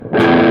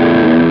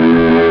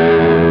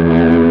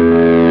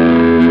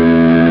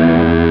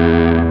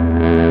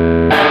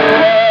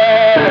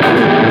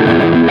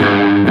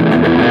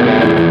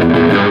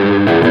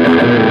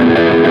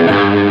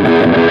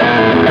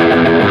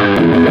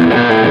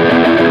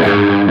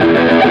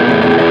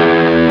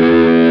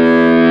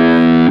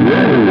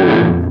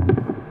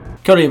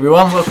Kia ora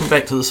everyone, welcome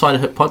back to the Cider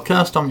Hit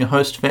podcast. I'm your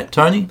host, Fat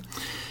Tony.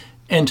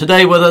 And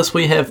today with us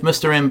we have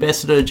Mr.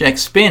 Ambassador Jack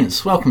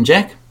Spence. Welcome,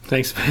 Jack.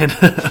 Thanks, man.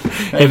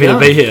 Happy to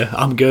be here.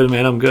 I'm good,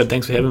 man. I'm good.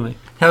 Thanks for having me.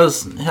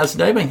 How's the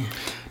day been?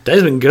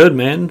 Day's been good,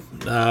 man.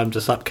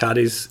 Just up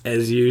Cardi's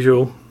as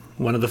usual.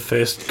 One of the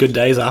first good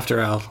days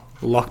after our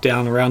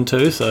lockdown round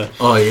 2, so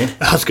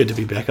it's good to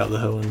be back up the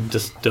hill and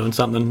just doing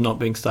something, not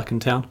being stuck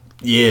in town.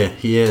 Yeah.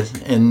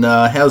 And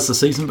how's the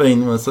season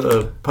been with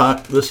the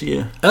park this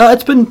year?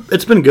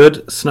 It's been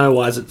good.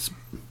 Snow-wise, it's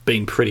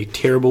been pretty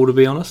terrible, to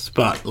be honest,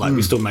 but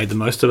we still made the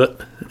most of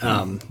it.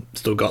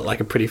 Still got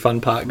like a pretty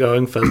fun park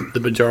going for the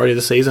majority of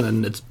the season,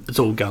 and it's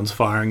all guns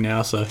firing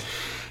now, so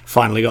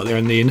finally got there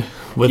in the end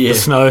with the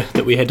snow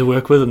that we had to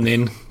work with, and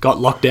then got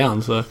locked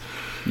down, so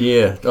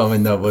yeah, I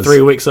mean that was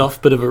 3 weeks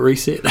off, bit of a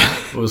reset.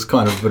 It was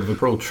kind of a bit of a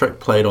cruel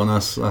trick played on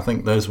us. I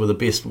think those were the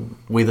best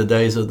weather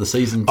days of the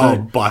season too. Oh,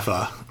 by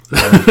far.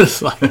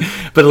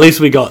 But at least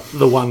we got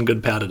the one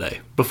good powder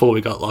day before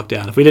we got locked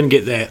down. If we didn't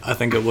get that, I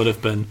think it would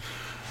have been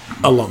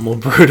a lot more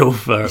brutal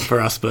for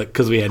us, but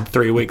because we had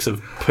 3 weeks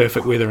of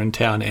perfect weather in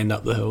town and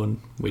up the hill,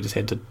 and we just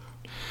had to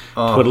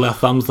twiddle our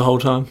thumbs the whole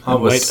time. I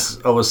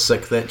was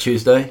sick that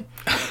Tuesday,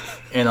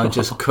 and I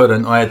just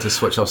couldn't. I had to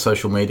switch off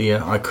social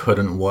media. I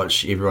couldn't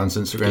watch everyone's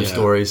Instagram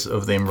stories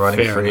of them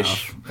riding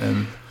fresh.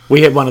 And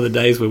we had one of the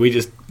days where we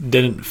just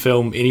didn't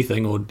film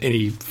anything or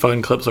any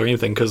phone clips or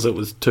anything because it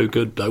was too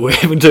good. Like, we're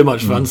having too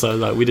much fun,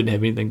 so we didn't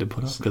have anything to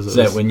put up. Is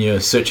that when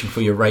you're searching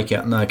for your rake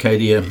out in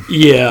Arcadia?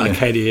 Yeah,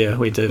 Arcadia.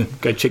 We had to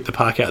go check the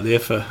park out there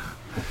for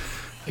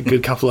a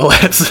good couple of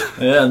laps.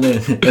 Yeah, and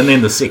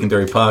then the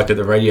secondary park at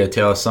the Radio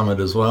Tower Summit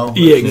as well.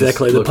 Yeah,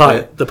 exactly. The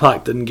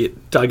park didn't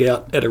get dug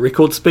out at a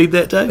record speed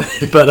that day,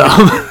 but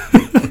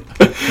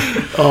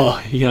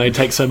it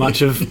takes so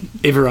much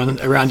of everyone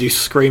around you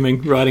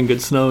screaming, riding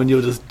good snow, and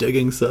you're just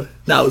digging. So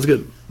it was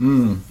good.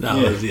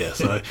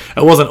 So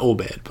it wasn't all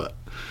bad, but.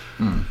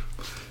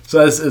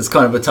 So it's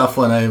kind of a tough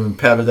one,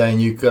 Powder Day,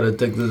 and you've got to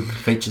dig the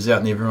features out,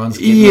 and everyone's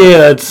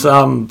it's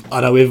I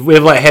know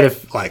we've had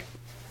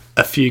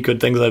a few good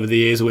things over the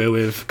years where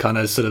we've kind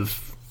of sort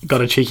of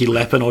got a cheeky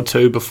lap in or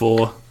two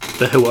before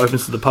the hill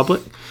opens to the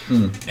public,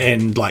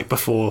 and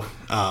before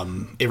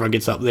everyone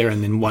gets up there,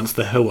 and then once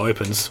the hill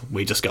opens,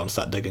 we just go and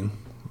start digging.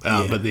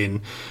 But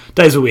then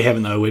days where we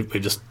haven't though, we've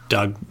just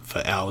dug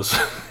for hours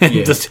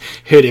and just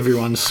heard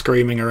everyone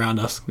screaming around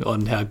us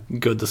on how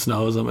good the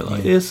snow is, and we're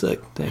like,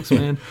 sick, thanks,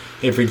 man.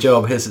 Every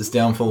job has its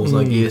downfalls,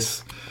 I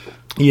guess.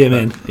 Yeah,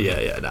 man.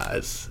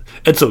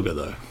 It's all good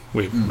though.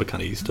 We're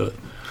kind of used to it.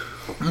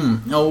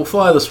 We'll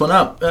fire this one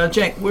up.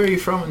 Jack, where are you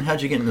from and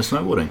how'd you get into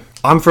snowboarding?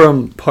 I'm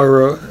from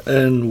Porirua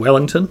in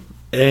Wellington,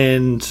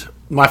 and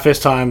my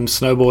first time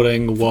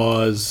snowboarding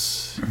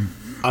was,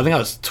 I think I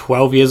was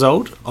 12 years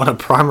old on a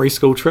primary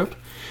school trip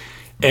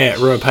at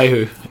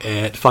Ruapehu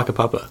at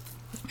Whakapapa.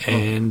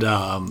 And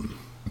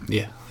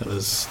it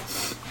was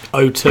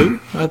 2002,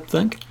 I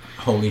think.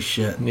 Holy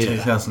shit,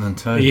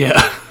 2002. Yeah,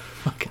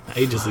 fucking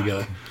ages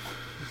ago.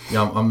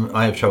 Yeah,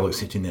 I have trouble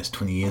accepting that's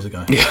 20 years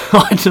ago. Yeah,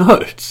 I know.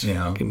 It's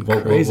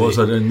what crazy. What was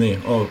I doing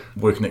there? Oh,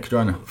 working at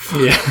Cadrona.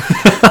 Yeah.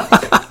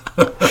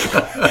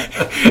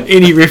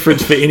 Any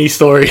reference for any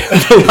story in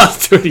the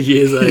last 20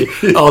 years,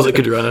 I was at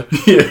Cadrona.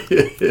 Yeah.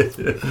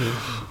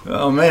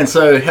 Oh, man,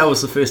 so how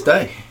was the first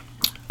day?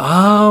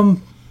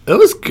 It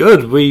was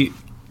good.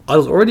 I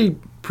was already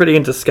pretty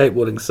into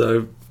skateboarding,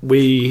 so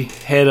we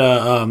had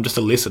just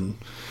a lesson.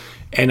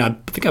 And I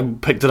think I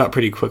picked it up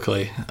pretty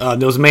quickly.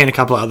 There was me and a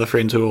couple of other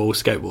friends who were all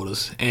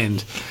skateboarders,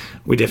 and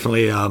we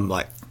definitely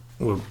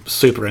were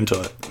super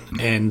into it.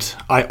 And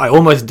I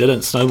almost didn't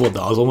snowboard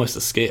though. I was almost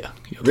a scare.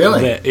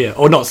 Really? Yeah,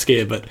 or not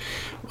scare, but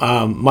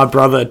my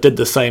brother did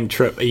the same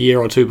trip a year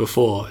or two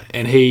before,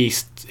 and he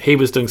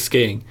was doing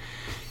skiing,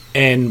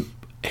 and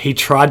he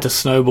tried to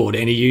snowboard,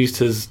 and he used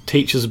his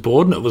teacher's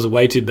board, and it was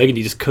way too big, and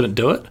he just couldn't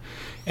do it.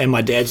 And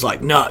my dad's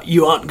like, no,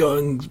 you aren't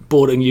going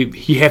boarding.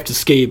 You have to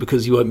ski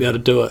because you won't be able to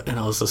do it. And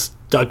I was just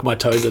dug my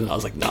toes in. And I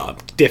was like, no, I'm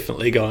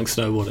definitely going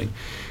snowboarding.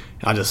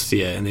 And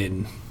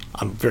then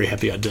I'm very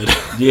happy I did.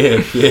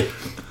 Yeah.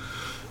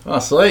 Oh,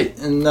 sweet.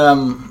 And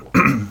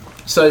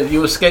so you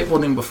were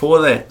skateboarding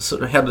before that.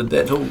 Sort of, how did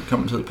that all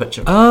come into the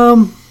picture?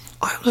 I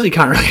honestly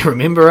can't really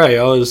remember.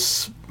 I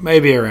was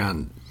maybe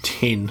around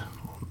 10,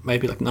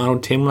 maybe like 9 or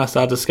 10 when I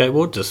started to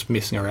skateboard, just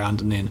messing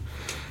around, and then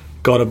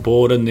got a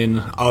board, and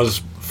then I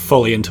was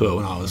fully into it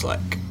when I was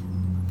like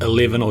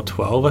 11 or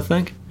 12, I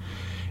think.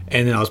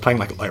 And then I was playing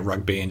like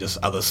rugby and just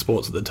other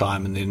sports at the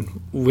time. And then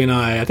when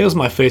I think it was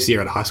my first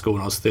year at high school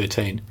when I was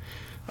 13,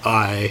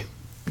 I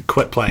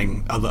quit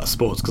playing other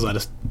sports because I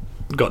just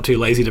got too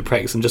lazy to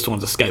practice and just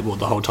wanted to skateboard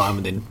the whole time.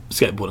 And then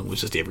skateboarding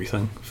was just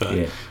everything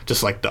for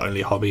just like the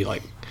only hobby,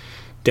 like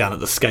down at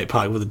the skate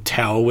park with a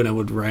towel when it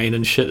would rain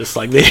and shit. It's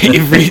like there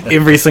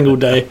every single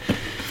day.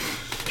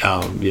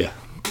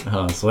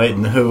 Oh, sweet.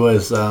 And who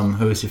was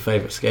your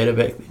favourite skater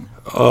back then?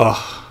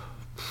 Oh,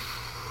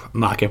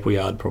 Mark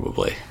Appleyard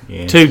probably.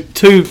 Yeah.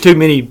 Too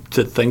many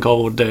to think of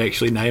or to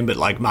actually name, but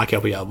like Mark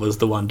Appleyard was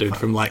the one dude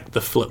from like the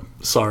Flip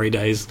Sorry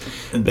days.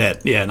 And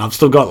I've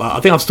still got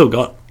I think I've still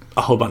got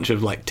a whole bunch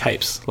of like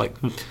tapes, like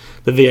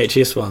the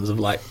VHS ones of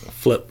like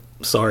Flip,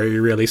 Sorry,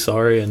 Really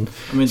Sorry, and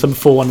some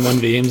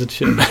 411 VMs and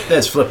shit.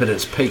 That's Flip at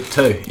its peak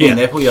too. Yeah, and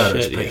Appleyard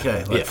at its peak.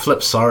 Yeah. Like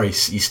Flip, Sorry,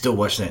 you still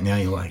watch that now.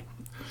 You're like,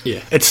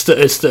 it's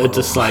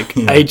just like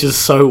ages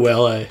so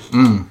well, eh?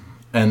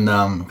 And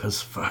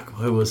because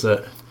who was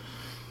it?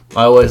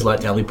 I always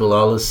liked Ali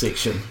Bilala's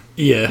section.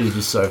 Yeah, he's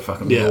just so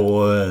fucking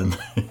raw. And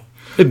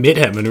I met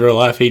him in real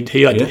life. He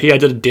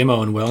did a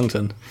demo in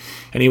Wellington,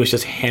 and he was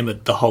just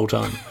hammered the whole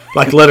time.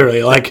 Like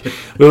literally, like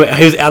he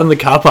was out in the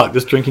car park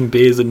just drinking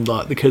beers, and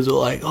like the kids were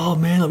like, "Oh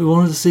man, like, we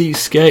wanted to see you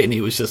skate," and he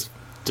was just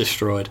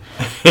destroyed.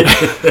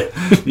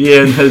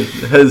 Yeah, and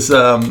his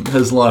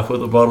life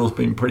with the bottle's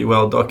been pretty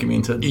well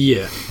documented.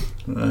 Yeah.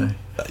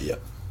 Yeah.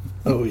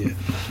 Oh yeah.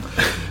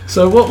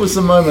 So, what was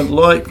the moment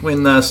like when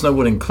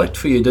snowboarding clicked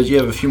for you? Did you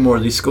have a few more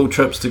of these school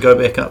trips to go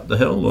back up the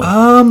hill? Or?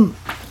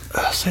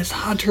 So it's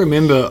hard to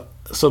remember.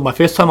 So my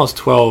first time I was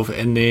 12,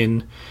 and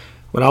then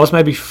when I was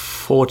maybe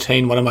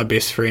 14, one of my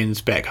best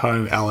friends back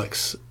home,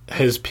 Alex,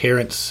 his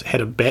parents had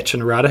a batch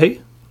in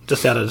Rarahi,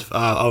 just out of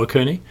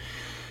Owakuni.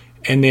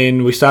 And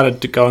then we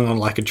started going on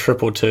like a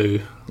trip or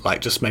two,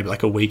 like just maybe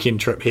like a weekend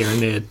trip here and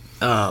there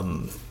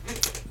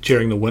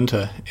during the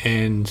winter.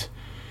 And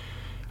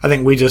I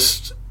think we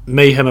just,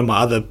 me, him and my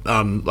other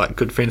like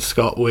good friend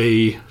Scott,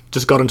 we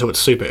just got into it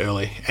super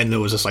early. And there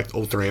was just like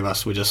all three of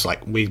us, we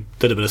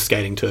did a bit of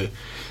skating too.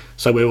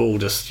 So we were all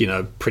just,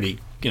 pretty,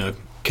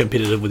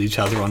 competitive with each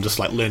other on just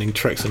like learning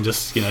tricks and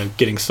just,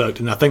 getting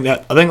stoked. And I think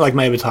like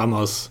maybe the time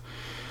I was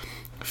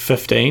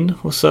 15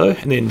 or so,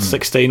 and then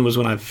 16 was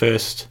when I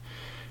first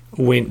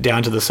went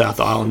down to the South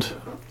Island.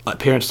 Like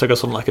parents took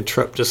us on like a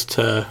trip just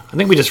to, I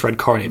think we just rode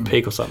Coronet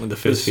Peak or something the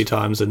first few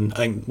times, and I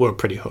think we were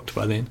pretty hooked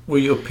by then. Were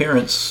your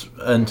parents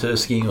into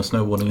skiing or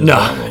snowboarding as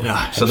well?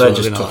 No. So they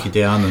just took you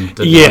down and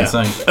did the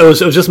thing? It was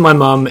just my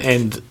mum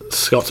and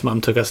Scott's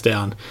mum took us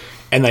down,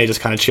 and they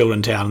just kind of chilled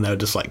in town, and they would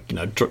just like,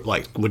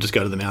 we'd just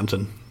go to the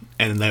mountain,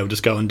 and they would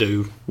just go and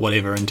do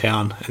whatever in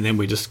town, and then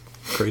we just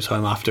cruise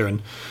home after.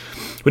 And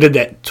we did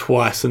that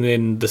twice, and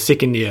then the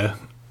second year,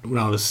 when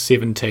I was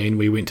 17,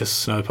 we went to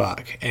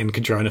Snowpark and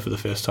Cadrona for the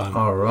first time.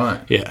 Oh, right.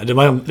 Yeah, I did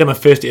my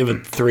first ever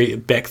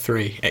back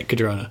three at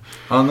Cadrona.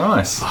 Oh,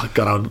 nice. Oh,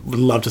 God, I would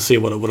love to see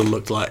what it would have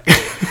looked like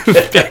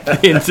back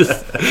then.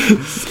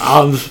 Just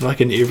arms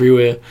fucking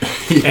everywhere.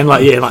 Yeah. And,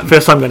 like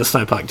first time going to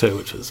Snowpark too,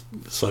 which was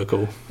so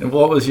cool. And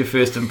what was your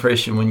first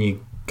impression when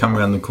you come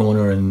around the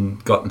corner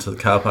and got into the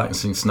car park and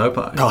seen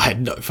Snowpark? Oh, I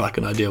had no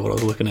fucking idea what I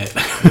was looking at.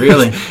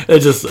 Really?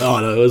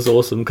 It was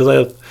awesome, because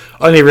I've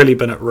only really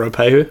been at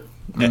Ruapehu,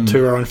 at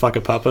Turo and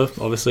Whakapapa,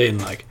 obviously,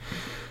 and like,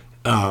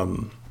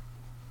 going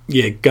to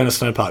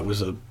Snowpark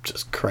was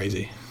just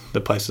crazy. The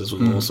places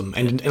was awesome,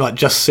 and like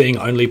just seeing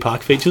only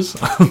park features,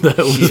 that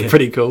was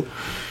pretty cool.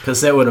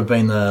 Because that would have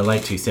been the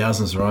late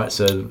 2000s, right?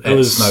 So it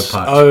was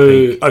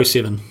Snowpark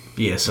 07.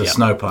 Yeah, so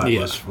Snowpark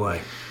was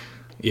like,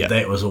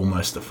 that was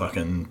almost the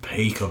fucking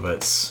peak of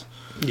its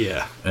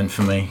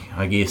infamy,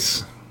 I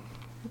guess.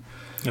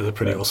 It was a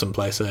pretty awesome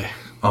place, eh?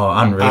 Oh,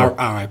 unreal.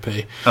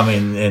 R.I.P. I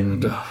mean,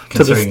 and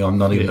considering I'm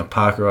not even a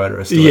park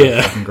rider, I still had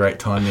a fucking great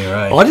time there,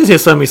 eh? Well, I just hear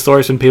so many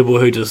stories from people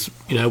who just,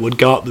 would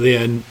go up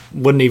there and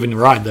wouldn't even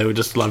ride. They would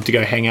just love to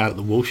go hang out at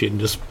the woolshed and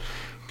just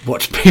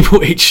watch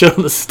people eat shit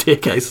on the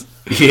staircase.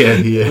 Yeah.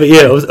 But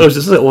yeah, it was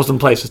just an awesome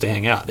place just to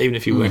hang out, even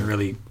if you weren't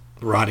really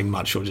riding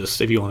much, or just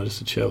if you wanted just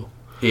to chill.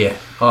 Yeah.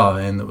 Oh,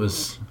 man, it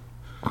was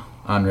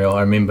unreal.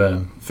 I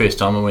remember first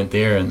time I went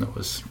there, and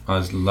I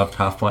loved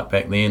half-pipe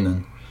back then,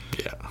 and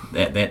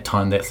at that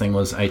time that thing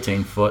was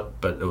 18 foot,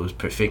 but it was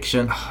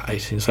perfection.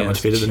 18 is so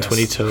much better than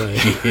 22,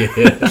 eh?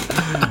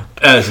 Yeah.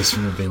 I was just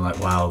remember being like,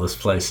 wow, this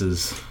place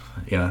is,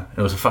 it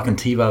was a fucking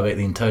T-bar back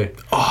then too.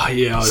 Oh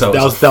yeah, so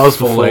that was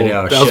before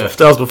 8-hour shift.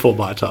 That was before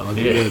my time.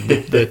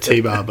 The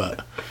T-bar,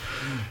 but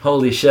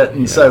holy shit!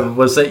 And so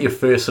was that your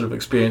first sort of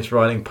experience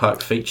riding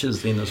park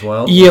features then as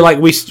well? Yeah, like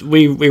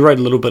we rode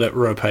a little bit at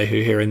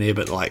Ruapehu here and there,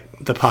 but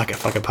like the park at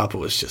Whakapapa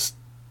was just,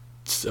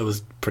 it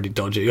was pretty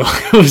dodgy.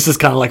 It was just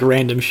kind of like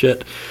random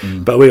shit.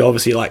 But we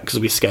obviously, like, because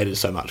we skated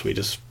so much, we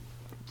just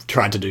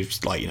tried to do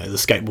like, the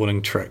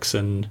skateboarding tricks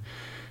and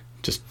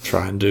just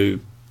try and do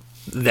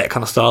that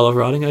kind of style of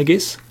riding, I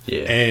guess.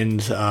 Yeah.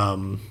 And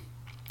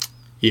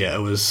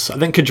it was, I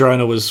think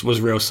Cadrona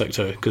was real sick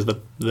too, because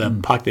the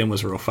park then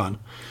was real fun.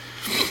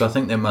 So I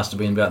think that must have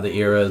been about the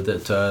era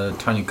that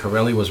Tony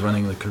Corelli was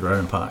running the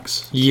Cadrona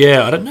parks.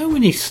 Yeah, I don't know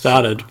when he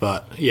started,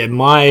 but yeah,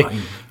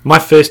 my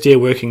first year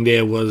working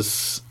there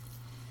was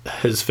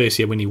his first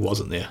year when he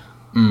wasn't there.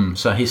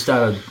 So he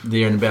started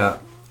there in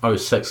about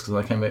 06, because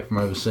I came back from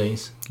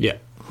overseas. Yeah.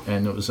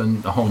 And it was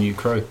in a whole new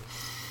crew.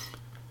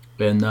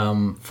 And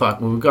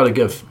we've got to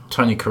give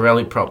Tony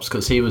Corelli props,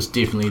 because he was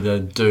definitely the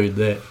dude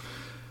that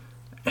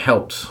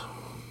helped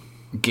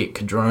get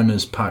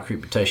Cadrona's park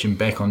reputation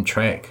back on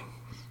track.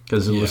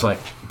 Because it was like,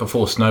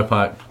 before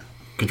Snowpark,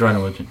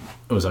 Cadrona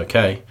was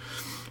okay.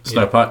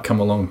 Snowpark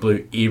come along,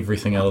 blew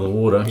everything out of the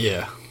water.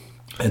 Yeah.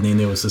 And then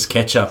there was this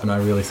catch-up, and I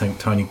really think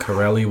Tony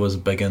Corelli was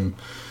big in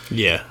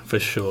for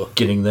sure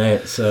getting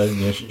that.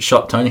 So,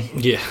 shot Tony.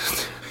 Yeah.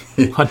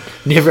 I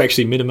never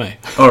actually met him, eh?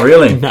 Oh,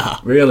 really? Nah.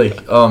 Really?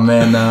 Oh,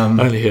 man.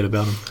 Only heard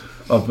about him.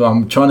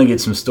 I'm trying to get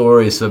some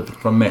stories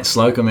from Matt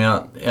Slocum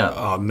out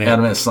of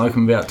Matt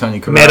Slocum about Tony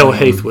Corrali. Matt or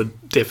Heath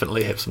would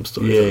definitely have some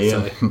stories.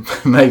 Yeah.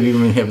 Maybe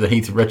we have the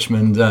Heath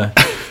Richmond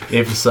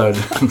episode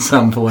at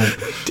some point.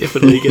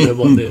 Definitely get him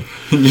on there.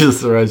 He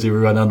just throws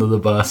everyone under the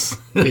bus.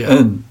 Yeah.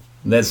 And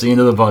that's the end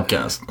of the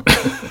podcast.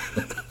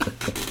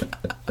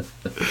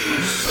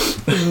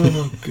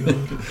 Oh,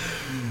 God.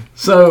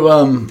 So,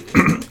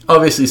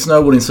 obviously,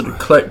 snowboarding sort of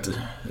clicked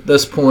at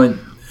this point.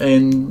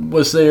 And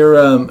was there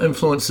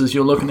influences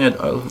you're looking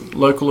at,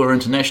 local or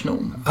international?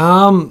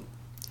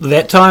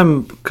 That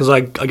time, because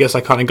I guess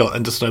I kind of got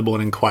into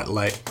snowboarding quite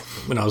late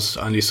when I was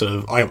only sort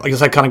of... I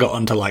guess I kind of got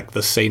into, like,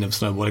 the scene of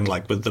snowboarding,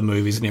 like, with the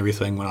movies and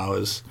everything when I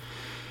was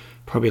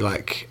probably,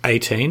 like,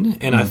 18.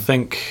 And I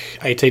think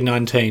 18,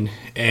 19.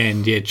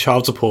 And, yeah,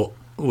 Child Support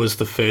was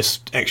the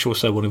first actual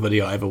snowboarding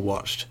video I ever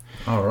watched.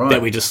 All right.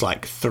 That we just,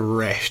 like,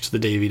 thrashed the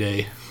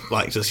DVD.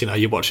 Like, just,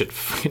 you watch it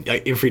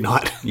like, every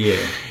night. Yeah.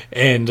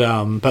 And,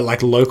 but,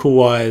 like,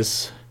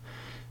 local-wise,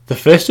 the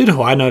first dude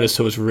who I noticed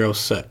who was real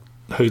sick,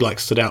 who, like,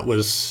 stood out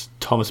was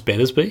Thomas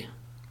Battersby.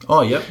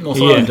 Oh, yep.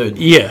 North Island dude.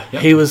 Yeah.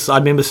 Yep. He was, I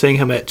remember seeing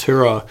him at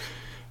Turo,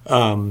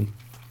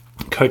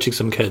 coaching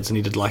some kids, and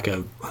he did, like,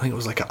 I think it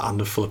was, like, an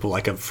underflip or,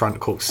 like, a front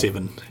cork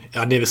 7.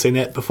 I'd never seen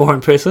that before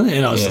in person,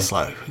 and I was just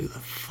like, who the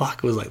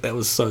fuck was, like, that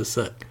was so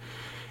sick.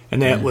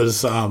 And that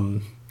was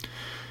when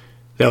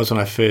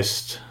I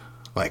first...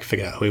 like,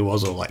 figure out who he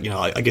was, or, like,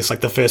 I guess,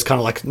 like, the first kind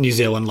of, like, New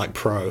Zealand, like,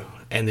 pro.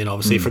 And then,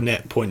 obviously, from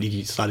that point,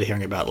 you started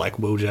hearing about, like,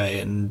 Will J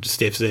and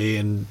Steph Z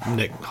and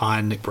Nick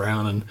Hine, Nick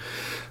Brown, and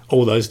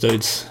all those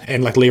dudes.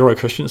 And, like, Leroy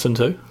Christensen,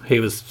 too. He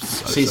was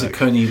so He's sick. a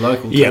Cooney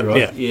local, too,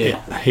 right?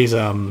 Yeah. He's,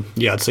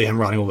 I'd see him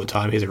running all the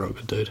time. He's a real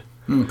good dude.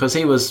 Because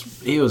he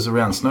was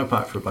around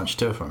Snowpark for a bunch,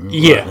 too, if I remember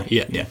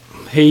rightly. Yeah.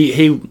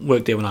 He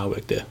worked there when I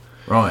worked there.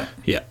 Right.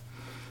 Yeah.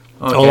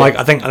 Okay. Or, like,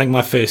 I think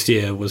my first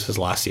year was his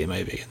last year,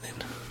 maybe. And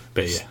then,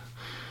 but, yeah.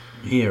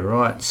 Yeah,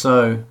 right.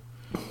 So,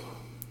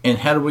 and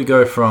how did we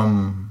go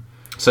from...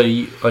 So,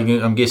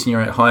 I'm guessing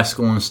you're at high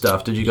school and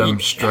stuff. Did you go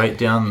straight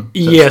down to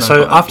Yeah,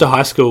 so Snowpark? after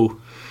high school,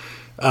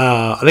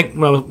 I think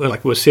when we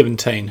were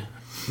 17,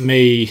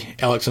 me,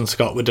 Alex and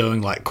Scott were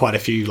doing, like, quite a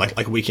few, like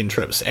weekend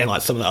trips, and,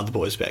 like, some of the other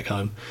boys back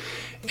home.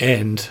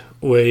 And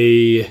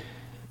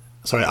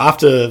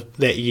after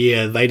that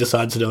year, they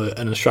decided to do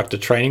an instructor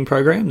training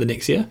program the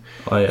next year.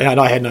 Oh, yeah. And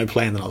I had no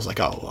plan, and I was like,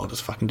 oh, well, I'll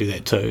just fucking do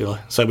that too.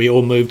 So we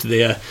all moved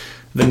there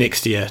the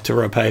next year to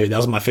Ruapehu. That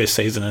was my first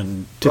season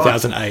in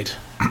 2008.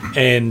 Right.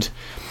 And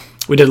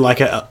we did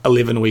like a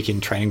 11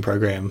 weekend training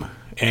program,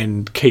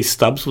 and Keith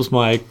Stubbs was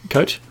my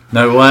coach.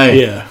 No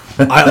way. Yeah.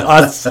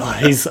 I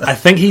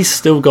think he's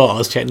still got, I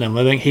was chatting to him,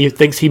 I think he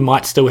thinks he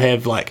might still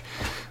have like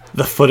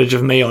the footage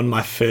of me on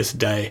my first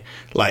day,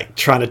 like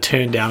trying to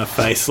turn down a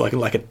face like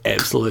an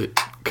absolute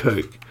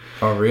kook.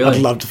 Oh, really?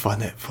 I'd love to find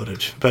that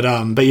footage. But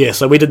yeah,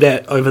 so we did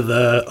that over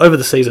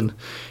the season,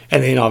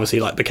 and then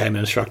obviously like became an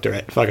instructor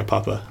at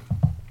Whakapapa.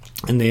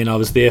 And then I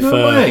was there No for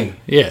way.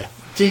 Yeah.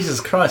 Jesus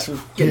Christ, we're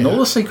getting all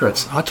the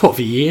secrets. I taught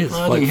for years,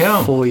 Bloody like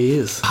hell. 4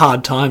 years.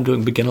 Hard time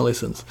doing beginner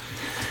lessons.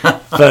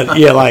 But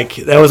yeah, like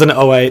that was in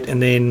 08,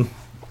 and then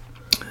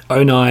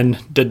 09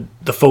 did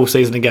the full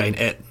season again.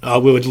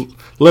 We would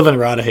live in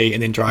Ratahi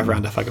and then drive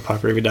around to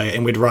Whakapapa every day,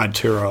 and we'd ride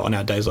Turo on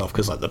our days off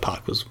because like the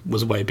park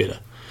was way better.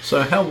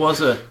 So how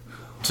was it,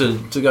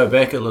 to go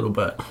back a little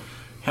bit,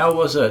 how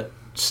was it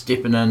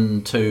stepping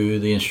into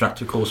the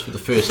instructor course for the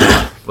first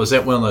time? Was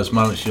that one of those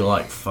moments you're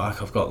like,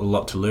 fuck, I've got a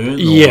lot to learn? Or?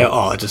 Yeah,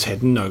 I just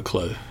had no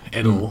clue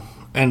at all.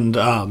 And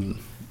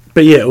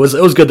but yeah, it was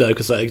good though,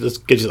 because it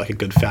just gives you like a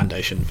good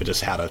foundation for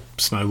just how to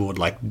snowboard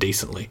like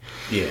decently.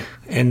 Yeah.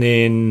 And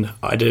then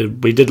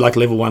we did like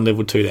level 1,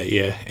 level 2 that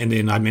year, and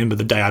then I remember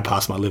the day I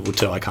passed my level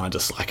 2, I kind of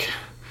just like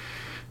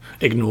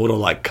ignored or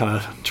like kind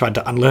of tried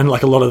to unlearn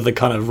like a lot of the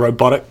kind of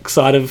robotic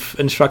side of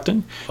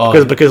instructing,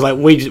 because like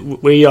we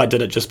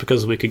did it just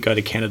because we could go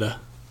to Canada,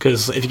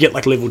 because if you get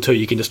like level 2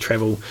 you can just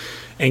travel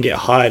and get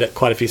hired at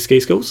quite a few ski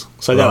schools,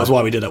 so that was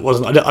why we did it.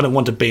 I didn't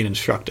want to be an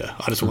instructor,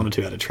 I just wanted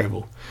to be able to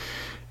travel.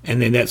 And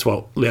then that's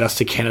what led us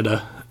to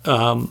Canada.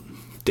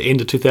 The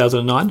end of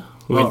 2009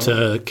 we went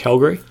to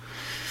Calgary.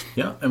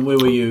 Yeah, and where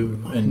were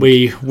you?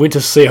 We went to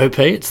COP.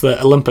 It's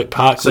the Olympic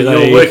Park. So you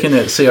were working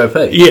at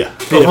COP? Yeah.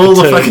 Of all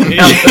the fucking...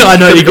 I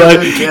know, you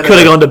could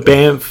have gone to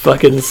Banff,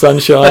 fucking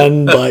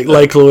Sunshine, like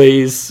Lake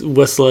Louise,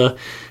 Whistler.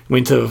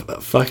 Went to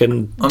a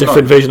fucking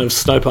different version of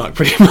Snowpark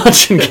pretty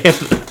much in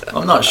Canada.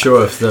 I'm not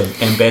sure if the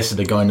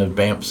ambassador going to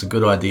Banff's a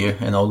good idea,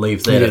 and I'll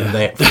leave that at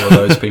that for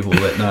those people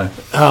that know.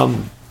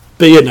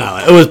 But yeah, no,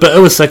 it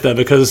was sick though,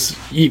 because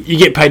you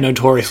get paid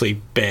notoriously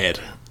bad.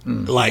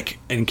 Like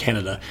in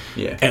Canada,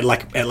 at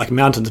like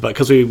mountains, but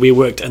because we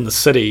worked in the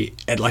city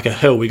at like a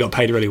hill, we got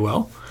paid really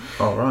well.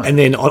 Oh, right. And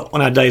then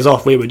on our days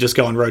off, we would just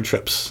go on road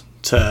trips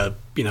to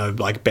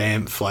like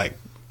Banff, like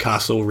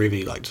Castle,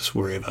 Revie, like just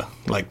wherever,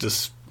 like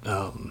just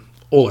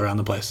all around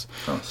the place.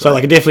 Oh, So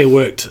like it definitely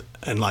worked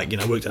and like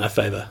worked in our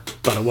favour.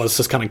 But it was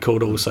just kind of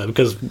cool also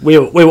because we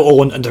were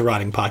all into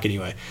riding park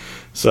anyway.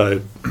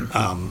 So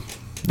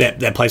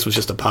that place was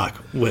just a park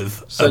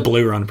with a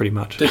blue run pretty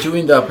much. Did you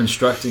end up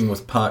instructing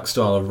with park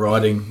style of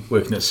riding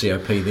working at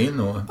COP then,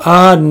 or?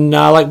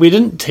 No, like we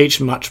didn't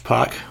teach much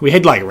park. We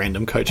had like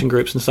random coaching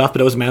groups and stuff, but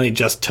it was mainly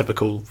just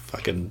typical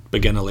fucking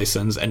beginner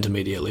lessons,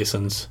 intermediate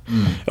lessons.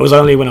 It was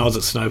only when I was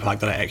at Snowpark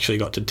that I actually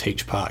got to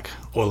teach park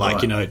or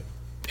like Right.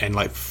 and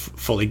like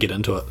fully get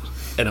into it.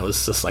 And it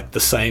was just like the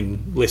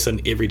same lesson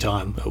every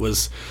time. It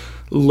was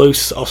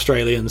loose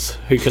Australians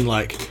who can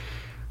like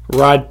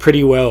ride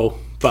pretty well,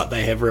 but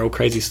they have real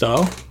crazy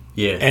style.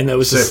 Yeah, And it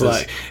was just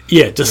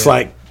surfers.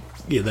 like,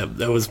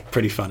 that was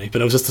pretty funny.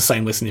 But it was just the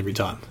same lesson every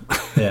time.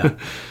 Yeah.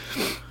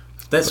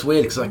 That's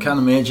weird because I can't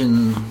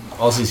imagine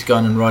Aussies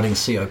going and riding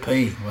COP.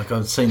 Like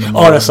I've seen them.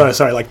 Oh no,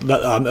 sorry. Like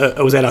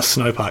it was at our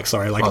snow park.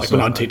 Sorry, like when Snow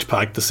I park. teach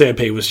park, the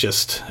COP was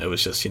just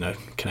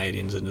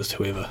Canadians and just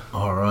whoever,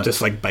 All right.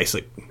 just like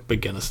basic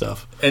beginner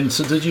stuff. And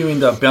so, did you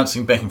end up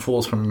bouncing back and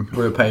forth from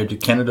Ruapehu to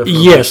Canada? For a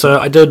Yeah, bit? so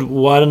I did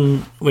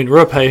went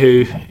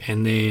Ruapehu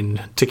and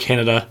then to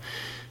Canada,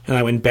 and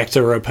I went back to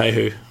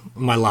Ruapehu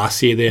my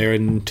last year there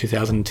in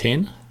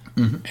 2010,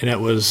 and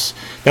that was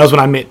when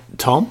I met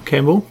Tom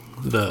Campbell,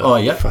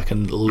 the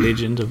fucking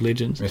legend of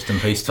legends. Rest in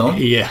peace, Tom.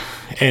 Yeah,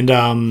 and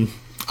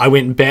I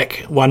went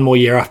back one more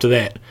year after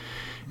that,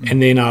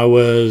 and then I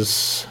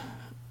was,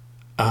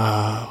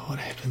 what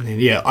happened then?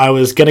 Yeah, I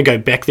was going to go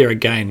back there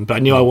again, but I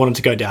knew I wanted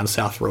to go down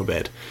south real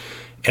bad,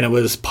 and it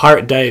was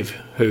Pirate Dave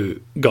who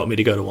got me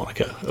to go to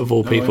Wanaka, of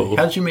all people.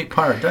 How did you meet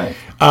Pirate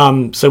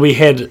Dave? So we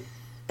had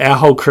our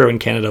whole crew in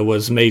Canada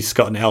was me,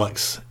 Scott, and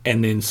Alex,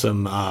 and then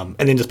some, and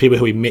then just people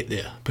who we met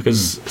there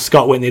because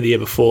Scott went there the year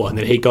before, and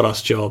then he got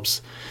us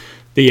jobs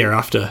the year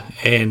after,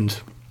 and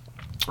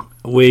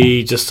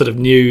we just sort of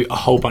knew a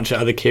whole bunch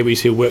of other Kiwis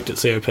who worked at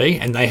COP,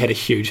 and they had a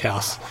huge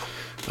house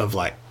of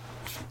like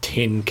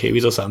 10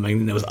 Kiwis or something,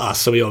 and there was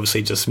us, so we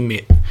obviously just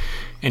met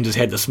and just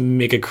had this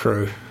mega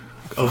crew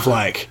of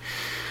like,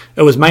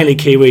 it was mainly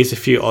Kiwis, a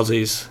few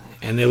Aussies,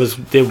 and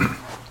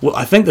well,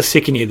 I think the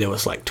second year there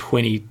was like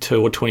 22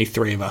 or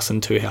 23 of us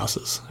in two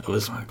houses. It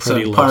was pretty So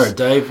loose. Pirate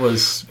Dave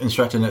was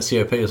instructing at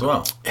COP as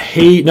well.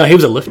 He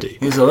was a lifty.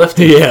 He's a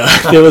lifter.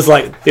 Yeah, there was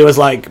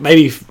like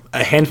maybe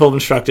a handful of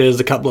instructors,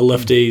 a couple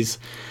of lifties.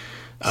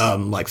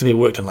 Like some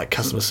people worked in like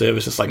customer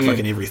service, just like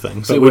fucking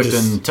everything. So he worked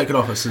in ticket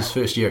office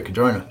first year at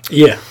Cadrona.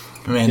 Yeah,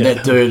 Man,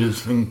 that dude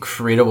is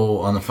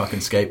incredible on the fucking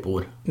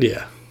skateboard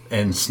yeah.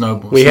 and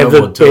snowboard. We have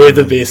the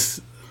too.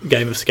 best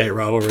game of skate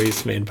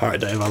rivalries. Me and Pirate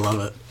Dave, I love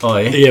it. Oh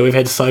yeah. Yeah, we've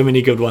had so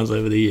many good ones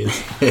over the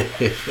years.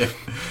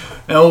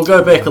 And we'll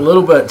go back a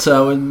little bit.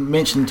 We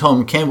mentioned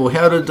Tom Campbell.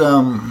 How did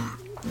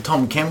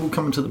Tom Campbell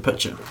come into the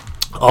picture?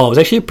 Oh, it was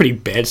actually a pretty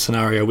bad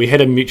scenario. We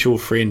had a mutual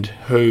friend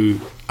who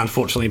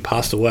unfortunately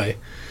passed away.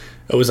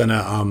 It was in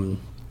a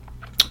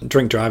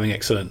drink driving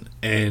accident,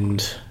 and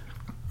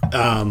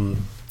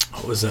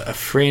it was a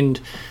friend,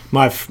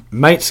 my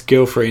mate's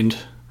girlfriend.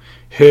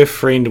 Her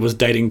friend was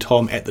dating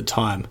Tom at the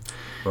time,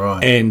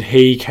 Right. and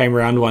he came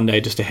around one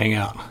day just to hang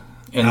out.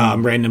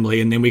 And- Randomly,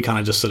 and then we kind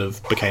of just sort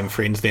of became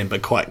friends then,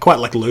 but quite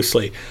like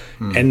loosely.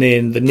 And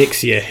then the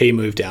next year he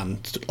moved down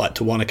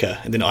to Wanaka,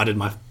 and then I did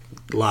my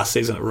last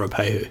season at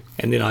Ruapehu,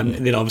 and then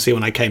obviously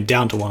when I came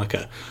down to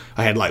Wanaka,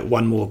 I had like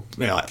one more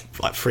like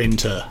friend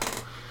to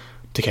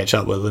catch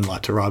up with and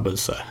like to ride with.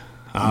 So,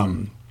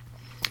 and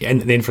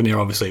then from there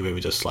obviously we were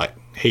just like,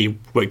 he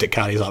worked at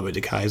Cardi's, I worked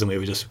at Cardi's, and we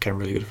were just became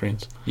really good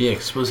friends. Yeah,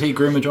 'cause was he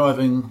groomer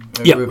driving?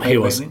 Yeah, he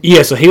was.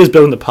 Yeah, so he was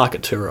building the park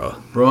at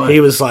Turoa. Right. He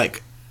was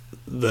like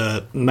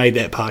made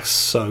that park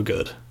so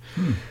good.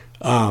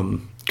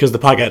 Because the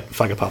park at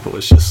Whakapapa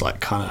was just like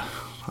kind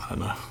of, I don't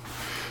know,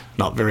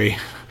 not very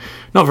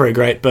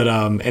great. But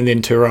and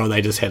then Turoa,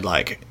 they just had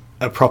like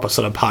a proper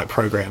sort of park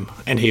program,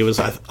 and he was,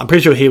 I'm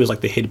pretty sure he was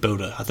like the head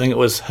builder. I think it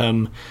was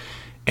him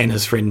and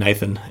his friend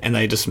Nathan, and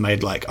they just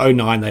made like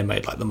 2009. They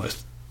made like the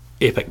most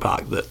epic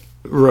park that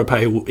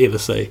Ruapehu will ever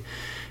see.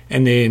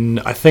 And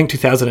then I think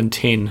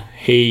 2010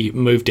 he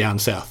moved down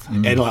south,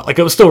 and like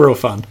it was still real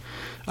fun.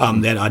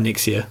 That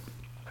next year,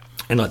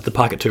 and like the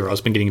park at Turoa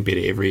has been getting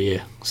better every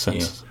year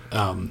since.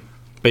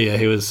 But yeah,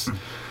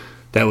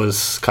 that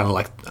was kind of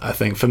like, I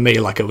think for me,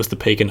 like it was the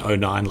peak in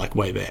 2009, like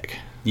way back.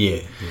 Yeah.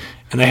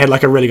 And they had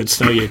like a really good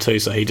snow year too,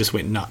 so he just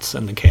went nuts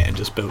in the cat and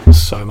just built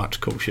so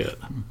much cool shit.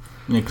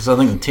 Yeah, because I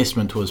think the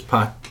testament to his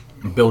park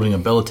building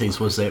abilities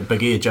was that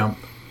big air jump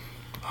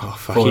Oh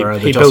fuck! for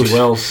He the built Jossie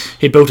Wells.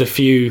 he built a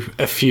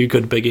few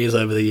good big ears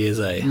over the years.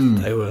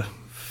 They were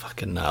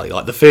fucking gnarly.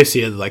 Like the first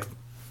year, like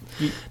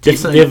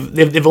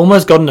they've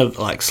almost gotten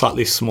like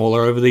slightly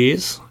smaller over the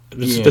years,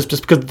 just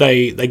because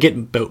they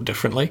get built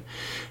differently.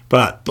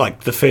 But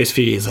like the first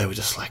few years, they were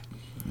just like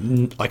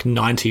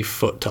 90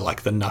 foot to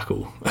like the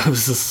knuckle. It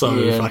was just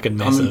so fucking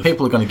massive. I mean,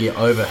 people are going to get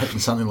over hitting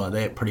something like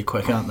that pretty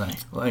quick, aren't they?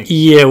 Like,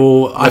 yeah,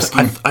 well, I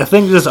risky.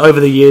 think just over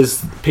the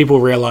years, people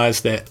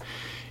realise that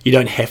you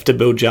don't have to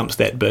build jumps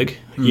that big.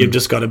 You've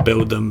just got to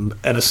build them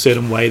in a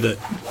certain way that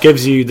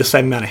gives you the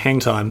same amount of hang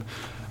time,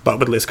 but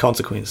with less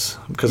consequence,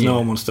 because no Yeah.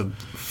 one wants to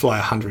fly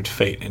 100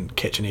 feet and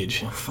catch an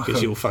edge, fuck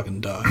because it. you'll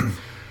fucking die.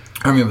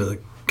 I remember the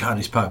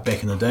Cardi's Park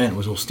back in the day, and it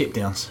was all step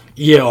downs.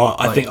 Yeah,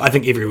 I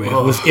think everywhere.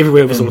 Oh, It was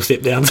everywhere was and- all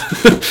step downs.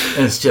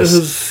 And it's This just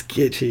is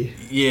sketchy.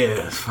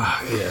 yeah,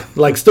 fuck. Yeah,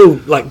 like still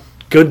like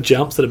good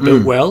jumps that are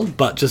built well,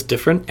 but just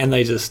different, and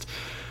they just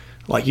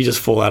like you just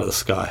fall out of the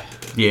sky.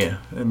 Yeah,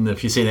 and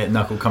if you see that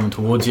knuckle coming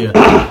towards you,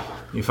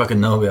 you fucking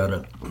know about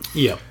it.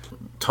 Yeah,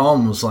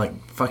 Tom was like,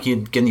 fuck,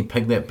 he'd guinea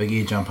pig that big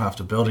air jump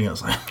after building it.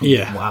 It's like,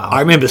 yeah. wow.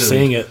 I remember dude.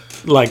 seeing it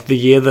like the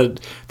year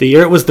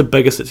it was the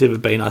biggest it's ever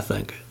been. I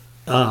think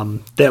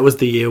that was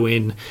the year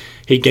when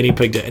he guinea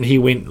pigged it, and he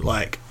went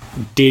like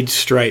dead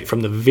straight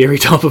from the very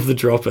top of the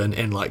drop in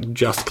and like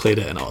just cleared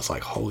it, and I was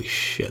like, holy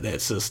shit,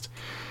 that's just.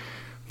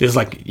 There's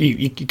like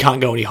you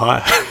can't go any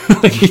higher.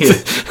 Like,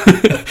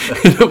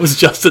 and it was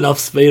just enough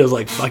speed. I was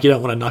like, "Fuck, you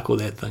don't want to knuckle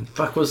that thing."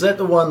 Fuck, was that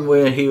the one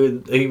where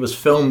he was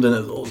filmed and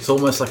it's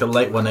almost like a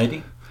late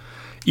 180?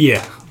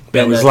 Yeah,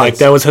 that And was that's-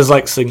 that was his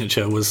like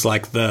signature. Was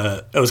like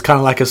it was kind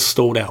of like a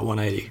stalled out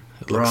 180.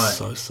 It looks Right.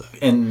 so sick.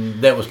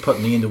 And that was put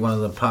in the end of one of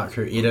the Park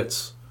Crew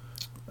edits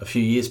a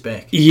few years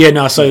back. Yeah,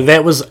 no. So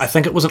that was I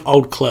think it was an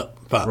old clip,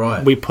 but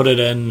Right. we put it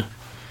in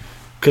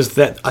because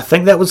I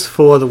think that was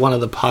for one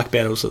of the park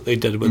battles that they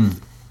did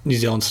with New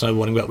Zealand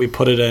snowboarding. But we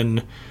put it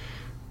in.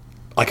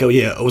 Like it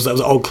was an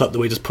old clip that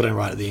we just put in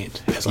right at the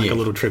end as like Yeah. a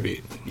little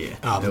tribute. Yeah,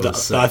 That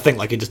was sick. I think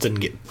like it just didn't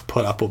get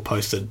put up or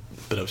posted,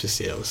 but it was just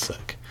it was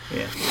sick.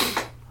 Yeah.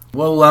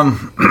 Well,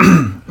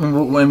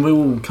 when we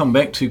will come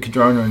back to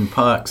Cadrona and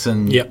Parks,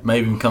 and Yep.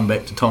 maybe even come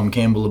back to Tom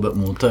Campbell a bit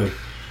more too.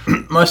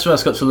 Most of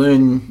us got to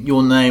learn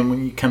your name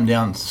when you come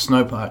down to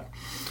Snowpark,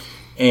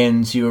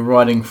 and you were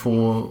riding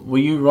for. Were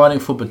you riding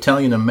for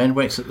Battalion and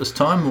Madwax at this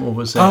time, or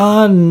was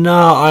that? No,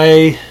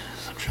 I'm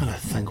trying to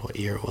think what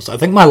year it was. I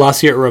think my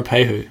last year at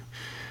Ruapehu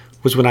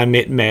was when I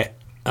met Matt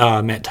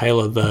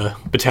Taylor, the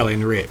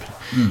battalion rep,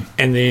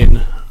 and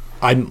then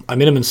I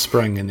met him in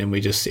spring, and then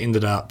we just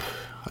ended up.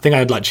 I think I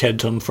had like chatted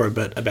to him for a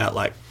bit about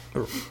like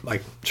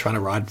trying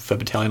to ride for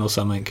battalion or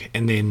something,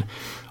 and then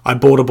I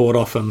bought a board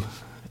off him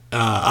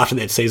after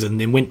that season.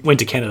 Then went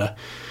to Canada,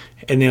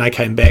 and then I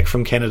came back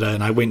from Canada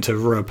and I went to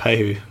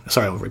Ruapehu,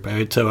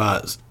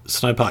 to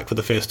Snowpark for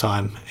the first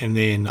time, and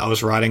then I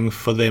was riding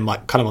for them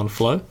like kind of on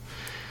flow.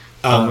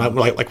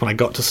 Like when I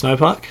got to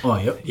Snowpark. Oh,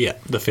 yep. Yeah,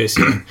 the first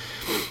year.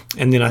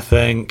 And then I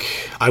think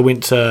I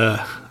went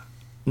to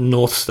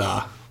North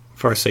Star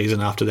for a season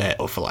after that,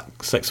 or for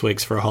like 6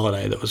 weeks for a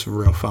holiday. That was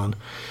real fun.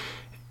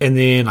 And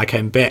then I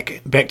came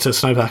back to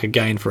Snowpark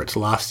again for its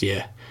last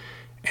year,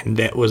 and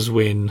that was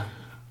when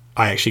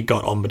I actually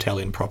got on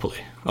battalion properly,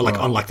 or like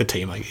on like the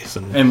team, I guess.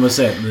 And was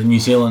that the New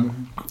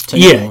Zealand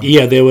team?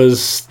 Yeah. That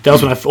was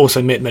when I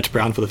also met Mitch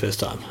Brown for the first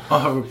time.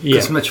 Oh, Yeah,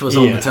 because Mitch was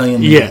on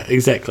Battalion. Yeah,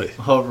 exactly.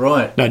 Oh,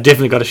 right. No,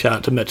 definitely got a shout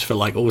out to Mitch for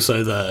like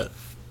also the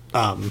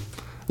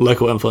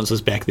local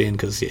influences back then,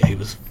 because he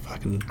was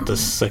fucking the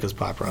sickest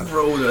pipe rider.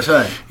 Ruled it,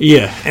 eh?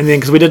 Yeah, and then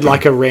because we did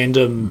like a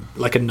random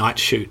like a night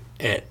shoot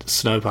at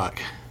Snowpark,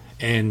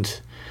 and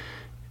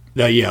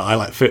I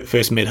like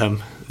first met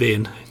him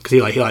then because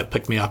he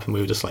picked me up and we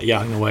were just like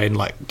yarning away and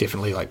like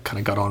definitely like kind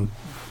of got on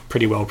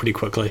pretty well pretty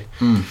quickly.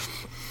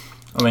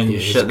 I mean, Yeah,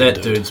 he's a shit, good that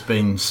dude. dude's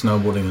been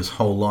snowboarding his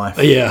whole life.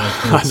 Yeah,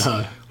 Like, I it's-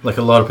 know. Like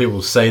a lot of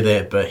people say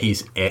that, but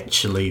he's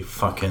actually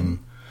fucking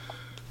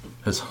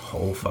his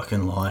whole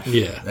fucking life.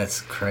 Yeah.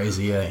 That's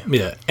crazy, eh?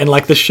 Yeah, and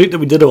like the shoot that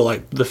we did, or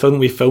like the film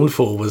we filmed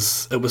for,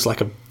 was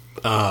like a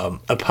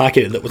park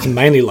edit that was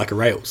mainly like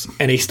rails,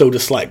 and he still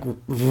just like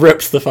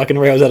rips the fucking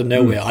rails out of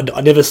nowhere.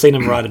 I'd never seen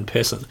him ride in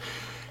person,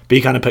 but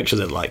you kind of picture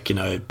that like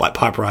like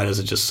pipe riders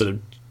are just sort of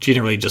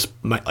generally just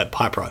like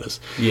pipe riders.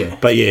 Yeah.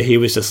 But yeah, he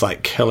was just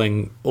like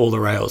killing all the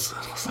rails.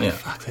 I was like, Yeah.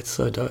 fuck, that's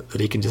so dope that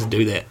he can just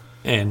do that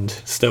and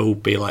still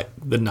be like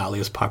the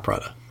gnarliest pipe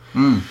rider.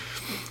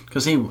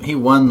 Because he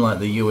won like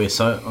the or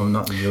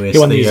not the US, He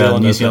won the the New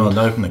New Zealand Zealand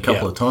Open a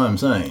couple Yeah. of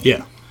times, eh?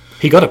 Yeah,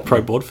 he got a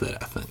pro board for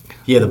that, I think.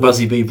 Yeah, the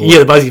Buzzy Bee board. Yeah,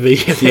 the Buzzy Bee.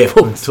 Yeah, Yeah, that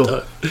board was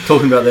dope.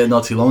 talking about that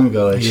not too long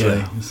ago, actually.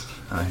 Yeah.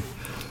 Aye. Yeah, I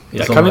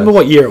It's can't remember almost-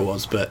 what year it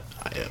was, but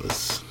it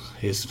was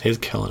he's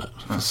killing it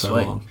for so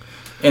sweet. long.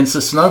 And so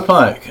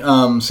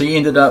Snowpark, so you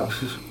ended up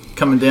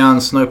coming down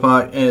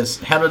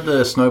Snowpark how did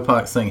the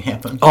Snowpark thing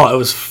happen? Oh, it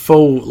was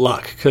full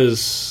luck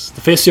because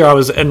the first year I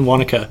was in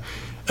Wanaka,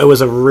 it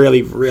was a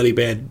really, really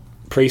bad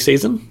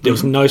pre-season. There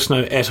was no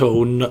snow at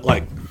all,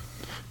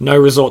 no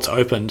resorts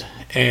opened,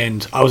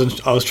 and I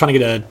was trying to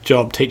get a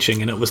job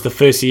teaching, and it was the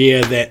first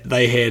year that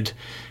they had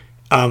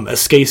a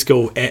ski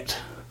school at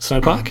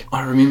Snowpark.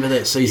 I remember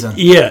that season.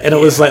 Yeah, and it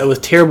was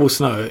terrible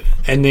snow,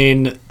 and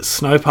then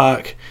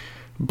Snowpark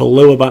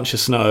blew a bunch of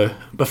snow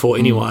before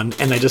anyone,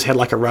 and they just had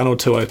like a run or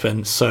two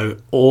open, so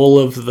all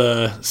of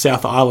the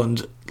South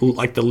Island,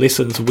 like the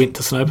lessons, went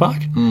to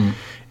Snowpark,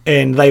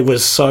 and they were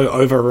so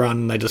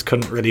overrun they just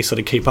couldn't really sort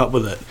of keep up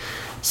with it.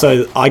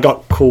 So I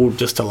got called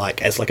just to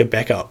as a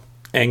backup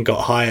and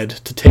got hired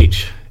to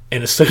teach.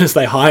 And as soon as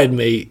they hired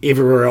me,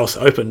 everywhere else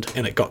opened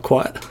and it got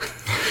quiet.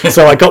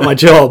 So I got my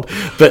job,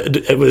 but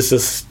it was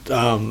just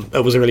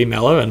it was really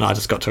mellow, and I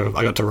got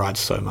to ride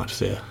so much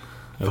there.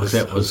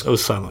 It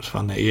was so much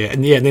fun that year.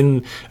 And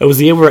then it was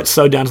the year where it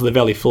slowed down to the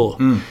valley floor.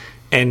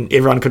 And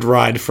everyone could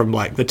ride from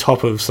like the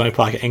top of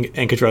Snowpark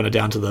and Cardrona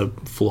down to the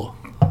floor.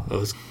 It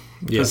was...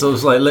 Because it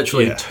was like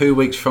literally 2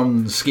 weeks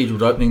from the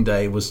scheduled opening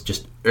day was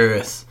just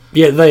earth.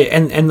 Yeah,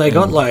 they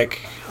got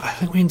like, I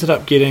think we ended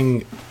up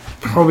getting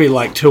probably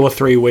like 2 or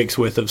 3 weeks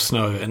worth of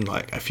snow in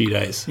like a few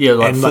days. Yeah,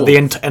 like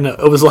and it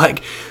was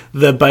like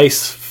the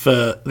base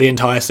for the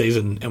entire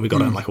season, and we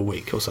got it in like a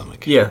week or something.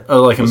 Yeah,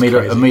 like a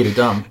meter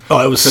dump.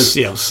 Oh, it was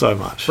so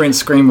much. Brent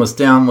Scream was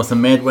down with a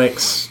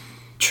Madwax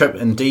trip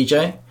and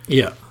DJ.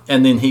 Yeah,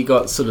 and then he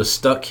got sort of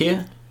stuck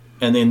here,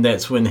 and then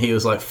that's when he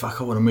was like,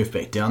 "Fuck, I want to move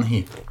back down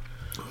here."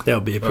 That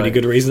would be a pretty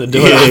good reason to do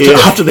it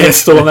after that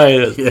storm.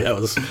 That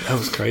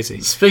was crazy.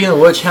 Speaking of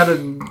which, how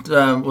did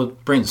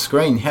with Brent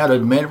Screen? How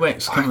did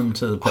Madwax come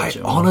into the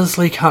picture? I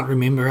honestly can't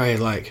remember.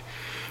 Like,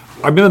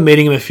 I remember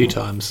meeting him a few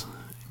times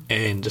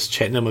and just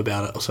chatting to him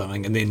about it or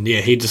something. And then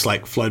he just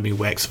like flowed me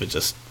wax for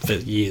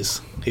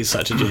years. He's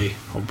such a G,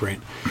 old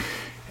Brent.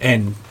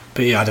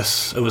 But yeah,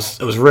 it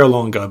was real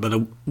long ago. But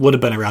it would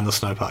have been around the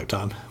snowpark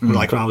time,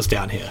 like when I was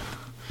down here.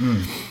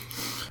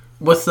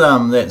 With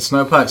that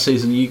snowpark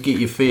season, you get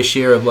your fair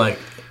share of like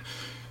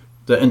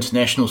the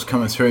internationals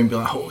coming through and be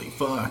like, "Holy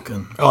fuck!"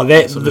 And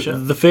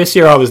the first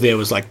year I was there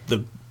was like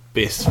the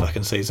best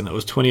fucking season. It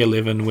was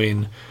 2011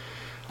 when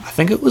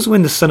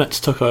the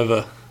Synods took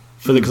over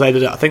because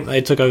I think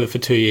they took over for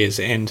 2 years,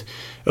 and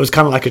it was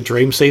kind of like a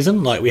dream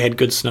season. Like we had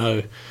good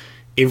snow,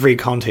 every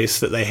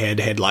contest that they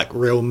had like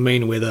real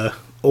mean weather.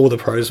 All the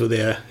pros were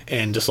there,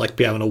 and just like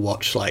be able to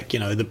watch like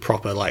the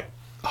proper like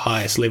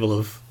highest level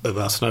of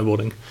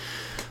snowboarding.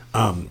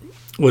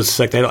 Was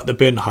sick. They had like the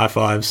Burton High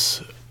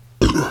Fives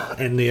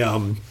and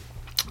the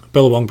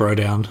Billabong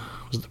Brodown.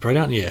 Was it the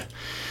Brodown? Yeah.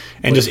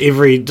 And just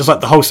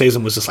like the whole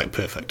season was just like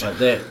perfect. Like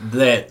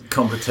that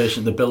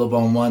competition, the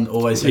Billabong one,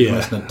 always had the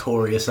most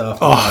notorious after.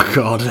 Oh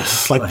god,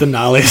 it's like the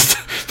gnarliest.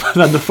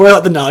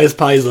 The gnarliest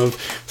parties of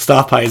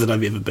staff parties that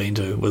I've ever been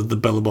to was the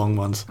Billabong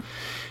ones.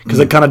 Because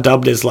it kind of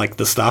dubbed as like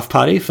the staff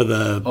party for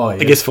I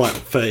guess for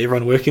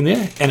everyone working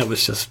there, and it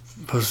was just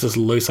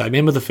loose. I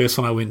remember the first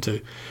one I went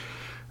to.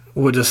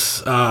 It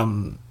was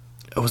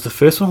the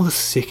first one or the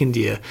second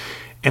year,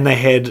 and they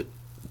had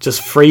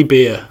just free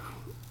beer,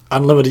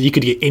 unlimited. You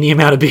could get any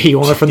amount of beer you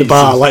wanted from the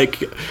bar, like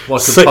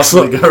what could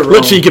possibly go wrong?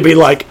 Literally, you could be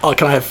like, "Oh,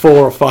 can I have 4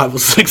 or 5 or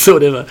 6 or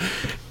whatever?"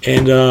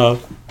 And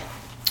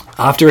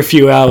after a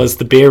few hours,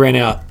 the beer ran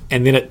out,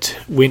 and then it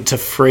went to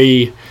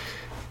free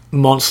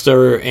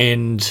Monster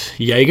and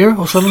Jaeger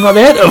or something like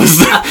that.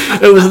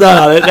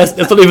 That's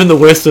not even the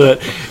worst of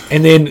it.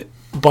 And then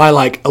by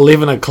like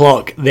 11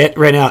 o'clock, that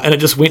ran out, and it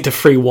just went to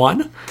free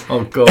wine.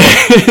 Oh god!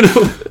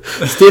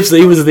 Steph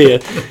Z was there,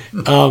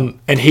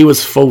 and he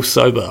was full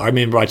sober. I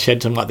remember I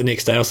chatted to him like the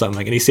next day or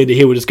something, and he said that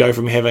he would just go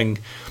from having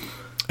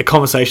a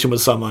conversation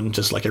with someone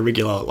just like a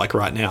regular, like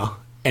right now,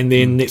 and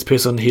then next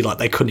person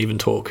they couldn't even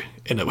talk,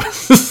 and it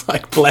was just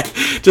like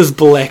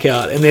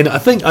blackout. And then I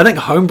think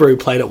Homebrew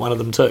played at one of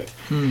them too.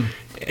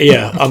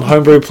 Yeah,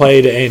 Homebrew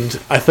played, and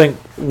I think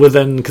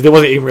because there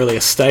wasn't even really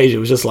a stage, it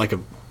was just like a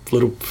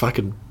little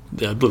fucking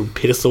little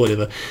pedestal or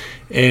whatever,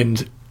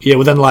 and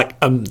within like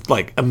a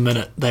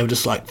minute they were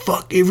just like,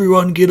 "Fuck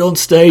everyone, get on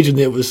stage," and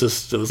it was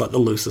like the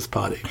loosest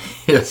party.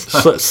 Yes.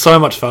 So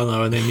much fun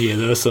though. And then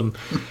there was some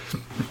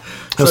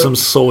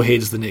sore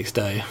heads the next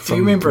day. Do you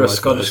remember a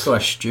Scottish guy,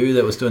 Stu,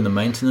 that was doing the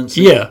maintenance?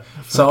 Yeah.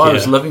 So I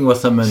was living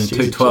with him in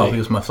 212. He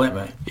was my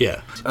flatmate. Yeah.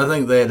 I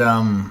think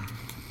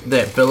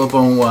that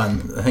Billabong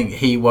one, I think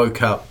he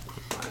woke up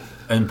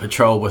in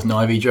patrol with an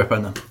IV drip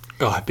in him.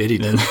 Oh, I bet he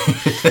did.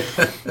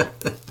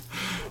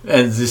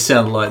 And it just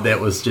sounded like that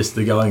was just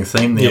the going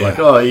theme there. Yeah. Like,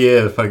 oh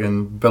yeah,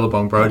 fucking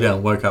Billabong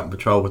Brodown woke up in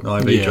patrol with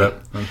an IV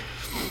drip.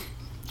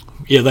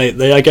 Yeah,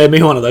 they gave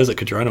me one of those at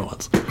Cardrona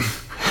once.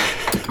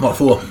 What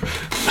for?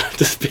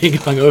 Just being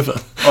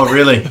hungover. Oh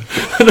really?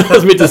 I don't know if I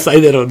was meant to say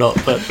that or not,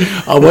 but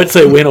I won't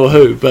say when or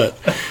who, but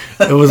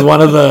it was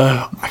one of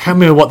the... I can't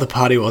remember what the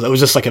party was. It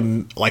was just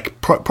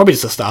probably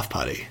just a staff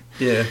party.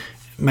 Yeah.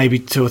 Maybe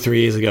 2 or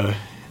 3 years ago.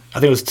 I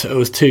think it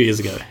was 2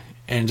 years ago,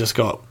 and just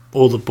got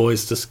all the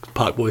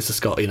park boys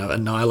just got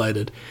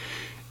annihilated.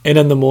 And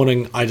in the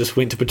morning, I just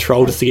went to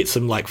patrol just to get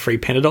some free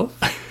Panadol,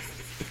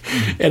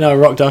 and I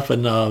rocked up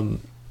and I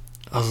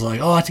was like,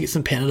 "Oh, I have to get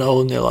some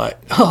Panadol," and they're like,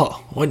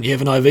 "Oh, why didn't you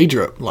have an IV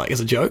drip?" Like as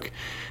a joke,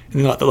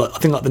 and then I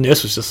think the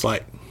nurse was just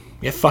like,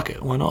 "Yeah, fuck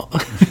it, why not?"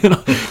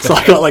 So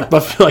I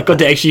got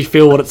to actually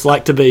feel what it's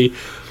like to be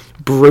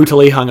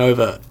brutally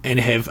hungover and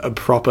have a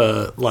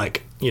proper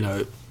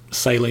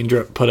saline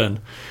drip put in,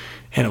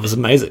 and it was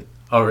amazing.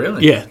 Oh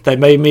really? Yeah, they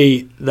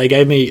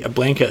gave me a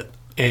blanket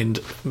and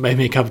made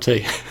me a cup of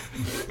tea.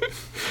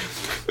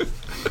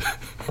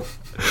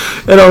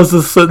 And I was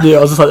just sitting there,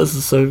 I was just like, this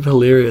is so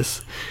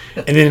hilarious.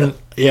 And then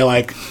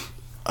I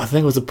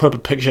think it was put up a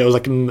picture, it was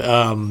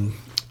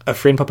a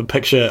friend put up a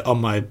picture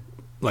on my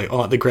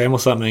on the gram or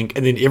something,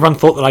 and then everyone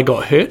thought that I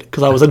got hurt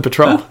because I was in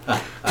patrol. I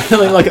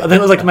think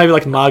it was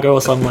maybe Margot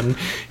or someone,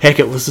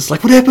 Hackett was just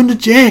like, "What happened to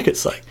Jack?"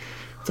 It's like,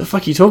 what the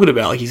fuck are you talking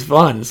about? He's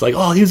fine. It's like,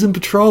 "Oh, he was in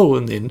patrol."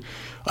 And then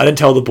I didn't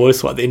tell the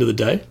boys at the end of the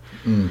day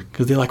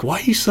because they're like, "Why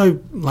are you so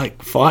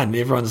like fine?" And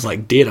everyone's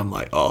like dead. I'm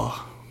like,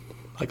 "Oh,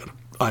 I got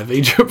an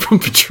IV drip from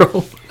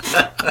patrol,"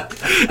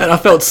 and I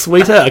felt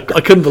sweeter.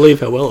 I couldn't believe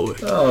how well it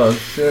worked. Oh,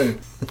 shit.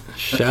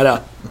 Shout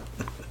out,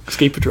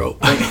 Ski Patrol.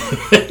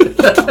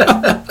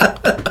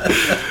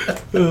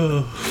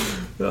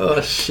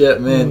 Oh,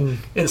 shit, man.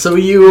 And so were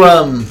you,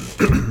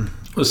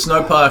 with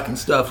snowpark and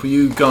stuff, were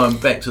you going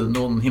back to the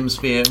Northern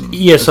Hemisphere?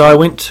 Yeah, so I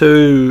went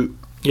to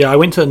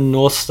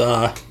North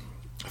Star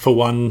for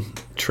one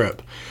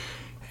trip,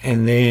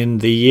 and then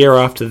the year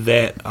after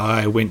that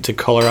I went to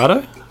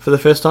Colorado for the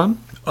first time.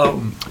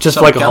 Oh, just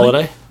for like a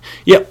holiday.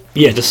 Yep,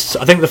 yeah. Just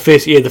I think the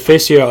first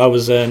year I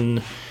was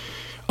in.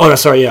 Oh no,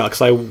 sorry, yeah,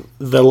 because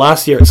the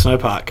last year at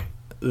Snowpark,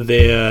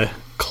 their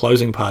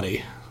closing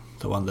party,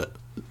 the one that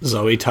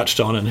Zoe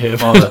touched on in her,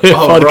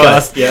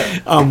 podcast. Right,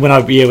 yeah. When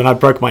I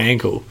broke my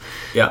ankle.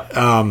 Yeah.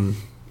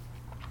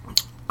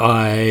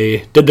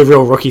 I did the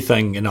real rookie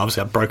thing, and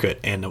obviously I broke it,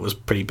 and it was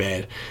pretty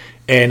bad,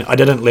 and I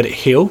didn't let it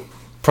heal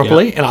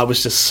properly, and I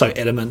was just so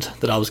adamant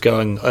that I was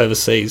going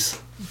overseas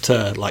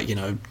to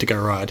to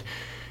go ride,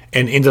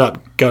 and ended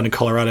up going to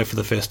Colorado for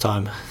the first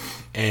time,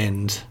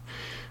 and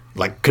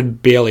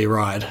could barely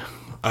ride.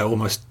 I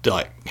almost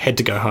had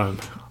to go home.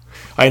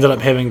 I ended up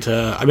having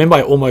to. I remember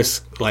I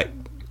almost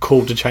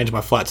called to change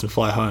my flights and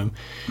fly home,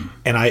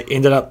 and I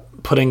ended up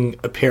putting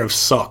a pair of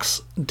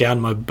socks down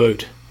my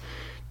boot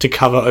to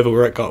cover over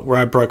where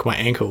I broke my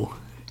ankle,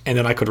 and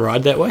then I could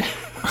ride that way.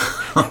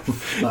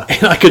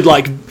 And I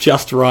could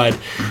just ride,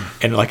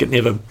 and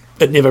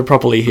it never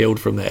properly healed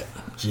from that.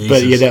 Jesus.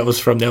 But yeah, that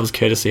was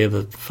courtesy of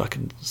the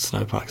fucking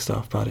Snowpark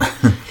staff party.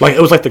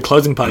 It was the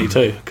closing party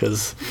too,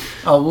 because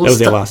that was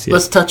their last year.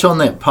 Let's touch on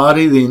that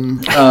party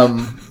then.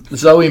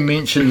 Zoe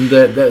mentioned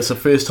that that's the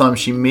first time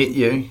she met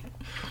you.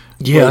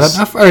 Yeah,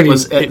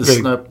 was at the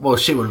snow. Well,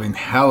 she would have been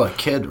hella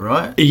kid,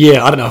 right?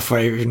 Yeah, I don't know if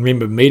I even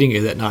remember meeting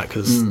her that night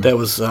because that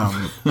was.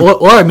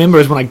 All I remember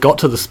is when I got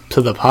to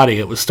the party,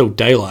 it was still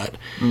daylight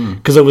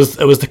because it was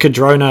the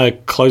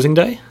Cadrona closing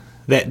day.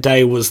 That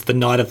day was the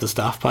night of the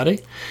staff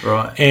party,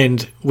 right?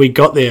 And we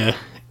got there,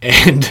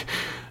 and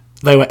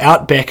they were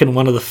out back in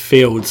one of the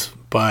fields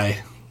by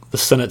the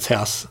Sinnott's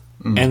house,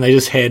 and they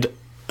just had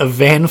a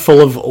van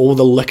full of all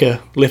the liquor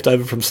left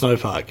over from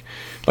Snowpark.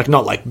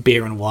 Not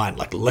beer and wine,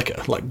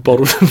 liquor,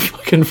 bottles of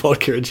fucking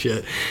vodka and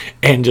shit,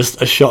 and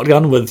just a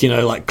shotgun with,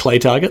 clay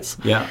targets.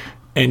 Yeah.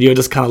 And you're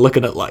just kind of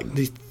looking at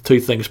these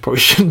two things probably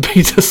shouldn't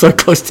be just so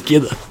close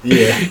together.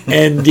 Yeah.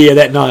 And yeah,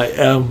 that night,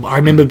 I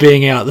remember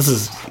being out. This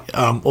is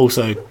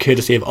also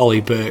courtesy of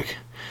Ollie Burke.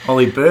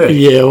 Ollie Burke?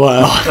 Yeah,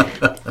 well.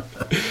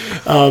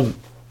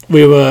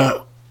 We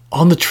were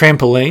on the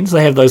trampolines.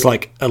 They have those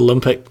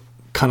Olympic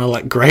kind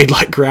of grade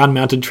ground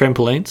mounted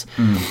trampolines.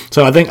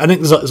 So I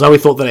think Zoe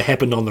thought that it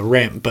happened on the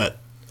ramp, but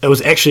it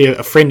was actually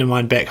a friend of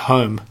mine back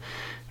home,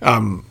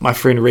 my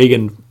friend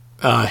Regan.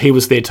 He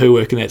was there too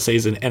working that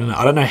season, and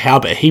I don't know how,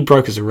 but he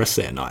broke his wrist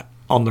that night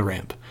on the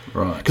ramp,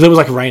 right? Because it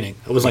was raining,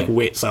 it was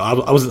wet, so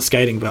I wasn't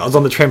skating, but I was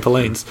on the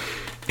trampolines,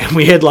 and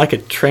we had a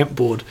tramp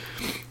board,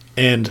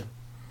 and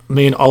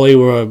me and Ollie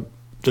were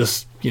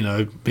just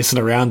messing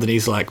around, and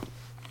he's like,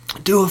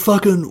 do a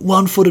fucking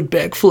one-footed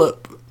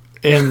backflip,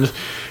 and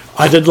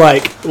I did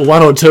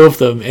one or two of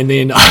them, and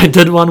then I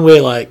did one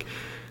where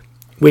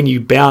when you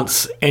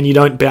bounce and you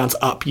don't bounce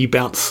up, you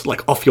bounce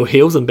off your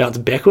heels and bounce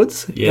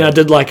backwards. Yeah. And I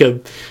did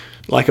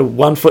a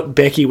 1 foot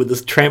backy with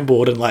this tramp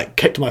board and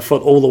kicked my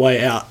foot all the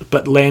way out,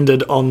 but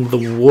landed on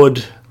the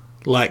wood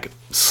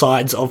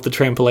sides of the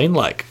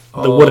trampoline,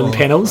 the wooden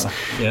panels,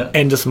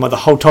 and just the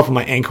whole top of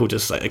my ankle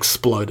just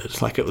exploded.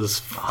 It was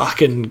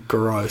fucking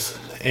gross.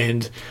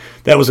 And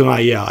that was when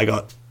I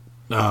got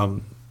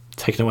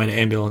taken away in an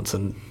ambulance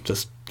and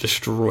just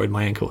destroyed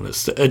my ankle, and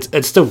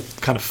it's still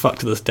kind of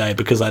fucked to this day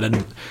because I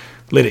didn't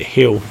let it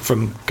heal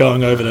from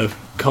going over to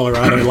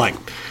Colorado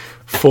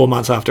 4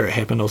 months after it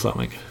happened or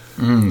something.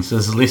 So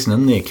there's a lesson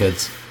in there,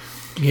 kids.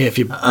 Yeah, if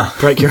you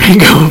break your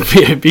ankle,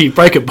 if you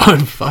break a bone,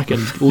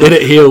 fucking let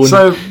it heal.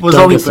 So was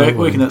Ollie Burke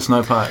working at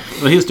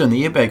Snowpark? Well, he was doing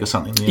the airbag or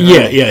something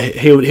there. Yeah, right?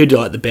 He'd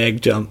do the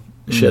bag jump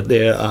shit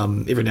there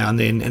every now and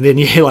then,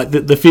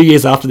 the few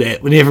years after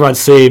that, whenever I'd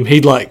see him,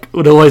 he'd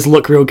would always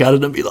look real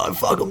gutted and be like,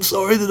 "Fuck, I'm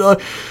sorry that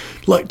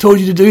I told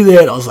you to do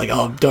that." I was like,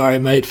 "Oh, sorry,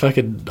 mate.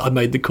 Fucking, I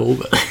made the call."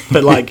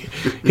 But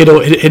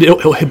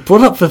he'd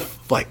brought up for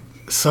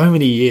so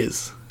many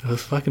years. It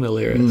was fucking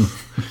hilarious.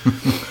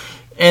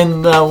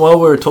 And while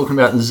we were talking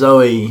about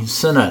Zoe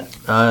Sinnott,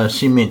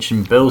 she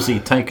mentioned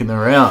Billsy taking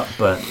her out,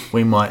 but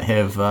we might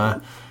have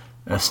a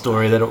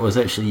story that it was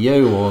actually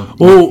you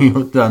or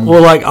you've done.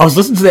 Well, I was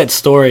listening to that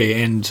story,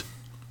 and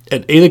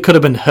it either could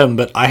have been him,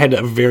 but I had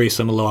a very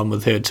similar one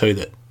with her too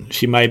that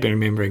she may have been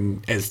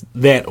remembering as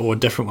that or a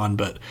different one.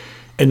 But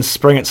in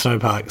spring at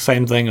Snowpark,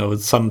 same thing. It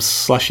was some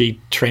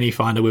slushy tranny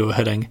finder we were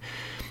hitting,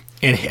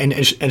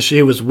 and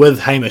she was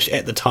with Hamish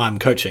at the time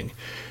coaching,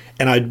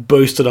 and I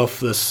boosted off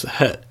this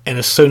hit, and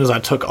as soon as I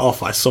took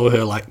off, I saw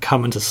her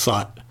come into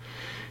sight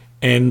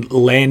and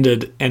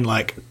landed and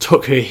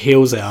took her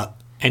heels out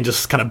and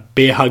just kind of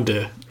bear hugged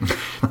her.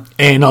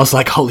 And I was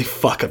like, holy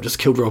fuck, I've just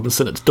killed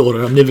Robinson, its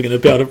daughter. I'm never going to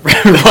be able to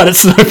ride a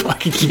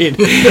snowbike again.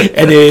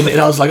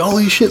 And I was like,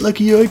 holy shit,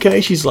 Lucky, you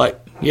okay? She's like,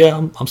 yeah,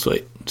 I'm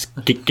sweet. Just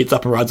gets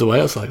up and rides away.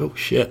 I was like, oh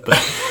shit. But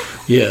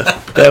yeah,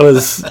 that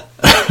was...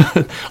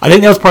 I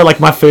think that was probably like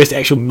my first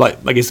actual, like,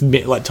 I guess,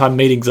 time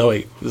meeting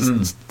Zoe.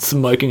 Was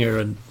smoking her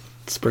in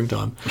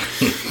springtime.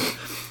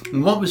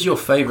 And what was your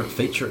favourite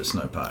feature at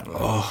Snowpark?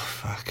 Oh,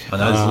 fuck. I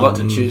know there's a lot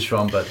to choose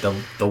from, but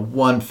the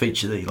one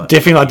feature that you like...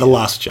 Definitely like the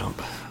last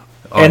jump.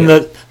 And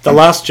the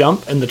last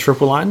jump and the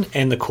triple line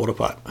and the quarter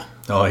pipe.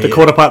 Oh, the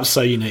quarter pipe's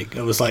so unique.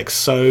 It was like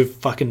so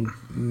fucking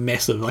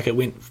massive. Like it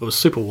was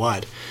super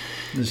wide.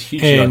 It was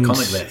hugely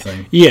iconic, that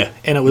thing. Yeah,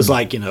 and it was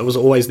like, it was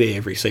always there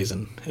every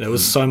season. And it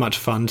was so much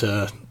fun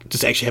to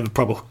just actually have a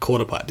proper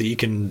quarter pipe that you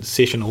can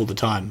session all the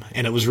time.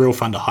 And it was real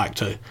fun to hike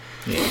too.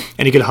 Yeah.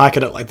 And you could hike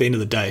it at like the end of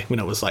the day when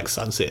it was like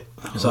sunset.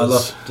 So I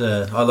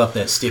loved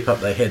that step up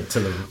they had to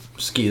the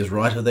skiers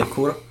right of that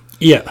quarter.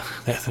 Yeah,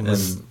 that thing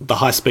was the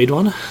high speed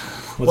one.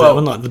 That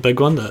one like the big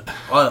one? That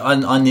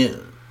I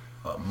knew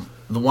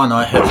the one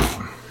I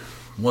had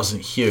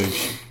wasn't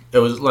huge. It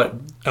was like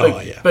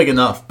big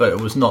enough, but it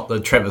was not the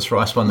Travis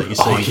Rice one that you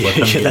see with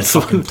him getting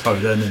fucking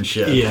towed in and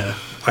shit. Yeah,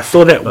 I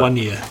saw that one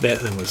year. That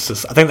thing was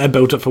just... I think they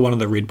built it for one of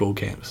the Red Bull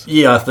camps.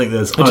 Yeah, I think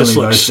there's only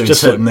those dudes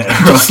sitting there.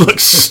 It just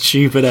looks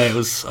stupid, eh? It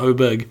was so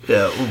big.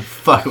 Yeah, well,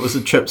 fuck, it was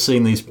a trip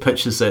seeing these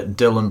pictures that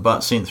Dylan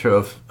Butt sent through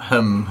of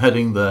him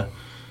hitting the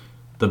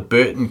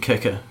Burton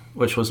kicker,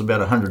 which was about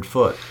 100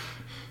 foot.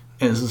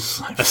 And it's just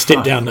like, a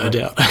step down, no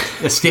doubt.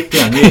 A step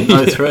down, yeah,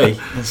 no three.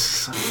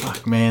 It's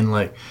fuck, man,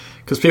 like...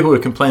 Because people were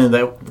complaining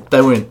that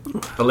they weren't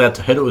allowed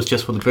to hit it, was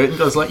just for the Burton.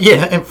 I was like,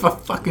 yeah, and for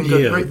fucking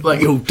good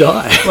like, you'll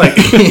die. Like,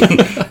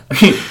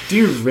 do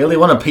you really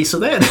want a piece of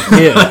that?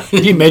 Yeah.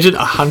 Can you imagine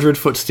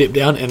 100-foot step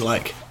down and,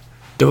 like,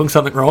 doing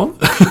something wrong?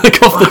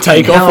 Like, off the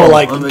takeoff or,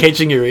 like,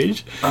 catching your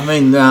edge? I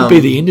mean... It'd be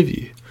the end of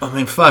you. I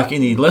mean, fuck,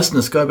 any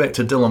listeners, go back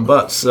to Dylan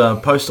Butt's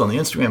post on the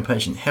Instagram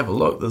page and have a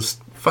look. There's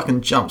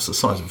fucking jumps the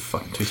size of a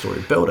fucking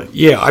 2-story building.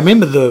 Yeah, I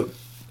remember the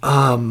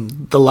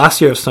last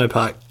year of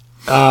Snowpark,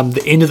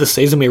 the end of the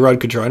season we rode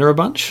Cardrona a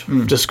bunch,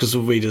 just because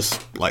we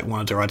just like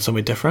wanted to ride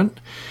somewhere different.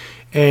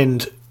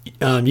 And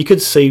you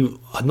could see,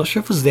 I'm not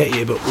sure if it was that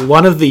year, but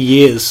one of the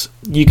years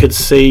you could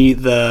see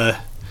the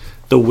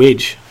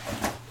wedge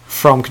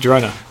from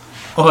Cardrona.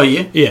 Oh,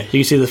 yeah? Yeah, you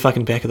can see the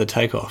fucking back of the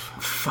takeoff.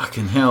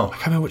 Fucking hell. I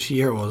can't remember which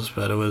year it was,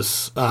 but it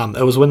was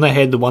when they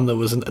had the one that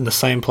was in the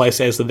same place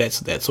as the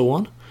That's All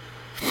one.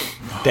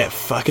 That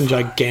fucking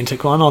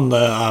gigantic one on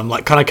the,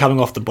 like, kind of coming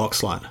off the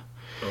box line.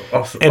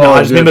 I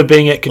just remember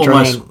being at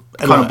Cardrona.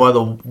 Kind of by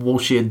the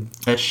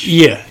woolshed-ish.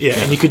 Yeah,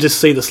 and you could just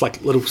see this,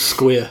 like, little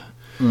square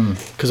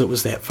because it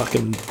was that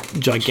fucking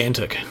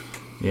gigantic.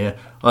 Yeah,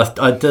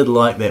 I did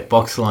like that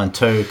box line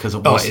too, because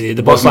it was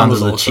the box line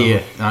was under the awesome.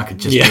 chair, and I could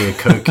just do a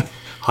kook.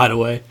 Hide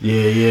away.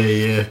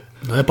 Yeah.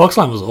 The box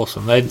line was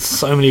awesome. They had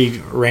so many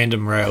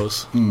random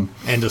rails and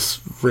just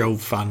real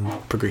fun,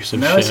 progressive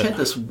shit. They always had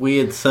this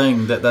weird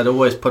thing that they'd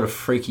always put a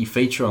freaky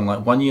feature on.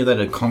 Like, one year they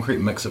had a concrete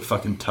mixer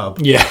fucking tub.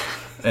 Yeah.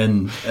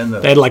 And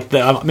they had, like,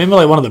 I remember,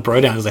 like, one of the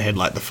Bro Downs, they had,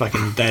 like,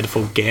 they had a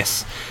full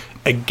gas,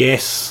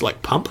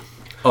 like, pump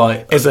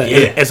as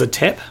a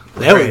tap.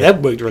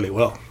 That worked really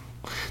well.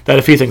 They had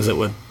a few things that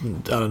were, I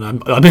don't know.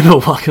 I remember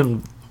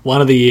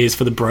one of the years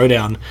for the Bro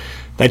Down,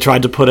 they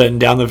tried to put in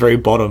down the very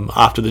bottom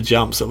after the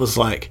jumps. It was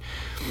like,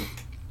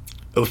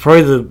 it was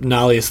probably the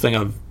gnarliest thing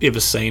I've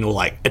ever seen, or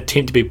like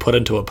attempt to be put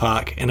into a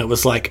park. And it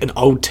was like an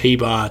old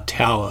T-bar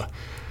tower,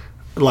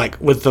 like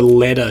with the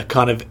ladder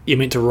kind of, you're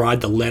meant to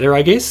ride the ladder,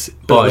 I guess,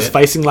 but it was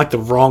facing like the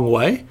wrong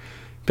way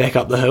back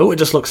up the hill. It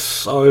just looks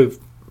so,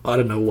 I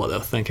don't know what they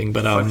were thinking,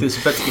 but like there's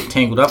a bit to get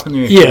tangled up in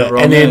there. Yeah,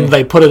 and then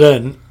they put it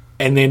in,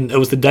 and then it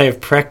was the day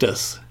of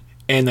practice,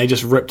 and they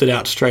just ripped it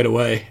out straight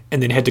away,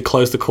 and then had to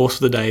close the course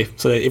for the day,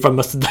 so that everyone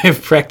missed the day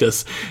of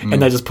practice, and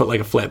they just put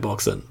like a flat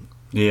box in.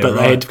 Yeah, but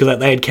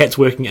they had cats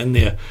working in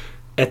there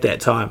at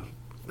that time,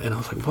 and I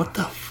was like, what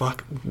the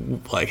fuck?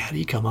 Like, how do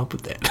you come up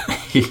with that?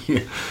 Yeah.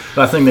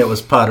 But I think that was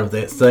part of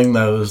that thing,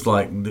 though, was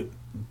like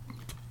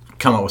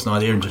come up with an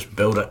idea and just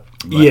build it.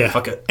 Like,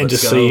 fuck it, and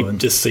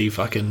just see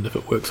fucking if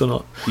it works or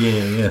not.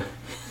 Yeah.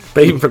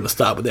 But even from the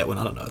start with that one,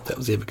 I don't know if that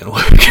was ever going to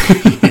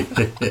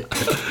work.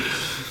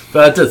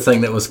 But I did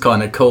think that was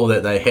kind of cool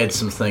that they had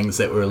some things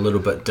that were a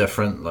little bit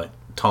different, like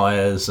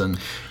tyres and...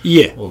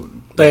 Yeah,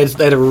 they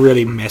had a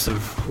really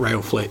massive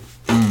rail fleet.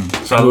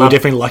 So we were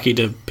definitely lucky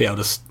to be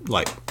able to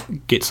like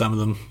get some of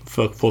them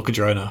for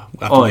Cardrona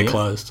after they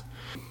closed.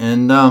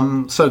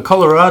 And so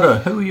Colorado,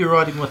 who were you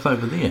riding with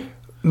over there?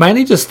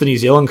 Mainly just the New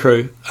Zealand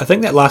crew. I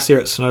think that last year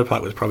at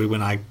Snowpark was probably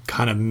when I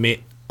kind of met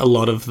a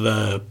lot of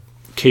the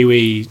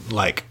Kiwi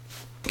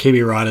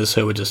riders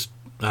who were just...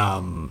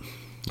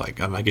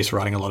 I guess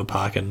riding a lot of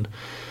park, and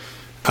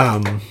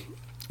a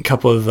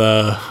couple of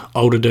the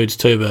older dudes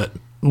too, but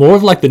more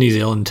of like the New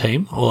Zealand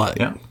team, or like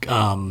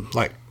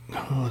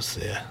who was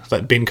there?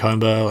 Like Ben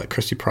Comber, like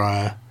Christy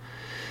Pryor,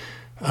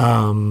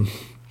 Milu,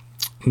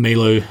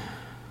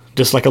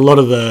 just like a lot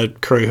of the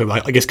crew who I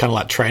guess kind of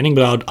like training,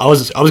 but I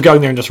was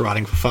going there and just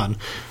riding for fun.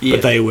 Yeah.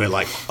 But they were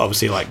like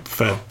obviously like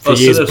for so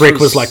years. this Breck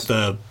was was- like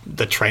the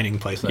training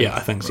place. Yeah, I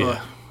think so. Right.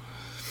 Yeah.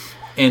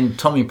 And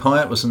Tommy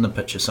Pyatt was in the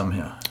picture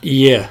somehow.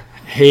 Yeah,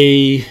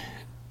 I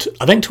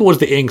think towards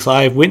the end, 'cause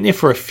I went there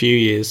for a few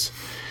years,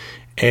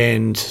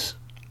 and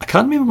I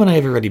can't remember when I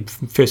ever really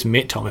first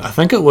met Tommy. I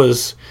think it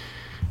was,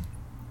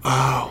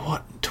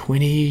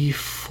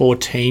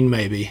 2014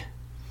 maybe.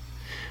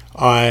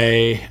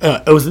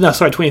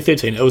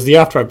 2013. It was the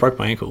after I broke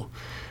my ankle,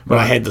 when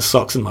I had the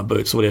socks in my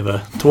boots or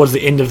whatever. Towards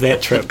the end of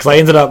that trip, because I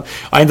ended up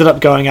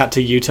going out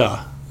to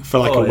Utah for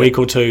like a week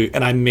or two,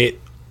 and I met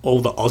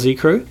all the Aussie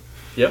crew.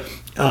 Yep.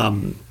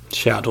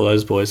 Shout out to all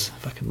those boys,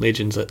 fucking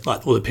legends at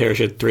like all the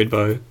Perisher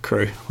Threadbow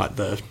crew, like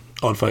the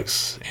Odd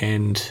Folks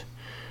and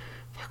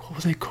what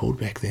were they called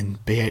back then?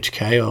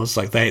 BHK. I was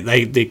like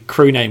their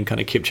crew name kind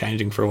of kept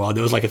changing for a while.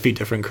 There was like a few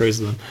different crews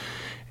of them,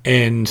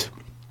 and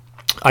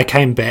I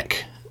came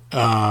back,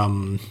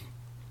 and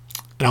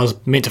I was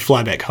meant to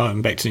fly back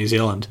home, back to New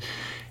Zealand,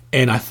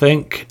 and I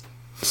think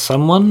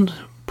someone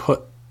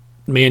put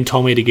me and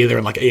Tommy together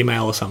in like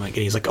email or something, and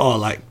he's like, oh,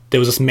 like there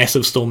was this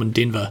massive storm in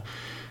Denver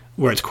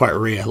where it's quite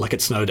rare, like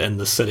it snowed in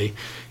the city,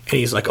 and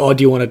he's like, oh,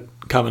 do you want to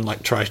come and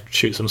like try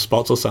shoot some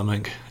spots or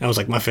something? And it was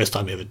like my first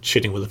time ever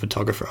shooting with a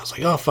photographer. I was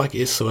like, oh fuck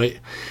yes, sweet.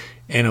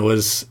 And it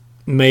was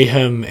me,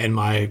 him, and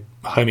my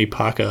homie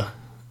Parker,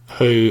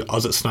 who I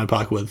was at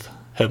Snowpark with,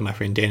 him, my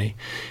friend Danny,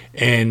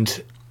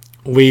 and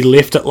we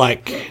left at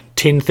like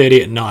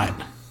 10:30 at night,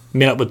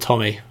 met up with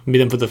Tommy,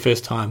 met him for the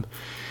first time,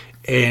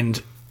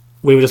 and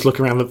we were just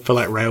looking around for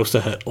like rails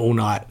to hit all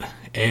night,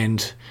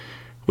 and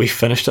we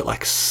finished at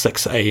like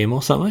 6 a.m.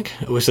 or something.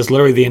 It was just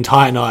literally the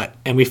entire night,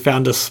 and we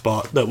found a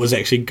spot that was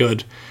actually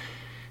good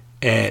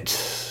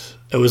it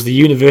was the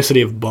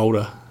University of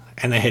Boulder,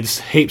 and they had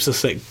heaps of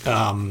sick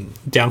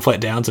down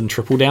flat downs and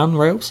triple down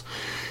rails,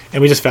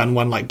 and we just found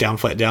one like down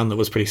flat down that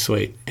was pretty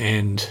sweet,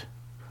 and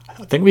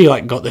I think we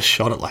like got this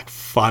shot at like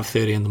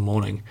 5:30 in the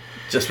morning.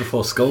 Just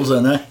before school's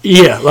in, eh?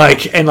 Yeah,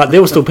 like, and like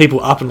there were still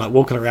people up and like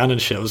walking around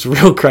and shit. It was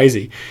real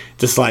crazy.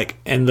 Just like,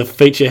 and the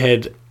feature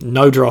had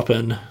no drop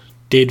in,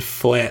 dead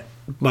flat.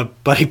 My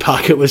buddy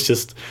Parker was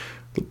just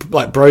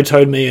like bro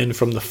towed me in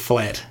from the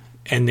flat,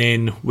 and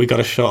then we got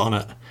a shot on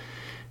it.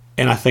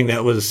 And I think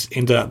that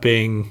ended up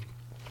being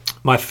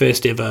my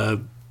first ever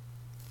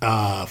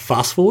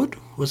fast forward,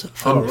 was it?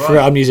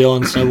 For New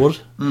Zealand snowboard.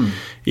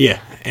 Yeah,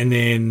 and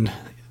then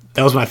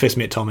that was when I first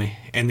met Tommy.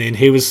 And then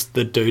he was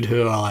the dude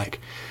who I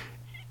like,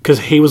 because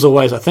he was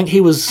always, I think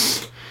he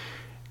was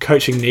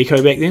coaching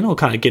Nico back then, or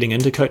kind of getting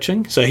into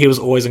coaching. So he was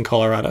always in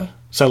Colorado.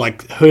 So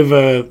like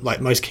whoever,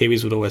 like most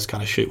Kiwis would always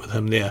kind of shoot with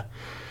him there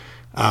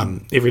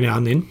every now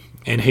and then.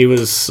 And he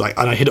was like,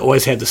 I know he'd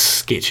always had the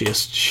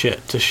sketchiest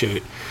shit to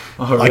shoot.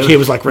 Oh, like really? he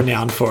was like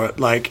renowned for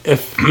it. Like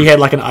if he had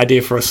like an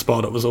idea for a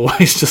spot, it was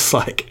always just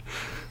like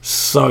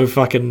so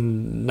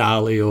fucking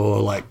gnarly,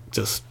 or like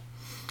just,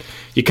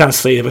 you kind of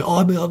see it, but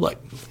I'm like,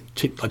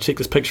 I check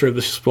this picture of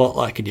this spot,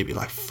 like, and you'd be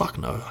like, fuck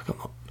no,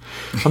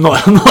 like I'm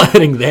not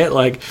hitting that,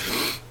 like,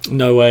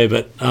 no way.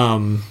 But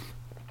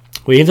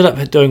we ended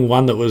up doing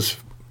one that was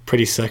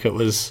pretty sick. It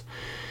was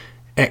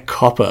at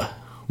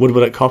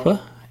Woodward at Copper,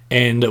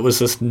 and it was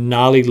this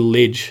gnarly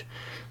ledge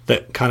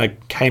that kind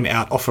of came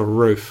out off a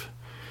roof,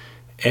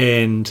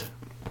 and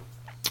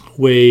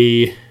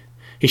he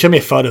showed me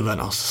a photo of it,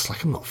 and I was just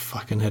like, I'm not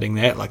fucking hitting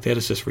that, like that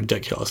is just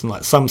ridiculous. And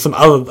like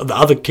the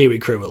other Kiwi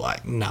crew were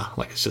like, nah,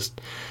 like it's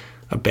just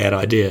a bad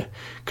idea,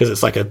 because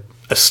it's like a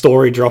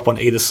story drop on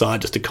either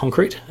side, just a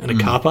concrete and a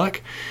car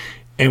park.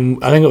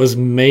 And I think it was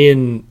me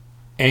and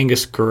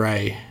Angus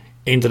Gray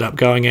ended up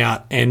going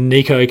out, and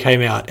Nico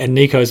came out, and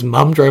Nico's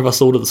mum drove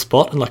us all to the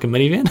spot in like a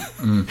minivan.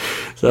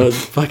 So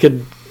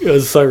it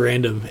was so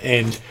random,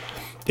 and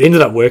it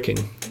ended up working.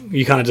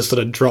 You kind of just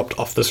sort of dropped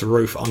off this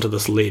roof onto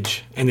this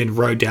ledge and then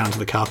rode down to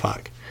the car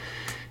park.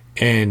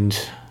 And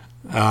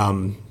I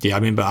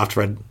remember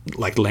after I'd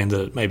like landed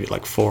it, maybe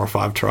like 4 or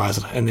 5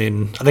 tries, and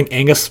then I think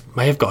Angus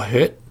may have got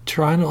hurt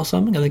trying it or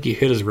something. I think he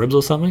hurt his ribs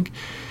or something.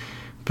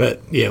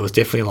 But yeah, it was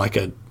definitely like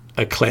a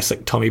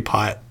classic Tommy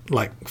Pyatt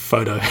like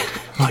photo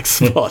like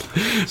spot.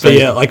 But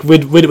yeah, like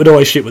we'd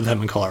always shoot with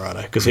him in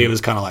Colorado, because he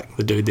was kind of like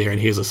the dude there, and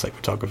he was a sick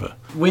photographer.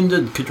 When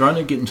did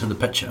Cadrona get into the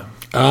picture?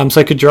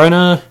 So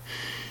Cadrona,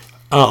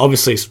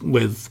 obviously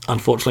with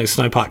unfortunately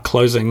Snowpark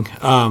closing,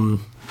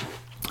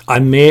 I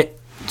met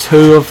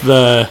two of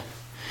the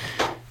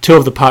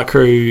park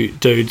crew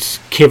dudes,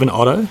 Kevin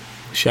Otto.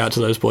 Shout out to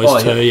those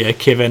boys too. Yeah,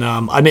 Kevin.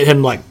 I met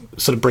him like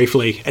sort of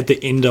briefly at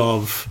the end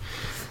of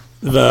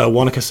the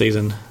Wanaka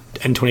season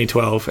in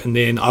 2012, and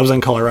then I was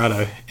in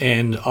Colorado,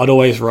 and I'd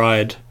always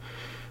ride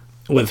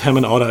with him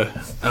and Otto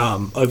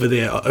over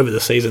there over the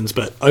seasons.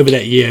 But over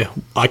that year,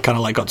 I kind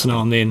of like got to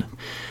know him then,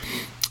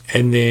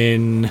 and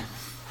then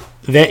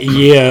that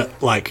year,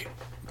 like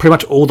pretty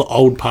much all the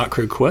old park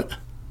crew quit.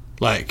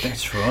 Like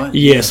That's right.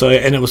 Yeah. So,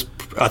 and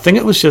I think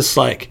it was just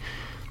like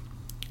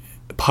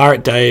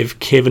Pirate Dave,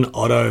 Kevin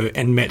Otto,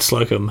 and Matt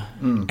Slocum.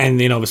 And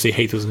then obviously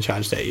Heath was in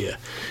charge that year.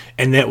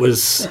 And that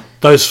was,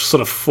 those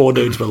sort of 4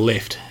 dudes were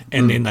left.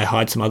 And then they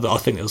hired some other, I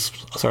think it was,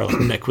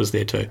 Nick was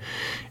there too.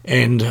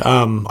 And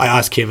I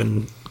asked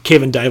Kevin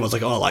Dave, I was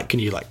like, oh, like, can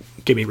you, like,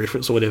 give me a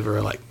reference or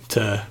whatever, like,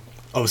 to,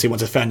 obviously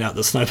once I found out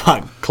the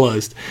snowpark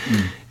closed.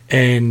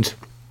 And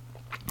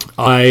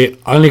I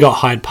only got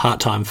hired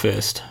part-time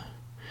first.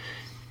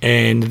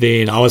 And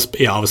then I was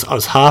part-time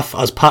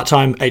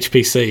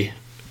HPC,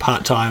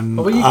 part-time.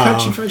 Oh, were you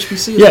coaching for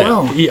HPC as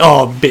well?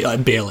 Yeah,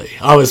 like barely.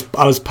 I was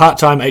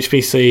part-time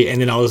HPC, and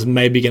then I was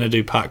maybe going to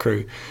do park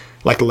crew,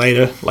 like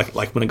later, like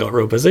when it got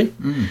real busy.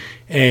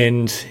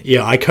 And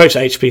yeah, I coached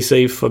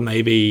HPC for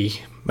maybe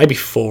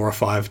 4 or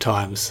 5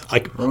 times. I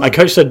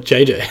coached at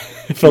JJ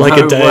for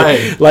like a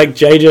day, like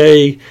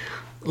JJ,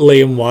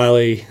 Liam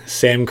Wiley,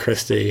 Sam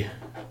Christie.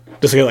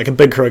 Just like a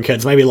big crew of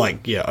kids, maybe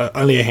like,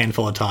 only a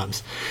handful of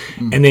times.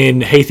 And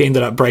then Heath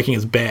ended up breaking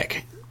his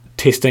back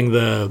testing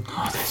the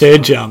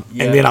third jump,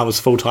 and then I was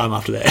full-time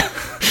after that.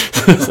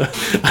 So,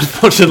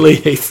 unfortunately,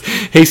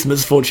 Heath's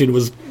misfortune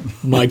was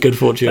my good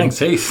fortune. Thanks,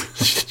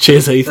 Heath.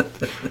 Cheers, Heath.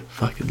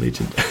 Fucking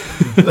legend.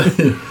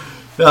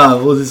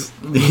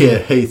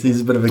 Heath is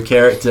a bit of a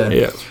character.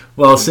 Yeah.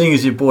 Well, seeing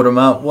as you brought him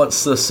up,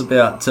 what's this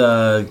about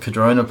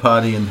Cadrona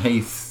Party and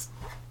Heath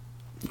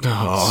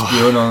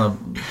spewing on a...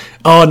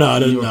 Oh, no, I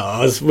didn't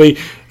know.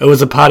 It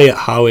was a party at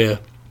Hawea.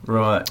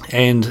 Right.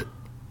 And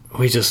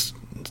we just,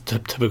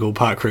 typical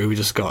park crew, we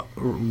just got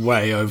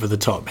way over the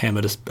top,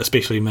 hammered,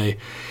 especially me.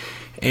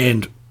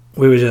 And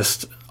we were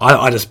just,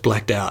 I just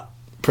blacked out,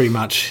 pretty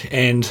much.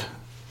 And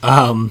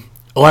all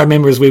I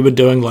remember is we were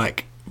doing,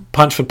 like,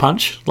 punch for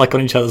punch, like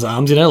on each other's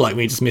arms, like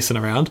we just messing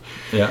around.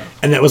 Yeah.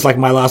 And that was, like,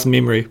 my last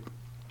memory.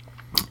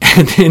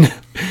 And then...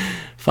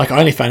 I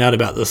only found out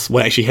about this,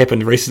 what actually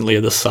happened recently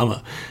this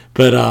summer.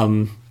 But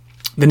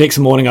the next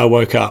morning I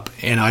woke up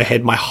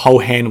and my whole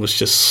hand was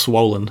just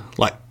swollen.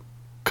 Like,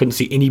 couldn't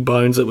see any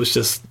bones. It was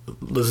just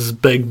this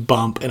big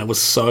bump and it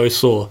was so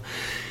sore.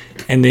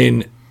 And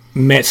then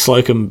Matt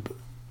Slocum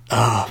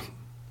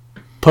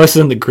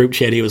posted in the group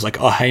chat, he was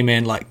like, oh, hey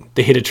man, like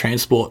the head of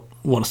transport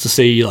wants to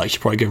see you, like you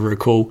should probably give her a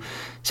call.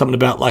 Something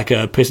about like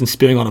a person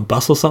spewing on a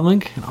bus or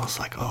something. And I was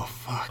like, oh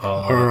fuck.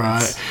 All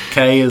right.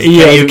 Kay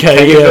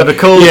got a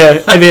call.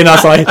 Yeah. And then I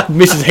was like,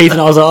 Mrs. Heath,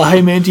 and I was like, oh,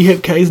 hey man, do you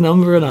have Kay's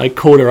number? And I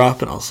called her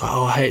up and I was like,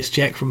 oh, hey, it's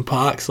Jack from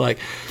Parks. Like,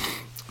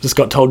 just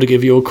got told to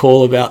give you a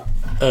call about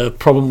a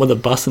problem with a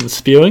bus and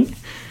spewing.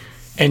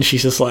 And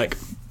she's just like,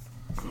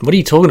 what are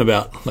you talking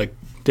about? Like,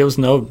 there was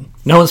no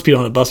one spewed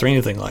on a bus or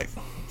anything. Like,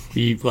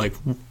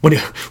 what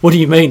do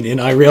you mean? And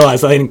I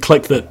realised I then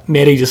clicked that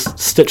Maddie just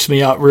stitched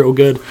me up real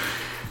good.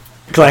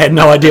 Because I had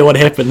no idea what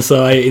happened,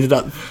 so I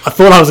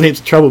thought I was in heaps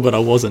of trouble, but I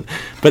wasn't.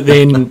 But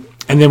then,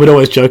 and then we'd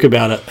always joke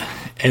about it.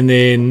 And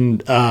then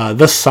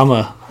this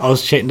summer, I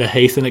was chatting to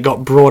Heath, and it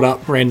got brought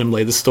up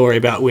randomly, the story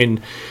about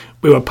when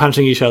we were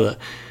punching each other.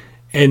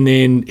 And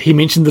then he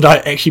mentioned that I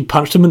actually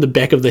punched him in the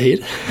back of the head.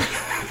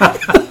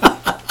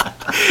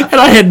 And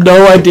I had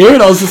no idea,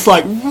 and I was just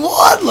like,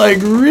 what? Like,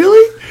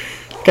 really?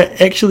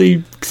 Actually,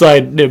 because I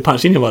had never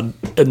punched anyone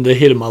in the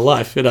head in my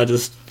life, and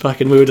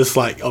we were just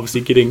like,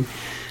 obviously getting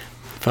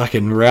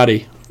fucking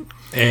rowdy.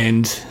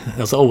 And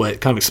I was like, oh wait,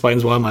 it kind of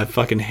explains why my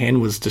fucking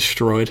hand was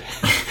destroyed.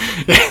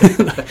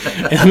 And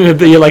I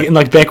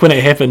remember, back when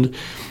it happened,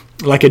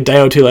 like a day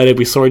or two later,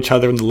 we saw each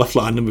other in the lift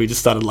line and we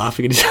just started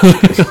laughing at each other.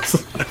 I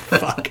was like,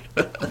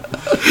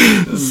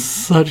 fuck.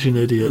 Such an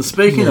idiot.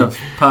 Speaking of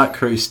park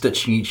crew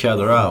stitching each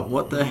other up,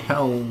 what the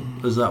hell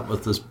is up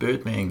with this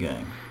Birdman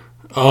gang?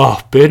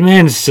 Oh,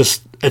 Birdman's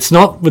just, it's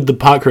not with the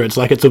park crew, it's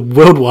a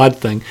worldwide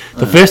thing.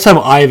 The first time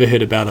I ever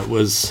heard about it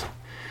was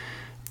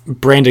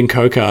Brandon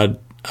Cocard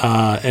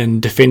in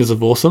Defenders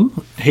of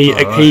Awesome. He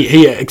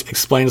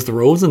explains the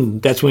rules,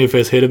 and that's when we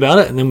first heard about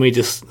it, and then we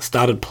just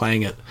started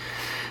playing it.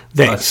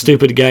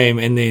 Stupid game,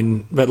 and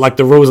then, but like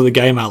the rules of the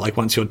game are like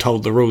once you're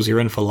told the rules, you're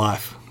in for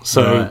life.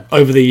 So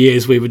over the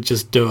years, we would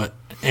just do it,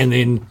 and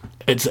then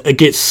it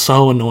gets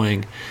so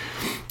annoying.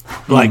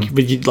 Like,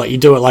 you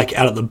do it like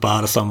out at the bar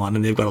to someone,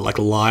 and they've got to like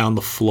lie on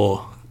the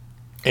floor.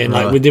 And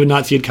like with the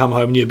nights you'd come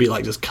home and you'd be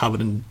like just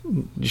covered in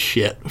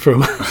shit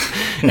from,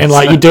 and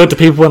like you do it to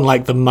people in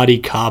like the muddy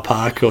car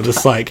park, or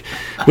just like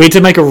we had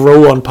to make a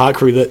rule on park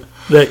crew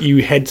that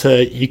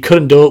you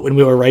couldn't do it when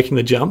we were raking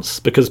the jumps,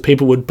 because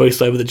people would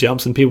boost over the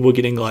jumps and people were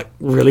getting like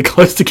really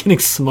close to getting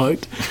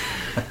smoked.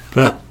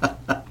 But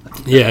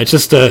yeah, it's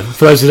just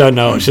for those who don't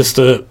know, it's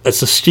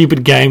a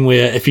stupid game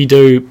where if you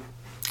do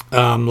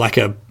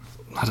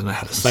I don't know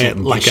how to say it,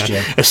 like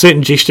a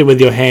certain gesture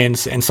with your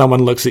hands, and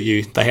someone looks at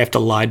you, they have to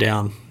lie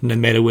down no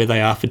matter where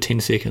they are for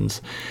 10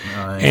 seconds. Oh,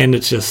 yeah. And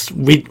it's just,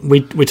 we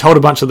told a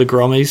bunch of the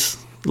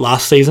Grommies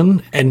last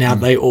season, and now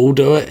they all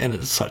do it, and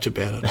it's such a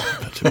bad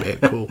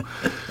call.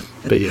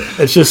 But yeah,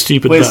 it's just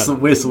stupid. Where's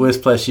the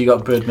worst place you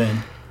got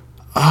Birdman?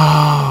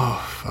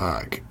 Oh,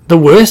 fuck. The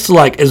worst,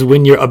 is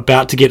when you're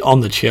about to get on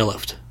the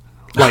chairlift.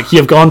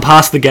 You've gone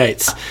past the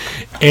gates,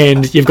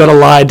 and you've got to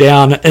lie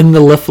down in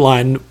the lift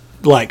line,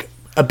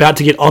 about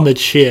to get on the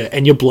chair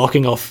and you're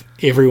blocking off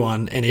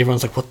everyone, and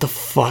everyone's like, what the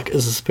fuck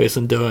is this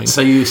person doing?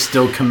 So you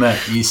still commit.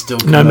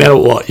 No matter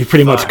what, you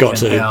pretty much got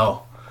to.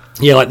 Hell.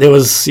 Yeah, like there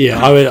was,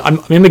 I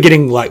remember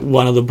getting like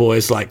one of the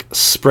boys like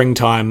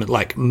springtime,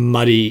 like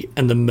muddy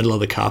in the middle of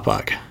the car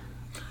park.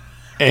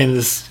 And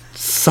it's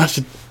such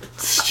a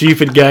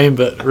stupid game,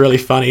 but really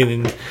funny.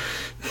 And then,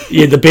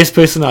 yeah, the best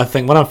person, I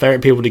think, one of my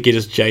favourite people to get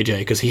is JJ,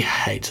 because he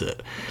hates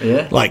it.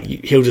 Yeah? Like,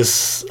 he'll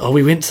just,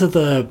 we went to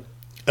the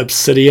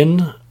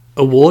Obsidian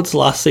Awards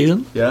last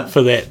season. Yeah.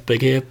 For that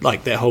big hair,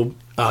 like that whole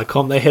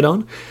comp they had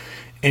on.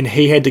 And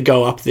he had to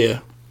go up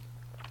there.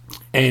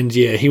 And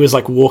yeah, he was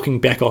like walking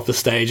back off the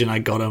stage, and I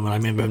got him, and I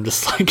remember him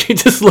just like, he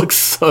just looks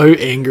so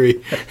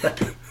angry.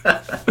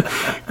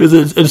 Because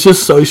it's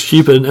just so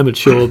stupid and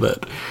immature,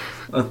 but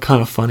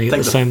kind of funny at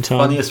the same time.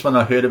 The funniest one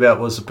I heard about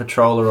was a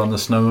patroller on the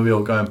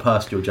snowmobile going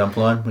past your jump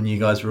line when you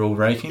guys were all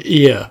raking.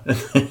 Yeah.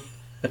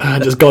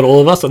 Just got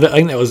all of us. I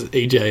think that was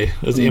EJ.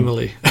 It was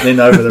Emily. Then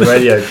over the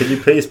radio, could you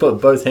please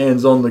put both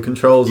hands on the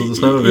controls of the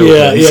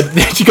snowmobile?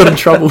 Yeah, she got in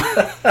trouble.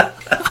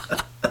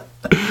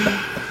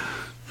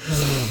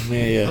 Oh,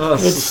 man, yeah. Oh,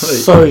 it's sweet.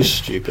 so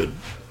stupid.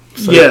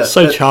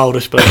 So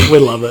childish, but we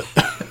love it.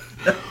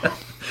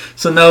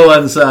 So no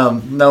one's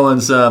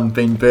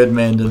been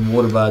birdmanned in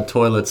water bar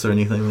toilets or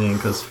anything then,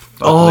 because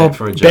that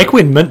for a joke. Back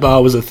when Mint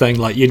Bar was a thing,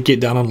 like you'd get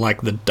down on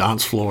like the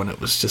dance floor and it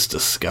was just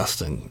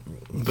disgusting.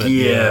 But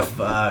yeah,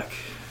 fuck.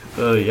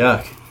 Oh,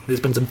 yuck.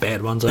 There's been some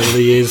bad ones over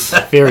the years.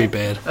 Very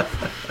bad.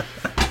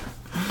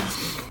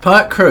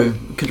 Park crew,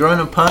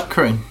 Cadrona Park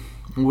crew.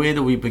 Where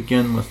do we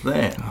begin with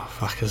that? Oh,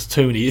 fuck, there's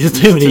too many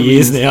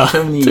years now.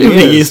 Too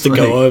many years to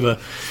go over.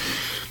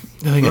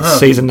 I think it's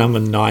season number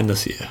 9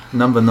 this year.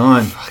 Number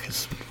 9. Fuck,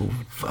 it's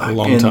a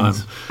long time.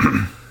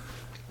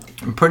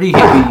 Pretty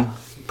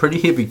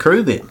heavy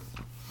crew there.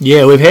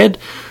 Yeah, we've had,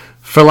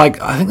 for like,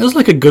 I think there's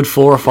like a good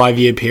 4 or 5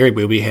 year period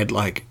where we had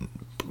like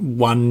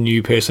one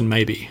new person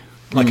maybe.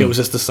 Like it was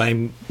just the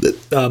same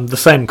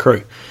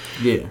crew.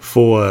 Yeah.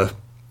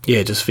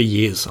 Just for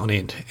years on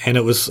end. And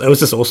it was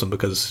just awesome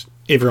because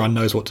everyone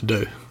knows what to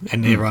do,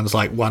 and everyone's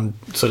like one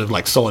sort of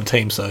like solid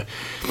team. So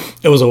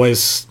it was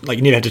always like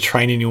you never had to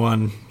train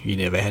anyone. You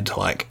never had to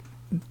like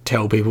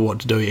tell people what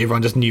to do.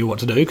 Everyone just knew what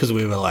to do because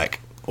we were like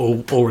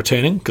all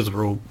returning because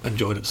we all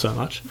enjoyed it so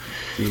much.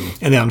 Yeah.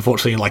 And then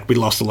unfortunately, like we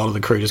lost a lot of the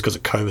crew just because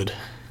of COVID.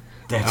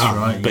 That's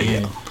right. But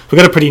yeah, we've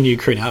got a pretty new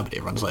crew now. But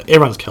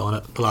everyone's killing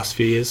it the last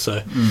few years.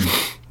 So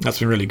that's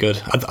been really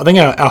good. I think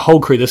our whole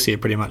crew this year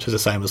pretty much is the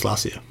same as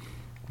last year.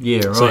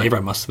 Yeah, right. So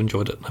everyone must have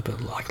enjoyed it a bit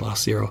like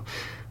last year, or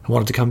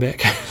wanted to come back.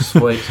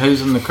 Sweet.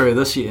 Who's in the crew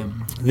this year?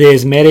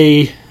 There's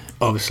Maddie,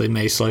 obviously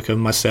me, Slocum,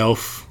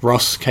 myself.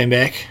 Ross came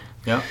back.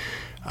 Yeah.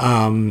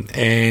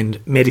 And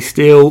Maddie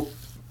Steele,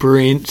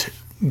 Brent,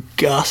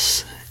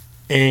 Gus,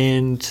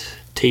 and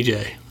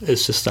TJ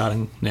is just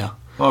starting now.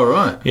 All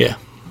right. Yeah.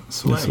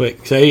 Sweet. This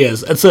week. So yeah,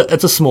 it's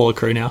a smaller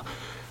crew now,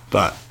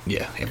 but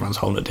yeah, everyone's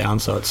holding it down.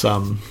 So it's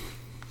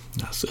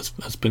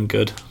been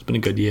good. It's been a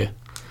good year.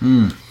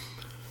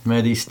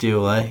 Maddie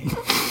Steele, eh?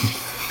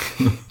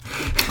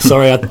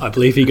 Sorry, I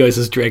believe he goes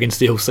as Dragon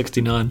Steel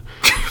 69.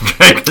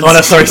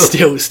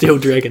 Steel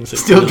Dragon 69.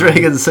 Steel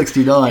Dragon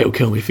 69. He'll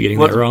kill me for getting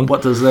that wrong.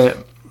 What does that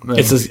mean?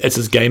 It's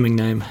his gaming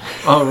name.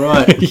 Oh,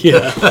 right.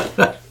 Yeah.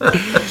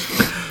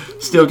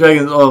 Steel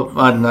Dragon,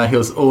 I don't know, he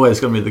was always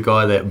going to be the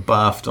guy that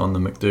barfed on the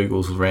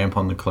McDougal's ramp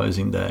on the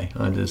closing day.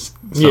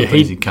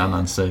 He can't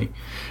unsee.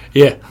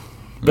 Yeah.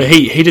 But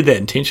he did that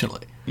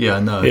intentionally. Yeah, I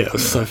know. Yeah, it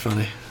was so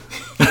funny.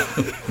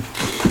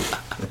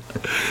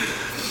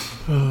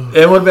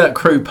 And what about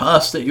crew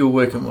past that you were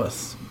working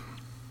with?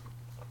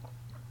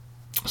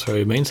 Sorry,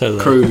 you mean so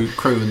crew in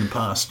the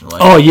past?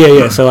 Like, oh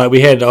yeah. So like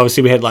we had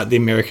like the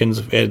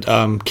Americans. We had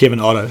Kev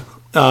and Otto.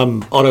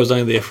 Otto was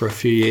only there for a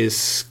few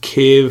years.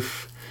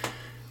 Kev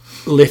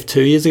left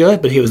 2 years ago,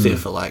 but he was there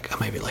for like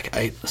maybe like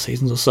 8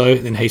 seasons or so.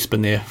 And then he's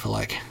been there for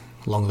like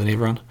longer than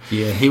everyone.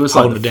 Yeah, he was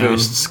like the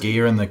first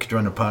skier in the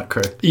Cadrona Park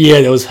crew.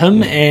 Yeah, there was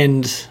him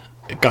and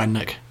a guy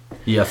Nick.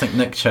 Yeah, I think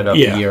Nick showed up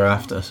a year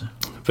after. So.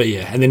 But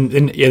yeah, and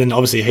then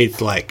obviously Heath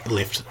like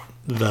left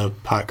the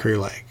park crew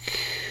like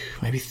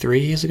maybe 4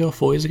 years ago.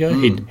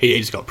 He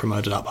just got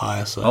promoted up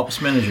higher. So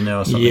ops manager now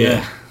or something.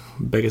 Yeah,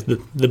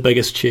 the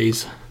biggest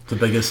cheese. The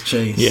biggest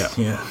cheese.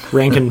 Yeah.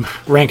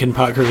 Rankin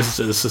park crew is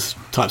just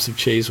types of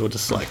cheese, or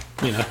just like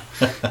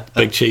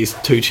big cheese,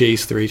 2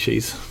 cheese, 3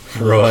 cheese.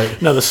 Right.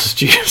 Another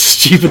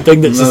stupid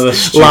thing that's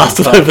just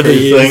lasted over the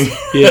years.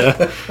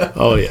 Yeah.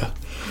 Oh yeah.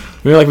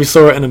 I mean, like we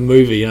saw it in a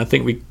movie, and I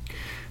think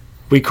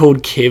we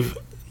called Kev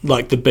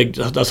like the big.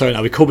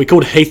 We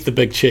called Heath the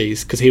big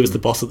cheese because he was the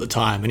boss at the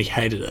time and he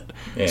hated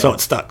it, so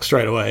it stuck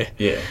straight away.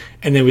 Yeah.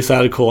 And then we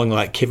started calling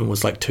like Kevin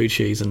was like 2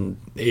 cheese, and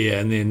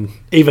and then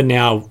even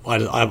now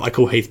I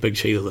call Heath big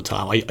cheese all the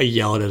time. I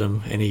yell at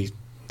him and he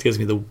gives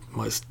me the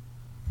most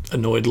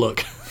annoyed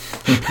look.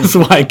 That's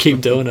why I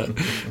keep doing it.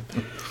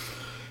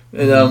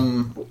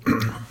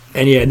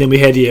 And then we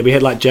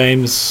had like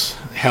James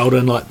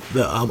Howden, like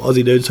the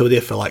Aussie dudes who were there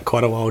for like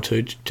quite a while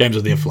too. James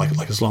was there for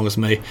like as long as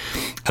me,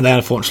 and they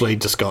unfortunately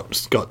just got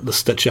the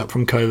stitch up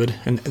from COVID,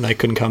 and they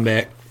couldn't come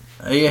back.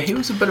 Yeah, he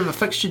was a bit of a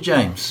fixture,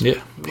 James.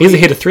 Yeah, he's the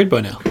head of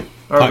Threadbow now.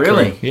 Oh,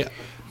 really? Yeah,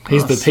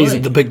 he's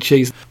the big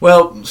cheese.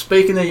 Well,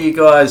 speaking of you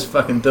guys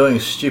fucking doing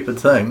stupid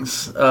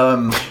things,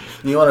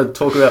 you want to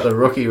talk about the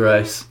rookie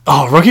race?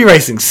 Oh, rookie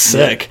racing's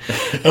sick.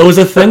 It was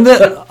a thing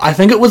that I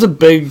think it was a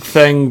big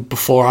thing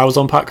before I was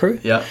on Park Crew.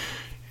 Yeah.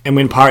 And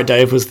when Pirate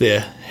Dave was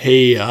there,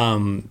 he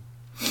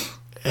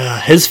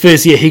his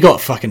first year he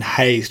got fucking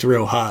hazed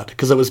real hard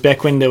because it was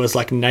back when there was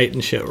like Nate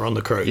and shit were on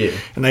the crew. Yeah.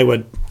 And they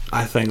would,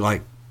 I think,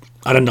 like,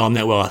 I don't know them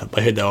that well.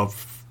 I heard they were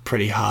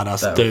pretty hard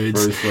ass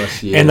dudes.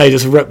 Ruthless, yeah. And they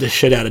just ripped the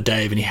shit out of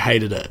Dave, and he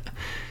hated it.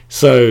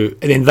 So,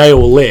 and then they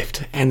all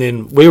left, and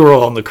then we were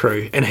all on the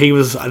crew, and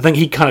I think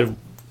he kind of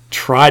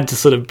tried to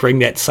sort of bring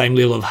that same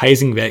level of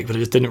hazing back, but it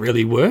just didn't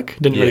really work,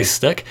 didn't really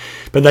stick.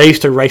 But they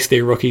used to race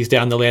their rookies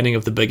down the landing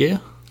of the Big Air.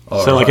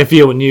 So, like, if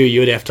you were new,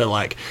 you would have to,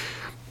 like,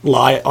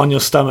 lie on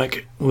your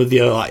stomach with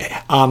your, like,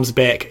 arms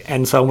back,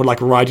 and someone would, like,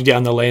 ride you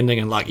down the landing,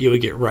 and, like, you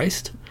would get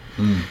raced.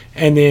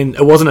 And then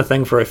it wasn't a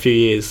thing for a few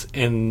years,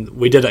 and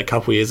we did it a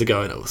couple of years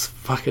ago, and it was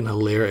fucking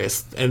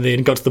hilarious. And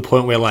then got to the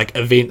point where, like,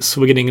 events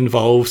were getting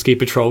involved. Ski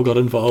Patrol got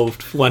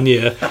involved one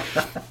year.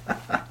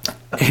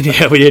 And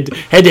yeah, we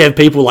had to have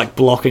people like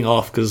blocking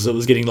off because it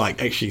was getting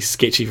like actually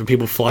sketchy for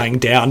people flying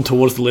down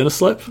towards the Learner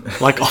Slope,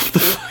 like off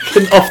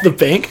the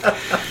bank.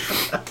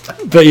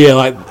 But yeah,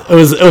 like it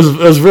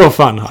was real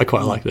fun. I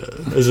quite liked it.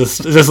 It's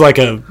just like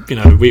a, you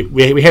know, we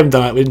haven't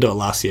done it. We didn't do it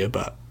last year,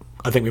 but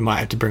I think we might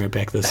have to bring it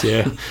back this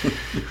year.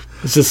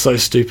 It's just so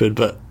stupid,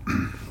 but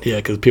yeah,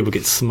 because people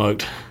get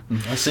smoked.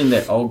 I seen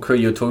that old crew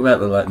you were talking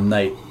about, the like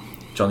Nate,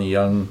 Johnny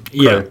Young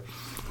crew. Yeah.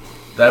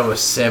 They were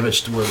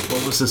savaged with,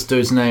 what was this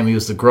dude's name? He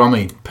was the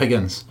Grommy,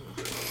 Piggins.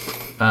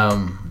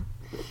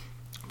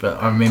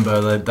 But I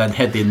remember they'd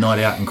had their night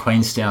out in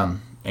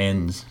Queenstown,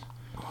 and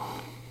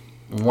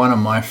one of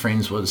my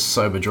friends was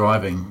sober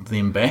driving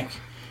them back.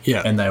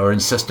 Yeah. And they were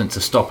insistent to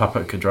stop up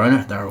at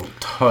Cadrona. They were all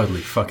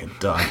totally fucking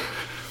done.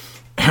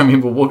 I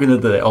remember walking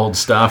into the old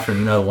staff room,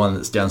 you know, the one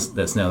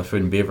that's now the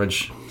food and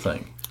beverage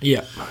thing.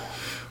 Yeah.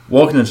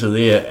 Walking into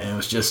there, and it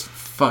was just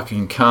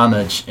fucking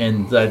carnage.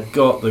 And they'd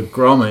got the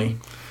Grommy,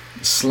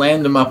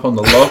 slammed them up on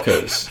the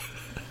lockers,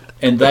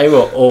 and they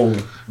were all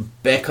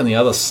back on the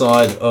other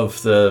side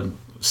of the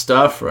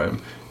staff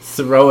room,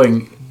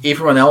 throwing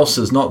everyone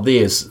else's, not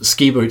theirs,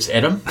 ski boots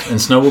at him, and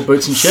snowboard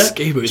boots and shit.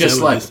 Ski boots, just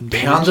like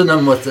pounding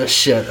him with this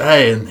shit,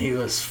 hey, and he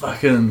was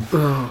fucking...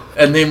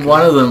 And then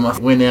one of them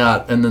went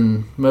out in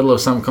the middle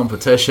of some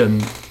competition,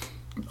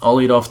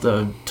 ollied off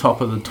the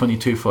top of the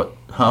 22-foot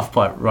half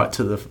pipe right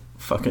to the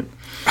fucking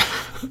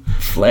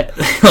flat,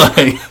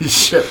 like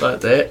shit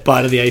like that.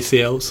 Bite of the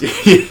ACLs.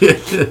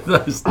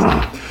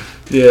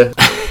 Yeah.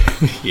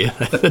 Yeah,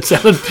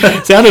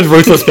 it sounded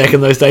ruthless back in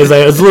those days.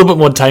 It was a little bit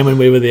more tame when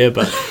we were there,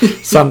 but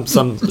some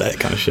that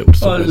kind of shit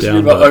was I just down.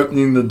 remember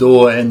opening the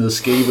door and the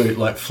ski boot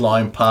like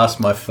flying past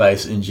my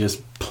face and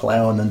just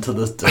ploughing into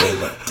this dude.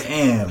 Like,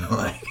 damn.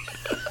 Like.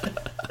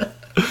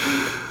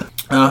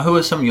 Who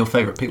are some of your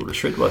favourite people to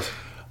shred with?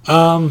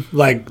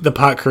 Like the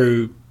Park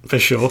Crew for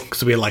sure,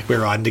 because we're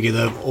riding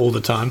together all the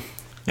time,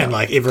 and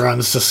like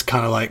everyone's just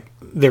kind of like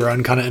their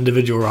own kind of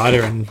individual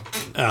rider, and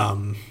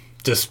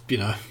just, you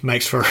know,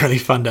 makes for a really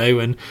fun day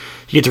when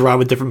you get to ride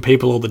with different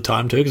people all the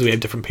time too, because we have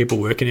different people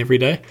working every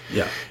day.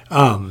 Yeah.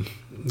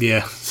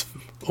 Yeah, it's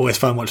always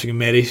fun watching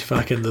Maddie,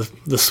 fucking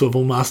the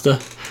swivel master.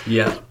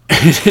 Yeah.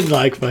 And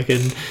like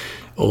fucking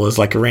all those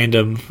like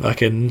random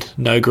fucking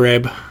no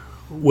grab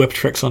whip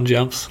tricks on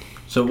jumps.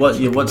 So what's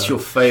your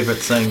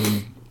favourite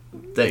thing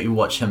that you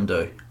watch him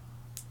do?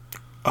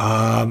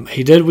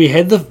 We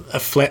had a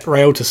flat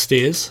rail to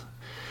stairs.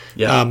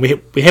 Yeah.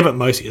 We have it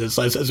mostly. It's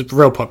a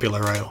real popular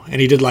rail,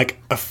 and he did like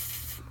a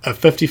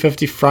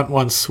 50-50 front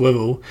one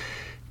swivel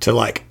to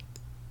like,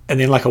 and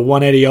then like a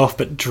 180 off,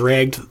 but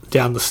dragged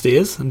down the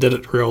stairs and did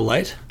it real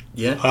late.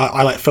 Yeah.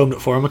 I like filmed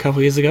it for him a couple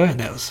of years ago, and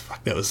that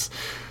was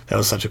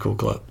such a cool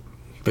clip.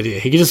 But yeah,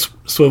 he just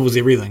swivels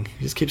everything.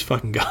 He just keeps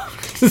fucking going.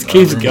 Just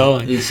keeps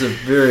going. He's a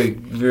very,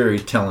 very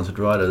talented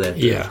rider. That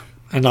dude. Yeah.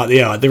 And like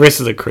the rest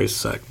of the crew's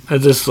sick.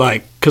 It's just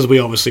like, because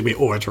we're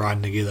always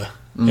riding together.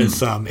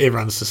 It's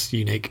everyone's just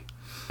unique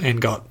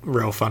and got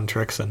real fun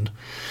tricks, and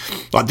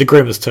like the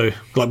groomers too.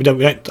 Like I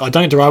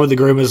don't get to ride with the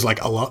groomers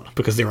like a lot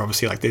because they're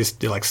obviously like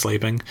they're like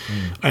sleeping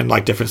and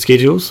like different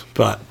schedules.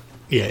 But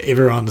yeah,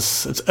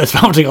 it's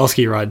watching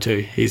Oski ride too.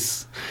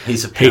 He's a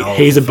beast.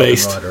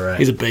 Rider, right?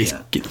 He's a beast.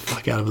 Yeah. Get the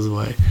fuck out of his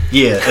way.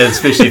 Yeah,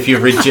 especially if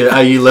you're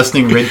are you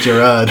listening, Red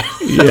Gerard?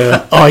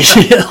 Yeah. Oh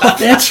yeah,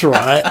 that's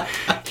right.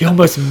 He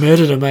almost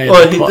murdered him,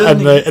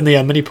 in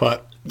the mini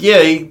pipe.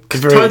 Yeah, he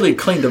totally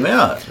cleaned him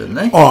out, didn't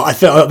he? Oh, I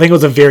think it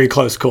was a very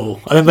close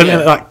call. I think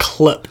they like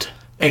clipped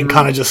and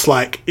kind of just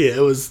like, yeah, it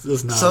was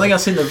nuts. So I think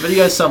I've seen the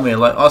video somewhere,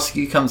 like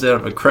Oski comes out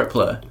of a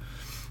crippler,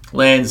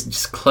 lands and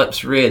just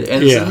clips Red,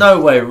 and there's no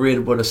way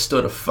Red would have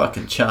stood a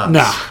fucking chance.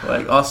 Nah.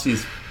 Like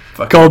Oski's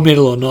gold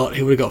medal or not,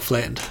 he would have got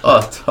flattened.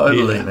 Oh,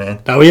 totally, Yeah. man.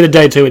 No, we had a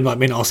day too when like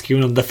me and Oski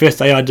went on. The first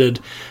day I did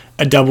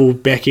a double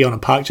backy on a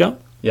park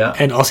jump. Yeah.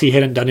 And Oski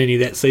hadn't done any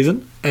that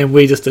season. And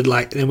we just did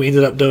and we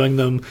ended up doing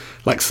them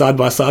like side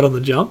by side on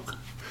the jump.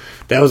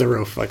 That was a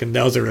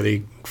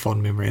really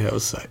fond memory. That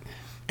was sick.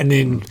 And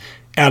then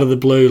out of the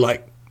blue,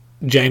 like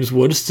James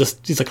Woods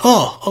he's like,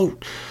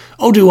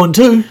 I'll do one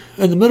too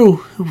in the middle.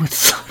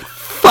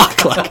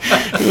 Fuck, like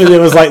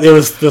there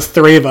was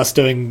 3 of us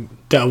doing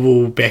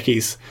double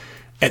backies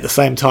at the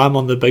same time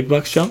on the big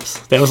bucks jumps.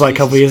 That was like a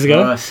couple years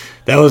ago. Christ.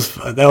 That was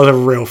a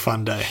real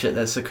fun day. Shit,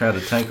 that's the crowd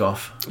to take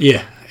off.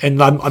 Yeah,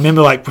 and I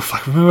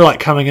remember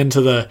coming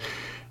into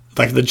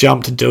the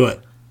jump to do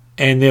it,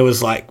 and there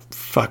was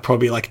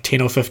probably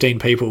 10 or 15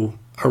 people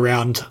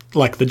around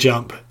like the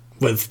jump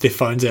with their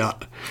phones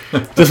out,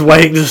 just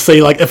waiting to see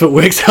if it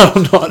works out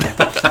or not.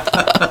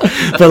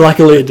 But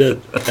luckily it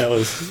did. That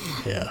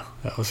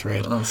was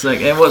rad. Oh, sick.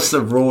 And what's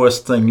the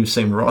rawest thing you've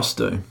seen Ross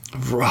do?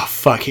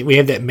 We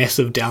had that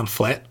massive down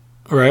flat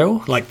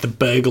rail, like the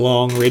big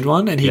long red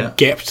one, and he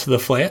gapped the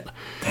flat.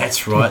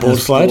 That's right. Board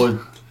slide.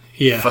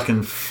 Yeah.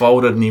 Fucking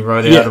folded and he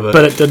rode out of it.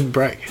 But it didn't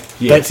break.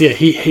 Yeah.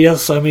 He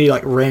does so many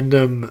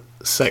random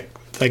sick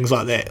things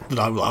like that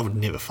I would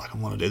never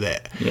fucking want to do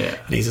that. Yeah.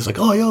 And he's just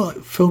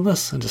film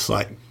this, and just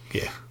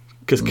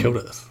killed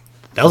it.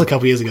 That was a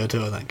couple years ago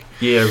too, I think.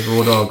 Yeah,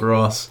 Raw Dog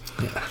Ross.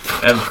 Yeah.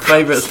 And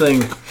favourite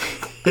thing...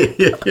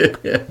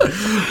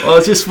 Well,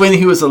 just when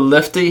he was a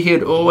lifty,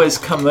 he'd always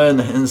come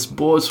in and his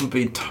boards would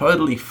be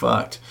totally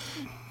fucked.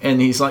 And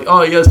he's like,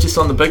 oh, yeah, it's just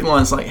on the big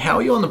line. It's like, how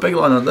are you on the big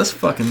line on this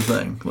fucking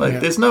thing?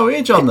 There's no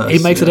edge on this. He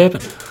makes it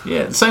happen.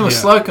 Yeah, the same with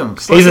Slocum.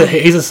 He's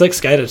a sick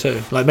skater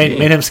too. Me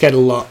and him skated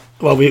a lot.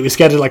 Well, we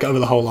skated over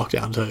the whole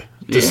lockdown too.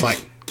 Just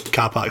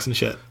car parks and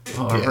shit.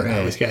 Oh,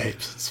 right. We skate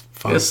heaps. It's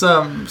fun. Yes,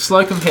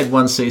 Slocum had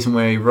one season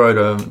where he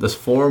rode this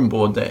forum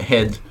board that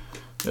had...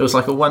 It was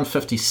like a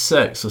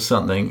 156 or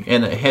something,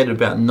 and it had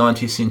about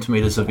 90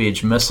 centimetres of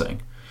edge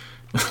missing.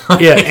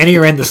 Yeah, and he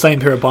ran the same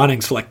pair of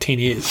bindings for 10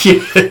 years.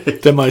 Yeah.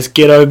 The most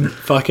ghetto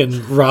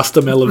fucking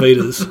Rasta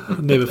Millimeters.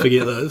 Never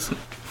forget those.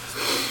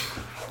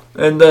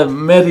 And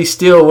Matty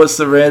Steele, what's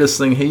the raddest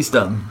thing he's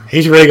done?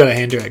 He's really good at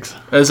hand drags.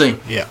 Is he?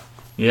 Yeah.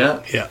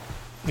 Yeah? Yeah.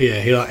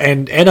 Yeah,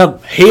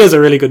 he has a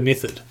really good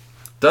method.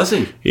 Does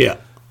he? Yeah.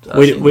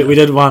 We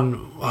did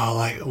one...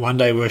 one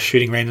day we were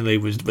shooting randomly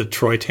with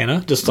Troy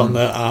Tanner just on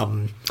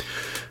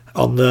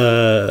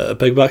the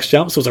big bucks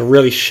jumps. It was a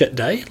really shit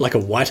day, like a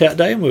whiteout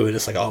day, and we were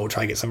just we'll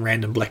try and get some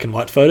random black and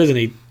white photos, and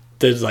he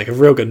did a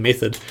real good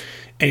method,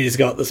 and he's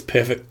got this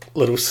perfect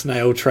little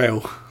snail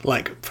trail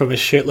from his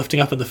shirt lifting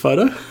up in the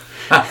photo.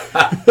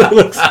 It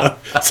looks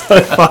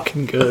so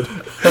fucking good.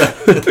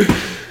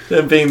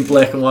 And being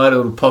black and white,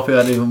 it'll pop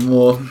out even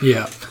more.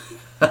 Yeah.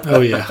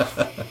 Oh yeah.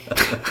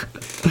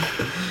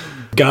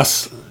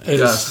 Gus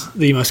is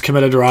the most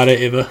committed rider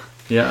ever.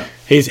 Yeah.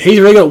 He's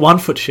really got 1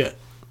 foot shit.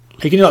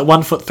 He can do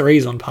 1 foot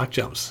threes on park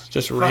jumps,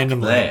 just Fuck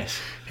randomly. That.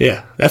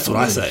 Yeah, that's what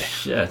I say.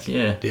 Shit,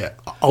 yeah. Yeah,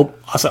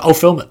 I'll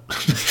film it.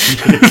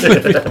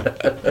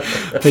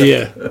 But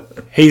yeah,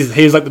 he's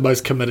the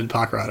most committed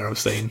park rider I've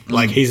seen.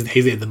 He's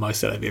had the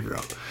most out of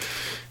everyone.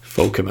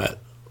 Full commit.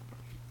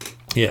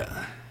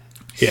 Yeah.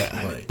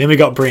 Yeah. Sweet. Then we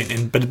got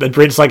Brent, but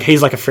Brent's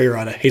he's a free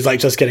rider. He's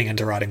just getting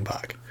into riding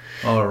park.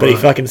 Oh, right. But he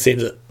fucking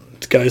sends it.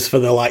 Goes for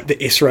the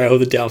S rail,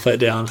 the down flat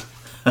down.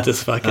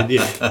 Just fucking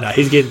No,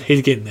 he's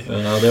getting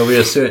there. There'll be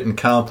a certain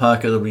car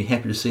parker that'll be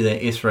happy to see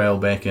that S rail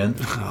back in.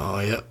 Oh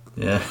yeah.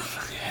 Yeah.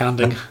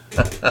 Hounding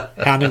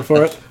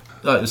for it.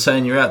 Like you're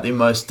saying, you're out there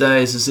most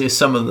days. Is there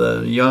some of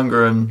the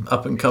younger and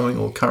up and coming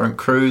or current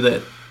crew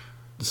that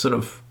sort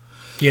of...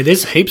 Yeah,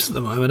 there's heaps at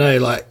the moment,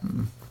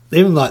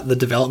 even the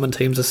development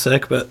teams are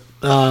sick, but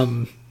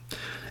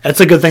it's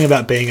a good thing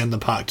about being in the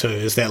park too,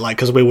 is that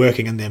because we're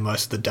working in there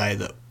most of the day,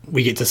 that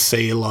we get to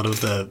see a lot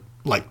of the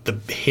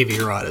heavy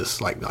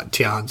riders like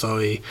Tian,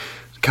 Zoe,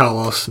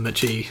 Carlos,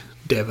 Mitchie,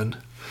 Devon.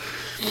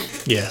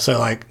 Yeah,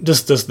 so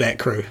just that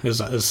crew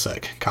is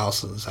sick.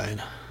 Carlos is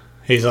insane.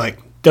 He's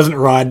doesn't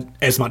ride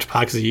as much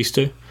park as he used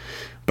to,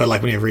 but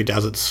whenever he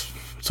does,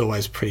 it's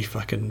always pretty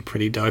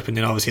dope. And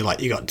then obviously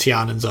you got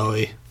Tian and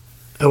Zoe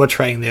who are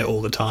training there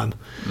all the time,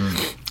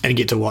 and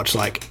get to watch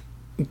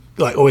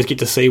always get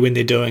to see when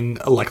they're doing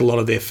a lot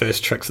of their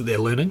first tricks that they're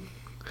learning.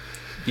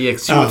 Yeah,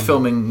 because you were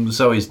filming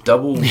Zoe's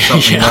double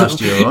something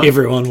last year, right?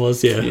 Everyone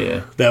was, yeah.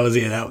 Yeah. That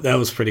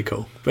was pretty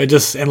cool. But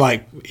just, and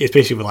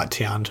especially with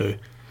Tian too.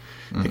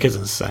 The kid's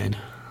insane.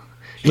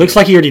 He looks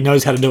like he already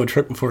knows how to do a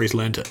trick before he's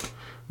learned it.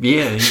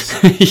 Yeah.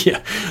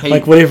 Yeah.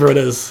 Whatever it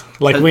is.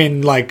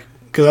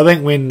 Because I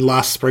think when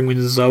last spring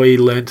when Zoe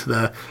learnt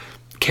the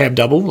cab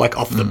double,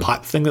 off the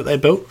pipe thing that they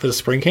built for the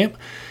spring camp,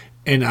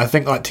 and I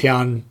think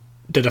Tian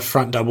did a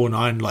front double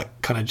 9,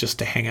 kind of just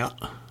to hang out.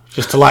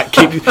 Just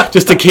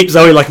to keep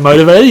Zoe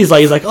motivated. He's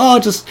like, oh,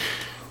 just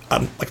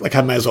I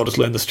may as well just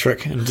learn this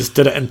trick, and just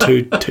did it in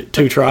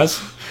two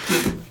tries.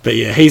 But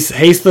yeah, he's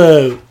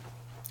the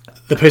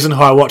person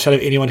who I watch out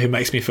of anyone who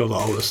makes me feel the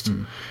oldest.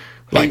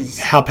 like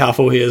how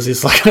powerful he is.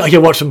 It's like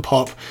you watch him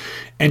pop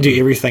and do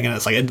everything, and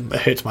it's like it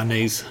hurts my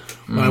knees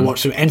when I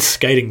watch him. And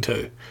skating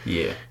too.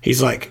 Yeah.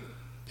 He's like,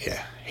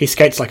 he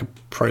skates like a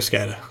pro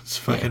skater. It's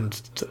fucking,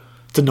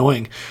 it's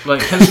annoying.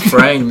 Like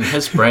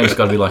his brain's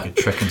got to be like a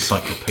trick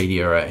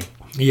encyclopedia, eh?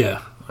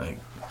 Yeah. Like,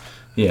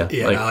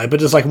 yeah. But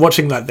just like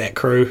watching like that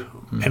crew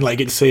and like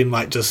get to see him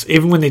like just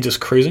even when they're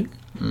just cruising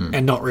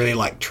and not really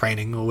like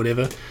training or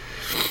whatever.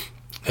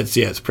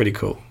 It's pretty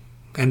cool.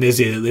 And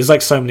there's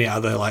like so many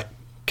other like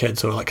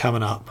kids who are like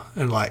coming up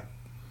and like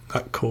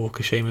cool.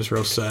 Kashima's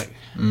real sick.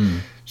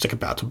 It's like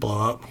about to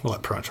blow up, or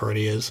like pretty much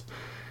already is.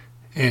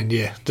 And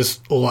yeah,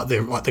 just all like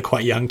the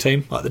quite young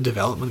team, like the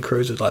development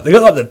crews, like they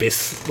got like the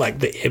best like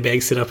the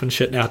airbag set up and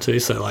shit now too.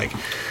 So like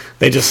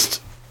they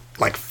just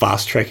like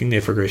fast tracking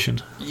their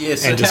progression. Yeah,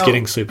 so and just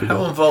getting super good.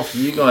 How involved are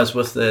you guys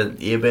with the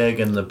airbag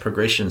and the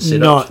progression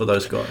setup for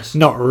those guys?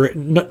 Not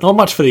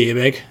much for the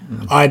airbag.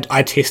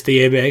 I test the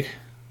airbag,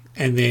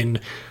 and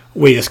then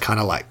we just kind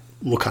of like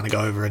we'll kind of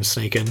go over and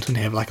sneak in and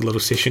have like a little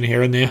session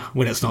here and there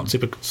when it's not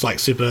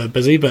super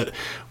busy. But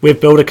we've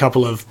built a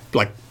couple of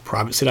like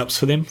private setups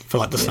for them for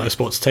like the snow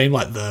sports team,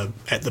 like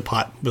at the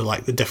pipe with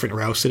like the different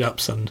rail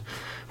setups, and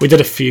we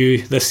did a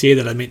few this year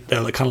that I meant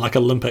they're like, kind of like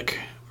Olympic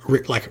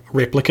like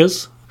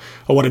replicas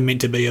or what it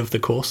meant to be of the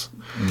course,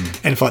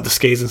 and for like the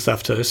skis and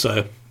stuff too.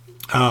 So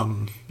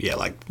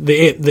like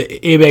the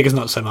airbag is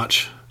not so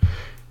much.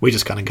 We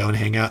just kind of go and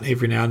hang out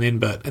every now and then,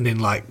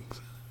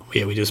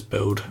 we just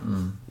build.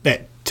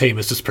 That team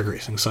is just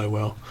progressing so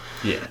well.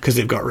 Yeah, because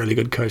they've got really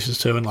good coaches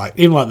too, and like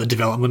even like the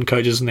development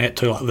coaches and that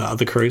too, like the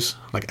other crews,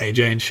 like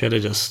AJ and shit, are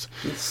just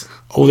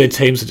all their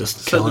teams are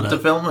just killing it. So the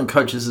development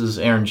coaches is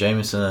Aaron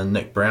Jameson and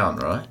Nick Brown,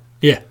 right?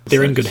 Yeah,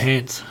 they're in good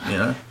hands. You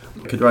know,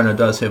 Cardrona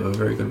does have a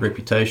very good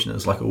reputation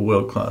as like a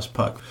world class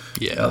park.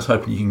 Yeah, I was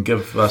hoping you can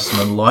give us some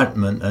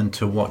enlightenment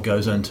into what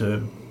goes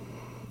into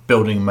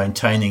building,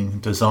 maintaining,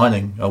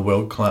 designing a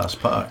world class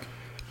park.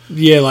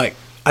 Yeah, like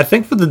I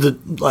think for the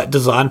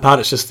design part,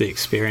 it's just the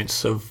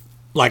experience of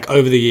like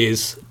over the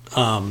years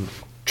trying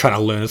to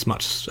learn as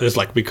much as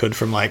like we could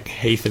from like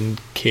Heath and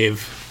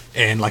Kev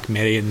and like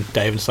Maddie and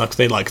Dave and stuff.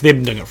 They've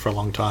been doing it for a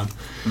long time.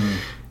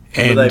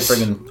 And were they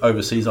bringing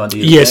overseas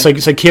ideas? Yeah, so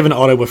Kev and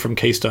Otto were from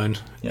Keystone,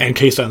 and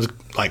Keystone's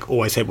like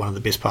always had one of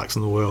the best parks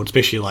in the world,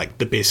 especially like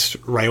the best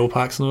rail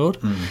parks in the world.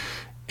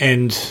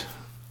 And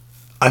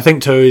I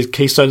think too,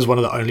 Keystone's one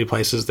of the only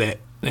places that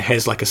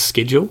has like a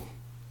schedule.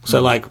 So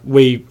like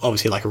we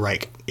obviously like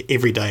rake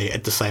every day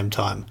at the same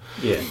time.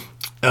 Yeah.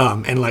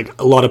 And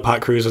like a lot of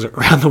park cruises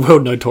around the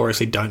world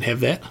notoriously don't have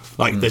that.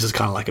 Like this is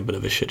kind of like a bit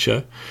of a shit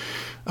show.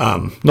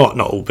 Not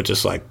all, but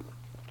just like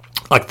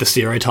the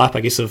stereotype, I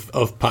guess,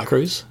 of park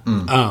cruise.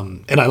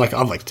 And I've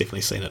like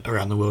definitely seen it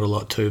around the world a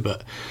lot too.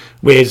 But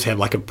we just have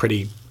like a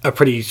pretty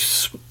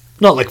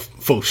not like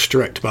full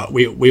strict, but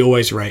we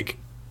always rake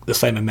the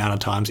same amount of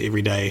times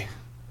every day,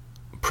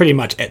 pretty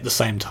much at the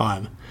same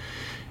time.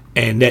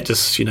 And that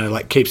just,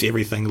 like keeps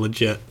everything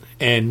legit.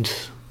 And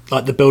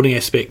like the building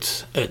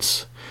aspect,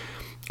 it's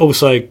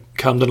also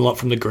comes in a lot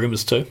from the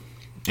groomers too.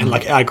 And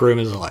like our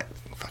groomers are like,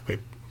 we're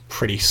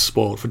pretty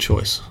spoiled for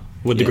choice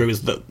with the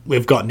groomers that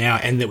we've got now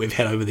and that we've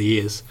had over the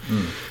years.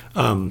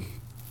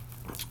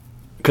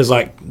 Because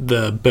like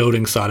the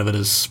building side of it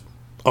is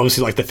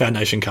obviously like the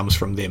foundation comes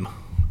from them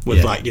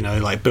with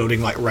like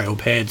building like rail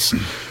pads.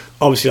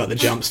 Obviously, like the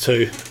jumps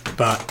too,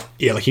 but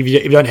yeah, like if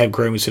you don't have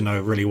groomers who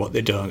know really what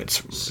they're doing,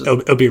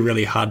 it'll be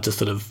really hard to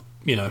sort of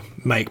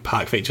make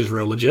park features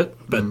real legit.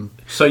 But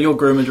so your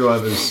groomer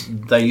drivers,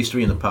 they used to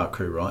be in the park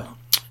crew, right?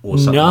 Or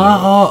something no,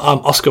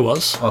 like Oscar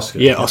was.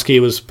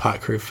 Oscar was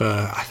park crew for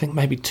I think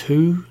maybe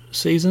 2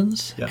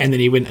 seasons, and then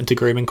he went into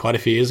grooming quite a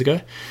few years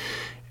ago.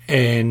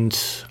 And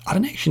I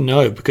don't actually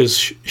know because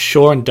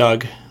Shaw and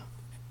Doug,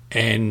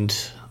 and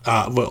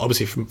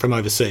obviously from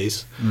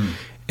overseas.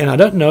 And I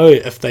don't know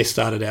if they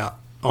started out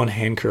on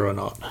hand crew or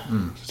not.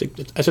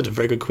 That's a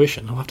very good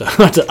question. I'll have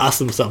to ask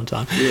them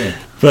sometime. Yeah.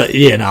 But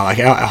yeah, no, like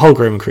our whole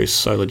grooming crew is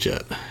so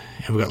legit.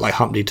 And we've got like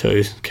Humpty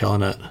too,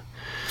 killing it.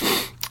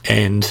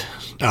 And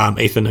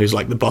Ethan, who's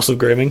like the boss of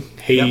grooming,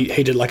 he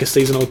did like a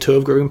seasonal tour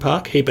of Grooming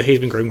Park. But he's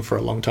been grooming for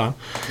a long time.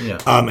 Yeah.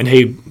 And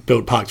he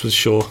built parks with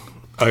Shaw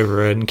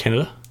over in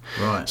Canada.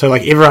 Right. So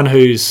like everyone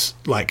who's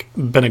like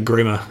been a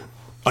groomer,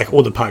 like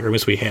all the park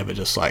groomers we have are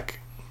just like,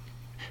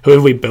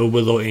 whoever we build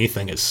with or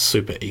anything, it's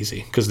super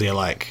easy because they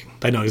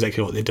know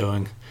exactly what they're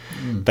doing.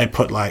 They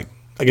put like,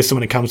 I guess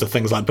when it comes to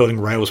things like building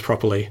rails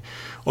properly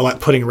or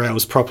like putting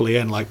rails properly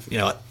in, like,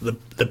 like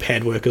the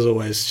pad work is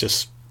always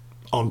just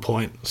on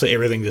point. So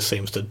everything just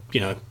seems to,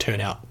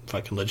 turn out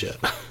fucking legit.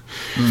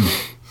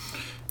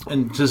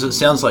 And does it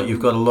sounds like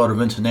you've got a lot of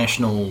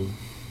international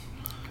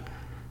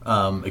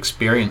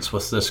experience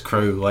with this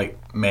crew? Like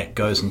Matt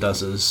goes and does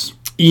his...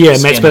 Yeah,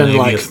 Matt's been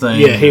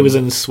in he was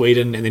in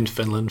Sweden and then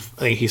Finland.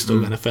 I think he's still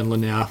going to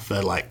Finland now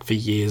for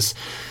years.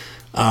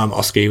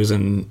 Oski he's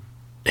been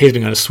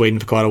going to Sweden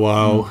for quite a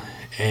while,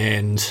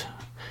 and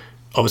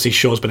obviously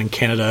Shaw's been in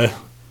Canada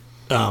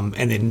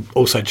and then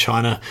also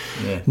China.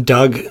 Yeah.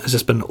 Doug has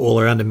just been all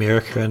around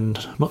America, and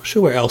I'm not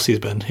sure where else he's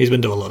been. He's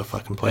been to a lot of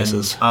fucking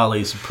places. And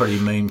Ali's a pretty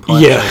mean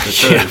pipe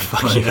too.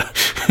 Fuck yeah.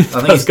 I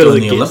think he's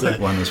doing the Olympic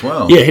one as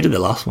well. Yeah, he did the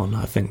last one,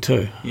 I think,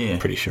 too. Yeah. I'm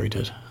pretty sure he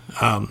did.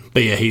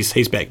 But yeah,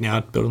 he's back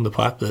now building the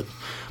pipe.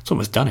 It's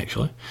almost done,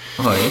 actually.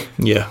 Oh,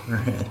 Yeah.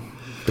 yeah?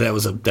 But that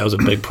was a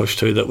big push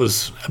too. That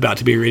was about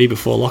to be ready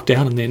before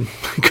lockdown, and then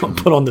got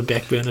put on the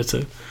back burner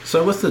too.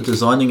 So with the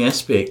designing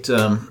aspect,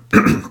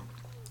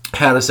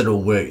 how does it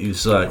all work?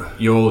 It's like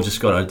you all just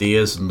got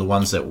ideas and the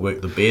ones that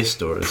work the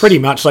best, or Pretty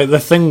much, like the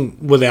thing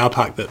with our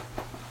park that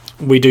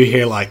we do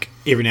hear like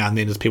every now and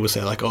then is people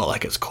say like, oh,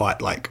 like it's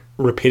quite like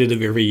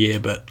repetitive every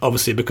year, but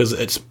obviously because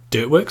it's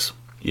Dirtworks,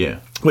 yeah,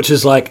 which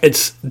is like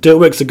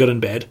Dirtworks are good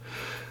and bad.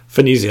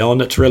 For New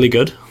Zealand, it's really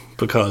good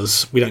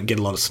because we don't get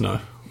a lot of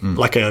snow.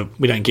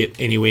 We don't get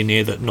anywhere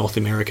near that North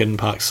American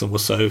parks will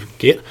so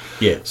get.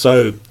 Yeah.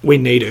 So we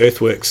need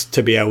earthworks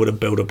to be able to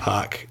build a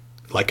park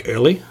like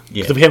early.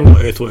 Yeah. Because if we haven't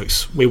got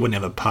earthworks, we wouldn't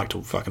have a park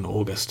till fucking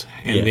August,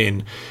 and Yeah.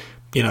 then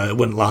it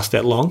wouldn't last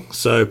that long.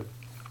 So,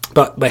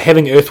 but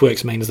having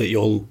earthworks means that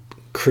you're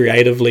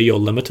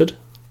limited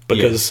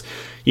because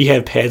you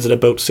have pads that are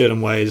built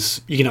certain ways.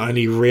 You can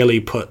only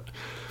really put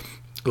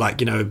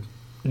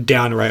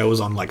down rails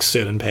on like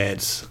certain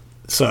pads.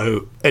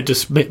 So it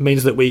just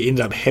means that we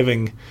end up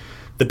having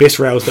the best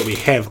rails that we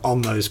have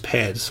on those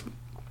pads,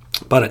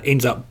 but it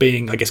ends up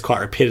being, I guess, quite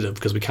repetitive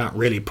because we can't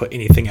really put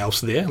anything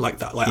else there like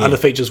that. Like other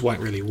features won't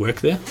really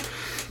work there,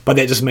 but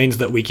that just means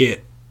that we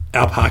get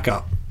our park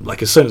up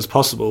like as soon as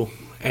possible,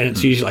 and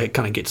it's usually it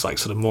kind of gets like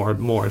sort of more and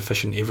more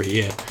efficient every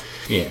year.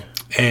 Yeah.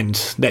 And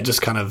that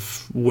just kind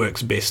of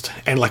works best.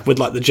 And like with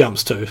like the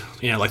jumps too,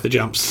 like the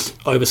jumps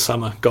over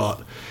summer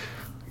got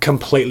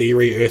completely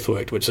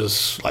re-earthworked, which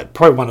is like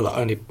probably one of the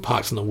only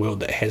parks in the world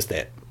that has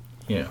that.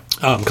 Yeah.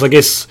 Because I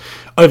guess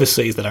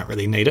overseas they don't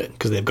really need it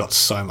because they've got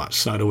so much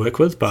snow to work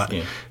with. But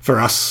for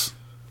us,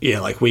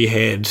 like we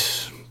had,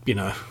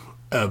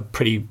 a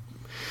pretty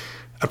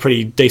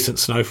decent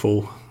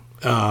snowfall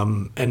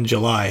in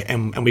July,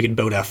 and we could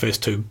build our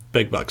first two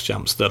big bucks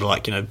jumps that are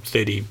like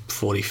 30,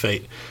 40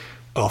 feet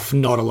off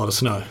not a lot of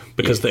snow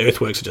because the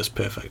earthworks are just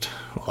perfect.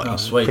 Like,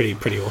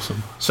 sweet. Pretty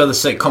awesome. So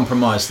there's that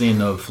compromise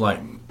then of like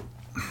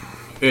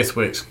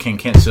earthworks can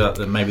cancel out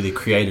maybe the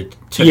created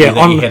that you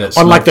had at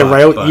on like the Snowpark,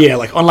 rail, but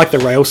like on like the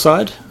rail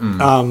side.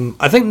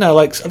 I think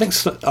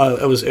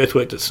it was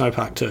earthworked at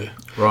Snowpark too.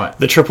 Right.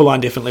 The triple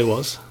line definitely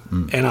was,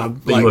 and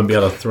but you wouldn't be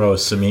able to throw a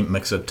cement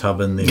mixer tub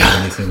in there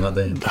or anything like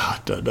that. I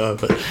don't know,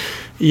 but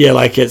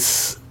like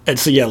it's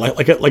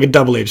like a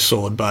double-edged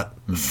sword. But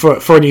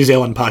for a New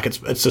Zealand park,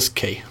 it's just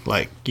key.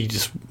 Like we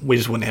just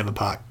wouldn't have a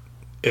park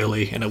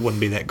early, and it wouldn't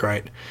be that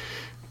great.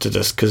 To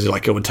just because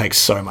like it would take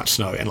so much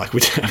snow, and like we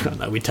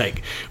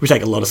take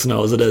a lot of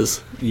snow as it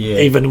is,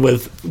 even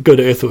with good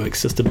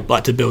earthworks just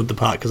to build the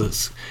park because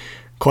it's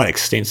quite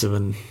extensive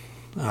and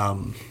a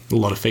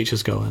lot of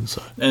features go in.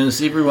 So, and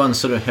does everyone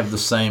sort of have the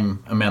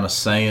same amount of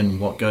say in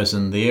what goes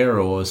in there,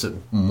 or is it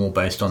more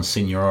based on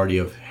seniority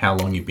of how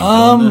long you've been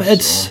doing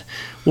this?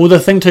 Well,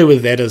 the thing too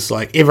with that is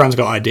like everyone's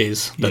got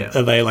ideas that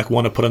they like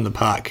want to put in the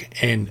park,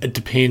 and it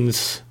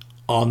depends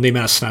on the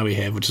amount of snow we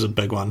have, which is a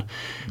big one.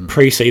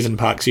 Pre-season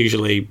parks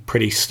usually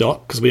pretty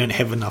stock because we don't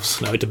have enough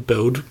snow to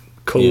build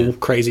cool,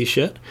 crazy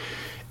shit.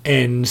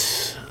 And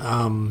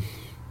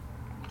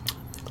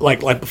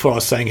like before, I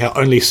was saying how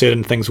only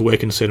certain things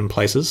work in certain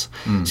places.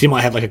 So you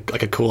might have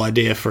like a cool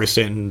idea for a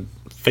certain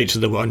feature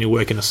that will only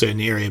work in a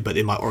certain area, but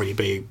there might already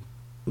be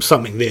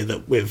something there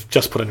that we've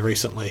just put in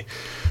recently.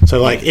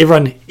 So like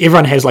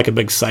everyone has like a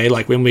big say.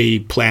 Like when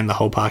we plan the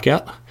whole park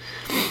out.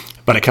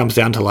 But it comes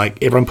down to like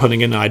everyone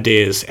putting in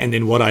ideas, and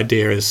then what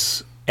idea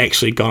is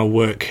actually going to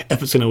work,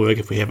 if it's going to work,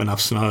 if we have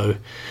enough snow,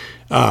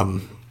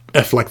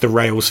 if like the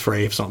rail's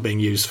free, if it's not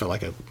being used for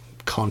like a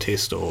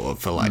contest or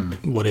for like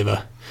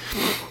whatever.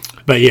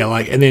 But yeah,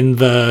 like, and then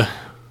the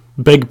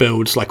big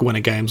builds like Winter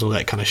Games, all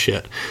that kind of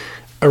shit.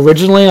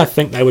 Originally, I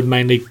think they would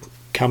mainly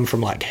come from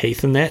like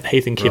Heath and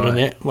Kevin and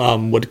that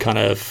would kind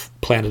of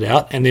plan it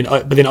out, and then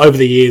but then over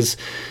the years,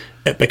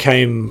 it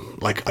became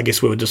like I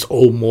guess we would just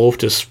all morph,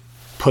 just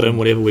put in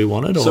whatever we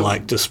wanted, or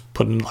like just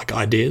put in like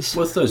ideas.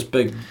 With those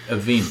big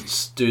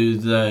events, do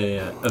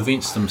the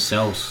events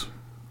themselves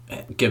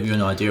give you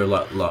an idea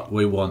like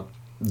we want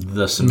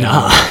this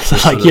amount?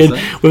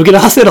 We get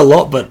asked that a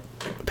lot, but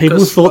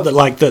people thought that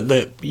like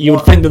that you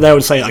would think that they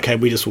would say, okay,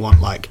 we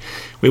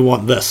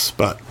want this,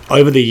 but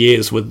over the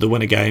years with the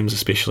Winter Games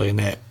especially, and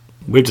that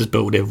we've just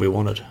built whatever we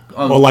wanted,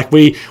 or like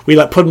we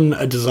like put in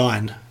a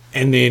design,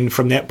 and then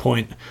from that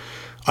point,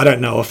 I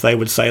don't know if they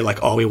would say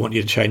like, oh, we want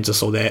you to change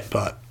this or that,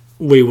 but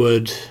we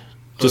would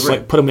just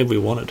like put them if we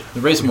wanted. The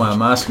reason why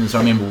I'm asking is I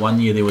remember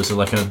one year there was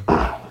like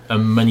a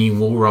mini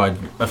wall ride,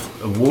 a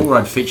wall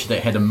ride feature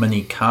that had a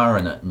mini car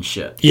in it and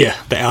shit. Yeah,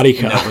 the Audi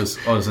car. And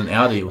that was an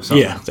Audi or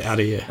something. Yeah, the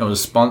Audi. Yeah, it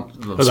was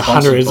sponsored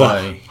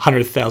by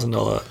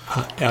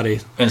 $100,000 Audi.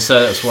 And so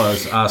that's why I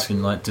was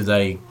asking, like, do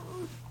they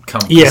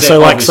come. Yeah, so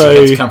like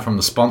that's come from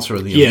the sponsor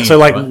of the event. So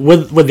like right?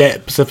 with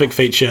that specific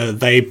feature,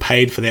 they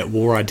paid for that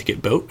wall ride to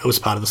get built. It was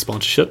part of the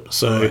sponsorship.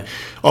 So Right.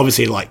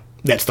 obviously, like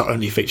that's the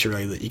only feature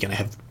really that you're going to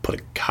have put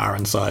a car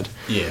inside.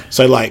 Yeah.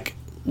 So like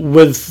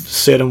with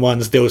certain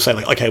ones, they'll say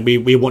like, okay,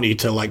 we want you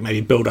to like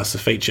maybe build us a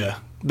feature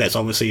that's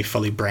obviously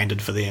fully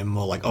branded for them,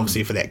 or like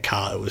obviously for that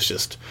car, it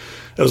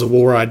was a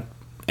wall ride,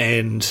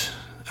 and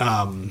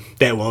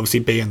that will obviously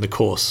be in the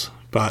course.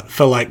 But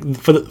for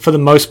the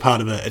most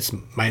part of it, it's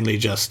mainly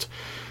just,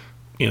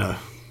 you know,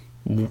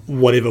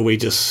 whatever we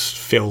just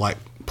feel like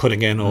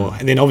putting in,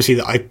 and then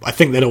obviously I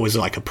think they'd always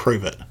like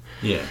approve it.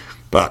 Yeah.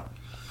 But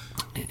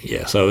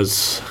yeah, so it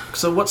was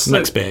what's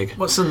mixed bag.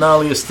 What's the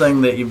gnarliest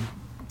thing that you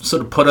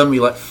sort of put in?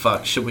 You're like,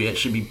 fuck, should we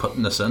actually be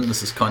putting this in?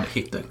 This is kind of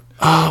hectic.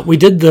 We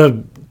did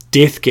the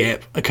Death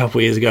Gap a couple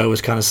of years ago. It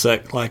was kind of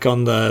sick. Like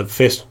on the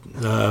first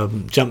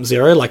Jump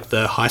Zero, like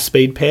the high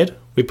speed pad,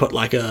 we put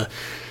like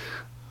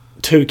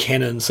two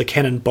cannons, a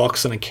cannon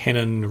box and a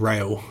cannon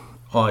rail.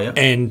 Oh yeah.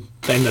 And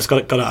then it's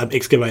got an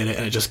excavator,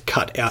 and it just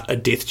cut out a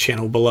death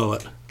channel below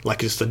it, like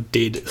just a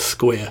dead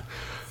square.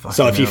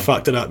 So if you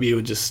fucked it up, you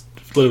would just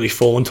literally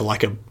fall into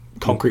like a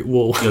concrete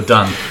wall. You're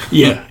done.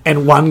 Yeah,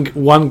 and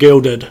one girl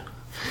did.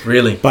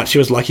 Really? But she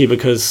was lucky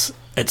because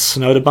it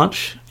snowed a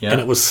bunch, and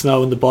it was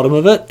snow in the bottom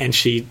of it, and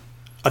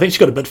I think she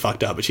got a bit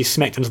fucked up, but she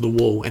smacked into the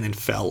wall and then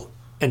fell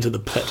into the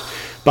pit.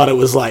 But it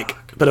was like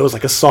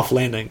a soft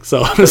landing,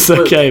 so it was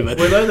okay. But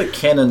were they the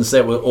cannons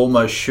that were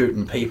almost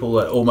shooting people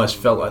that almost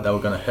felt like they were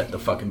going to hit the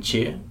fucking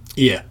chair?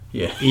 Yeah.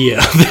 Yeah.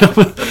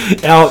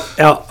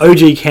 our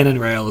OG cannon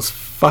rail is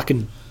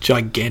fucking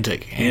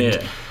gigantic,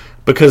 and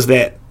because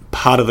that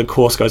part of the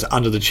course goes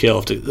under the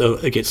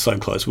chairlift, it gets so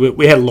close.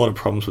 We had a lot of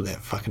problems with that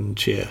fucking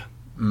chair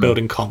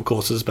building comp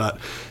courses, but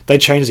they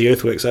changed the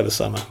earthworks over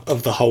summer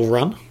of the whole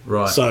run,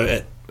 right?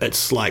 So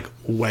it's like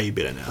way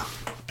better now,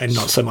 and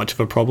not so much of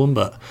a problem.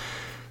 But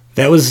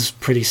that was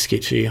pretty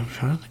sketchy. I'm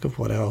trying to think of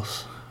what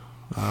else.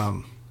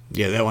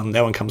 That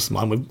one comes to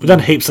mind. We've done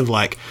heaps of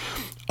like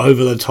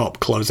over the top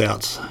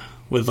closeouts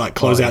with like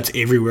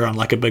closeouts everywhere on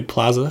like a big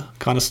plaza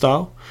kind of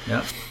style.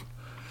 Yeah.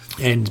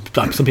 And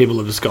like some people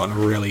have just gotten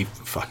really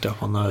fucked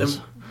up on those.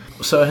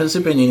 So has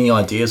there been any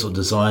ideas or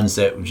designs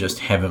that just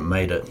haven't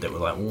made it that were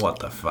like, what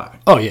the fuck?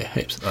 Oh yeah,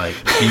 heaps. Like,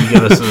 can you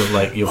give us sort of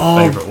like your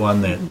favourite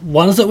one that...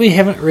 Ones that we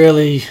haven't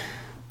really...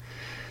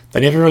 They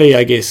never really,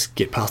 I guess,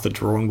 get past the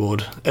drawing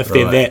board if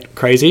they're that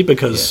crazy,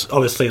 because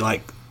obviously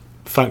like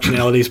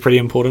functionality is pretty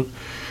important,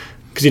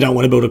 because you don't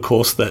want to build a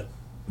course that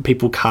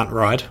people can't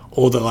ride,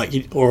 or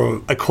that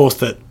or a course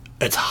that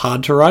it's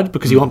hard to ride,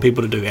 because you want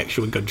people to do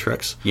actual good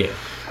tricks. Yeah.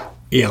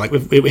 Yeah, like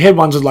we had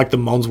ones with like the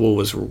Mons Wall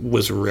was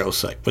real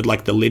sick with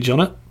like the ledge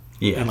on it,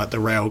 and like the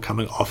rail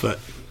coming off it.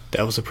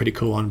 That was a pretty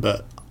cool one,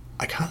 but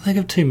I can't think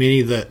of too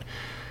many that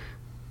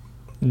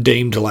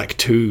deemed like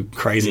too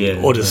crazy,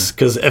 or just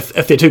because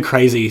if they're too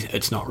crazy,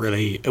 it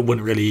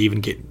wouldn't really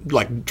even get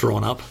like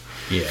drawn up.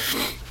 Yeah.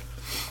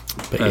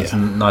 But it's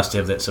nice to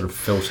have that sort of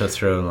filter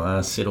through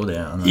and settle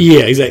down. Yeah,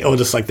 exactly. Or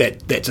just like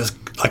that just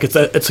like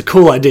it's a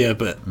cool idea,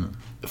 but.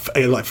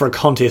 Like for a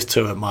contest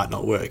too, it might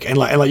not work, and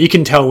like you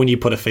can tell when you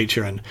put a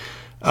feature in,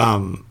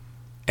 and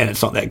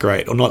it's not that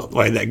great, or not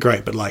like that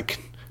great, but like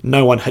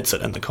no one hits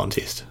it in the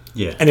contest.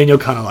 Yeah, and then you're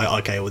kind of like,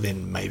 okay, well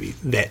then maybe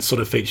that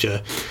sort of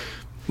feature.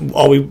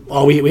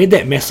 We had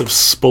that massive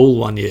spool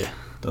one year.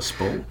 The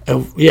spool?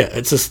 Yeah,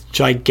 it's this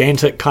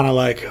gigantic kind of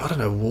like, I don't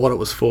know what it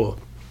was for,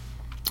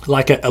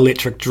 like an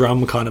electric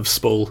drum kind of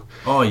spool.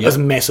 Oh yeah, it was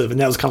massive, and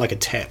that was kind of like a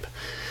tap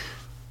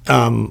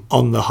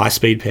on the high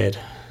speed pad.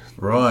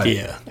 Right.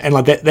 Yeah, and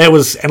like that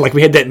was, and like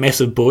we had that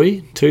massive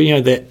buoy too. You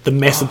know, that the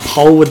massive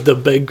pole with the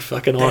big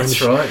fucking orange.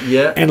 That's right.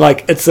 Yeah. And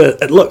like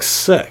it looks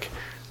sick,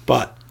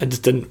 but it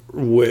just didn't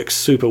work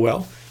super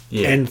well.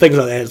 Yeah. And things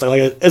like that. It's like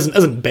it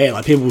isn't bad.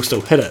 Like people will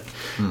still hit it,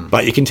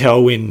 but you can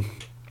tell when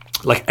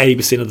like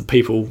 80% of the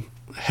people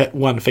hit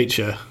one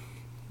feature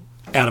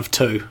out of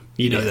two.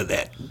 You know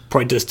that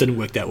probably just didn't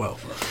work that well.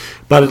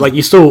 But like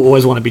you still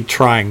always want to be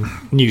trying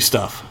new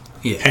stuff.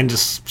 Yeah. And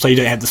just so you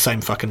don't have the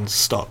same fucking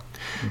stock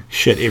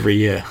shit every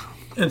year.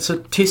 And so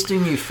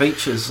testing new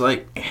features,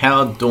 like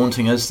how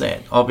daunting is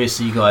that?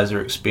 Obviously you guys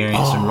are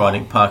experienced in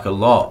riding park a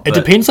lot. It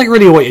depends like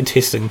really what you're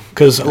testing,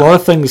 because a lot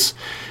of things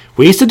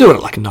we used to do it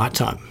at like night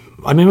time.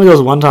 I remember there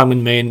was one time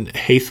when me and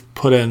Heath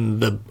put in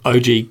the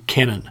OG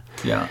Cannon.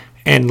 Yeah.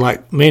 And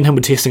like me and him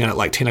were testing it at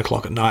like 10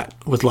 o'clock at night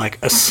with like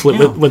a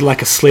with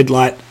like a sled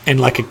light and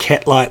like a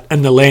cat light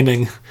in the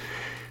landing,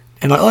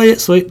 and like, oh yeah,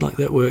 sweet, like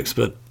that works.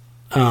 But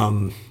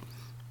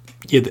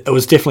yeah, it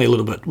was definitely a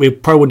little bit. We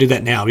probably would do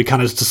that now. We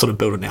kind of just sort of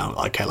build it now.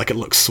 Okay, like it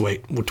looks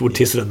sweet. We'll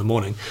test it in the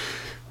morning.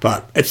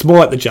 But it's more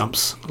like the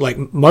jumps. Like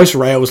most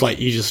rails, like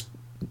you just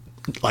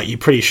like you're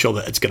pretty sure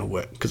that it's going to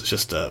work, because it's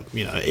just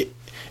you know, even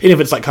if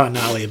it's like kind of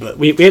gnarly. But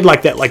we had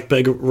like that like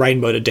big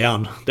rainbow to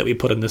down that we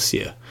put in this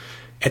year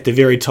at the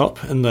very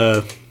top in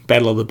the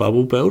Battle of the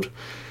Bubble build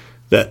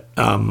that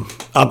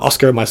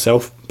Oscar and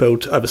myself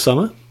built over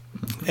summer,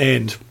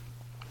 and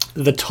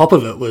the top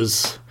of it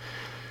was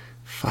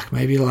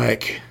maybe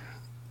like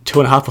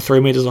 2.5 or 3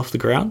 meters off the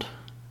ground,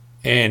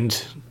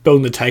 and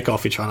building the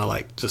takeoff, you're trying to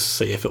like just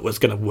see if it was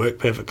going to work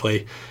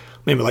perfectly.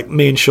 Remember, like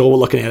me and Shaw were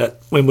looking at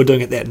it when we're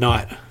doing it that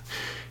night,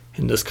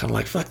 and just kind of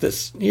like, fuck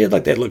this, yeah,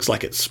 like that looks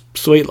like it's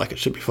sweet, like it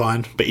should be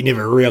fine, but you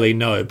never really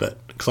know,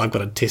 but because I've got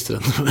to test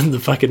it in the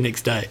fucking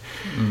next day,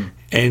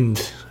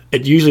 and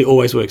it usually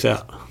always works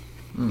out.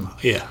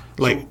 Yeah,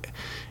 like.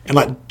 And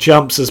like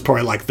jumps is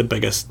probably like the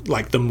biggest,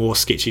 like the more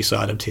sketchy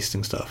side of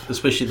testing stuff.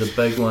 Especially the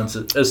big ones.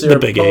 Is there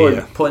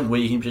a point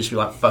where you can just be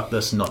like, fuck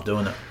this, and not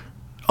doing it?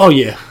 Oh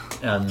yeah.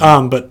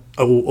 But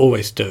I will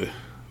always do.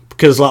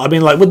 Because like, I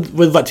mean, like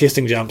with like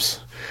testing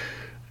jumps,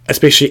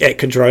 especially at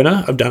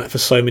Cadrona, I've done it for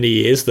so many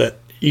years that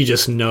you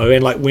just know.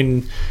 And like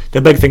when, the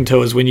big thing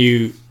too is when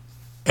you,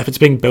 if it's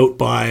being built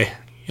by,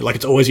 like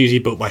it's always usually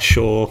built by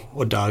Shaw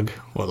or Doug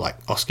or like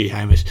Oski,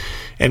 Hamish.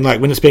 And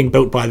like when it's being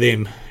built by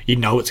them, you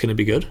know it's going to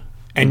be good.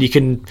 And you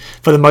can,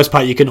 for the most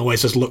part, you can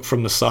always just look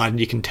from the side and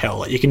you can tell.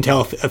 Like, you can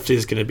tell if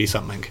there's going to be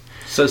something.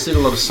 So is there a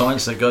lot of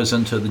science that goes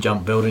into the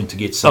jump building to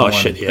get someone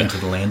into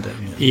the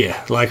landing?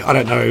 Yeah, like I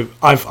don't know.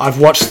 I've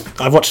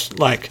watched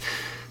like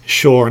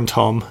Shaw and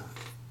Tom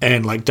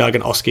and like Doug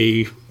and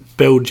Oski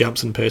build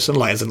jumps in person,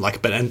 like as in like a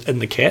bit in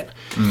the cat,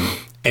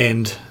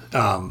 and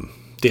yeah,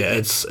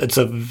 it's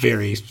a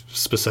very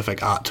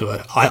specific art to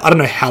it. I don't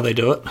know how they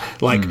do it,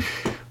 like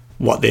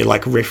what their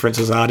like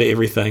references are to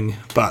everything,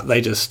 but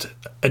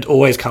it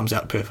always comes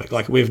out perfect.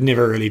 Like we've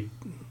never really,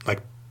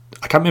 like,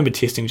 I can't remember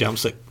testing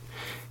jumps that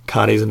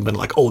Cardi's and been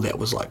like, oh, that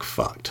was like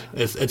fucked.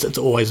 It's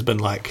always been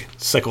like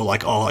sick, or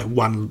like, oh, like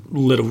one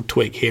little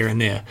tweak here and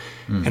there,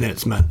 and then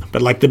it's mint.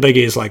 But like the big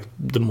is like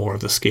the more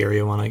of the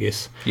scarier one, I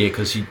guess. Yeah,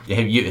 because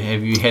have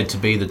you had to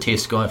be the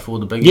test guy for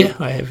the big? Yeah,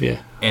 I have.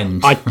 Yeah,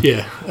 and like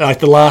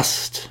the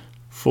last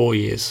 4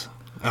 years,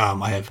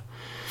 I have.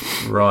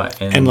 Right,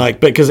 and like,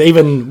 because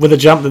even with a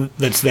jump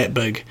that's that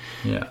big,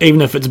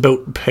 even if it's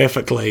built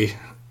perfectly,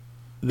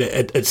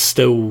 it's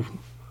still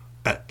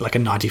at like a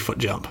 90-foot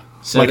jump.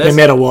 So like no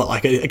matter what,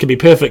 like it can be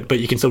perfect, but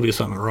you can still do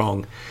something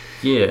wrong.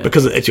 Yeah,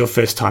 because it's your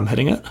first time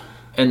hitting it.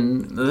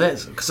 And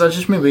that's because I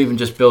just remember even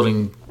just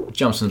building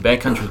jumps in the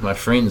backcountry with my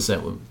friends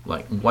that were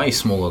like way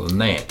smaller than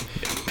that,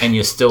 and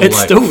you're still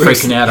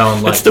freaking out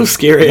on like, it's still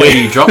scary. Where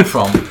do you drop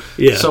from?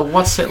 Yeah. So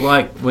what's it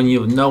like when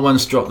no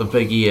one's dropped the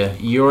big ear?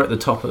 You're at the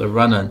top of the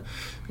run-in.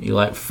 You're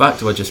like, fuck,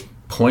 do I just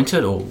point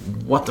it, or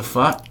what the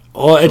fuck?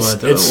 Oh, it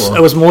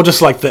was more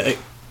just like the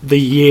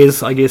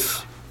years, I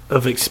guess,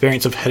 of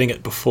experience of hitting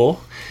it before.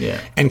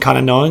 Yeah. And kind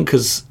of knowing,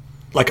 because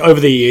like over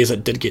the years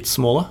it did get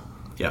smaller.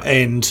 Yeah.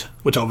 And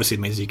which obviously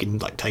means you can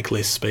like take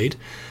less speed.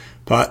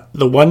 But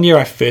the one year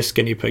I first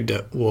guinea pigged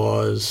it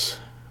was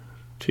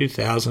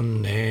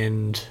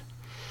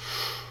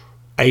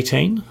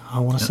 2018, I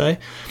want to say.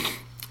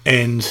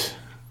 And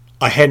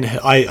I hit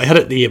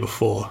it the year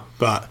before,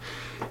 but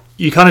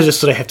you kind of just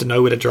sort of have to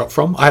know where to drop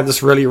from. I have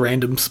this really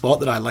random spot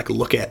that I like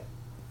look at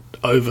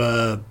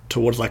over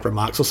towards like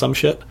remarks or some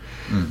shit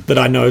that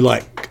I know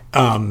like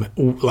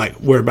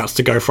whereabouts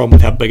to go from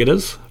with how big it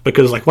is,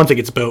 because like once it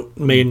gets built,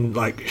 me and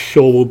like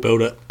Shaw will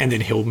build it and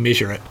then he'll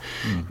measure it,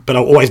 but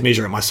I'll always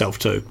measure it myself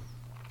too,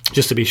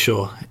 just to be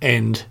sure,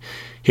 and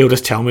he'll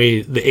just tell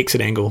me the exit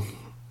angle,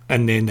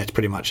 and then that's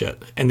pretty much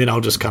it, and then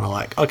I'll just kind of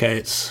like,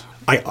 okay,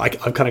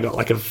 I've kind of got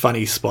like a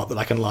funny spot that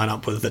I can line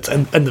up with that's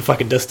in the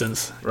fucking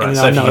distance. Right, and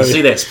so if you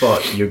see that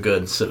spot, you're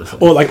good, sort of thing.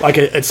 Or like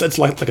it's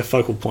like a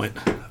focal point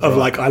of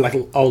like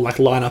I'll like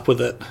line up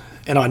with it,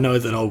 and I know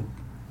that I'll,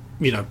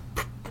 you know,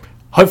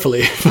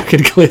 hopefully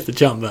fucking clear the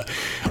jump. But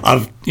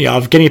I've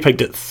guinea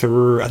pigged it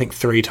through I think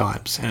 3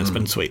 times, and it's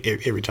been sweet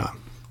every time.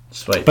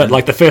 Sweet. But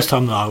like the first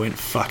time though, I went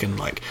fucking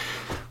like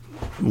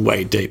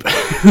way deep,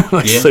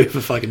 like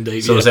super fucking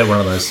deep. So was that one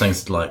of those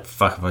things like,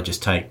 fuck, if I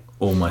just take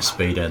all my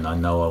speed in, I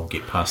know I'll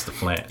get past the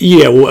flat?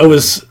 Yeah, well, it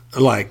was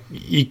like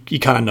you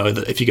kind of know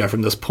that if you go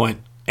from this point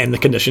and the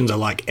conditions are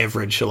like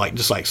average or like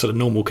just like sort of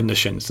normal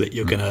conditions, that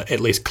you're gonna at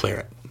least clear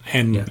it,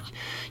 and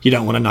you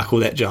don't want to knuckle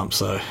that jump.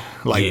 So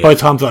like both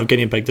times I've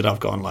getting pigged it, I've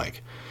gone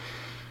like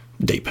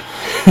deep,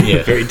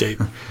 very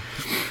deep.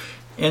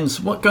 And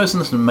so what goes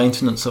into the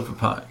maintenance of a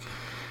park?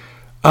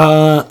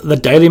 The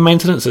daily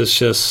maintenance is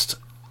just,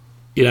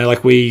 you know,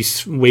 like we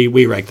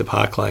rake the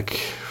park like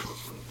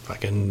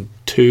fucking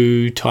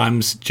 2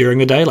 times during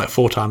the day, like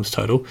 4 times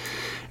total.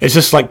 It's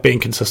just like being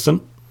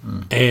consistent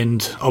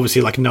and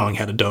obviously like knowing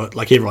how to do it.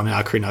 Like everyone in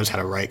our crew knows how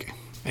to rake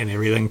and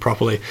everything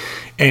properly,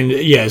 and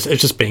it's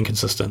just being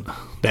consistent.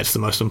 That's the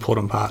most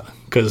important part,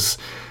 because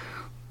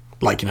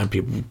like, you know,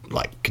 people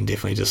like can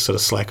definitely just sort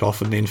of slack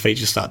off and then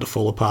features start to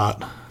fall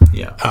apart.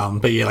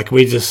 But yeah, like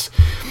we just,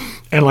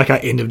 and like our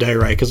end of day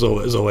rake is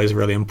always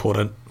really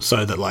important,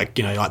 so that like,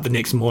 you know, like the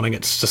next morning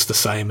it's just the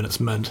same and it's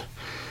mint.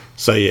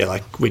 So yeah,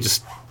 like we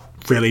just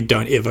really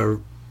don't ever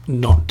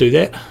not do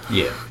that.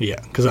 Yeah,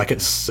 because like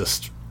it's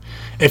just,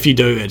 if you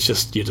do, it's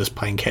just, you're just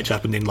playing catch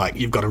up, and then like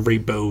you've got to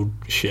rebuild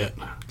shit.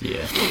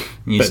 Yeah,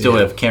 you still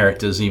have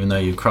characters even though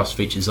you cross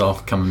features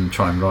off, come and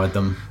try and ride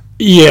them.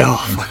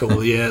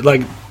 Yeah,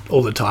 like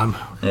all the time.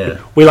 Yeah,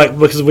 we like,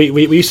 because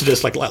we used to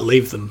just like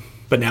leave them,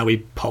 but now we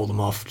pull them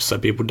off so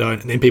people don't,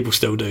 and then people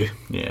still do.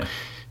 Yeah.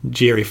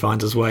 Jerry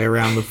finds his way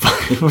around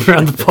the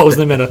around the poles,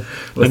 no matter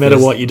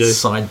what you do.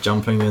 Side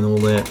jumping and all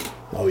that.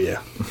 Oh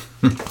yeah,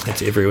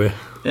 it's everywhere.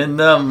 And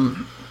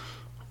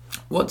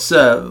what's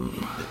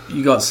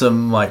you got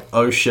some like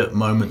oh shit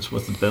moments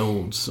with the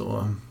builds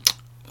or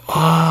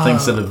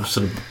things that have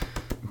sort of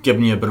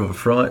given you a bit of a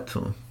fright?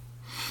 Or?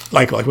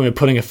 Like when we're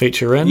putting a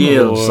feature in? Yeah,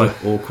 or... it's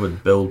like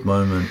awkward build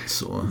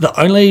moments. Or...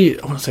 I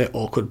want to say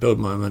awkward build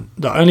moment.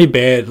 The only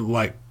bad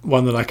like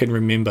one that I can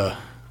remember,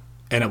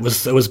 and it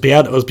was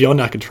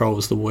beyond our control,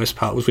 was the worst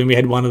part, was when we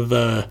had one of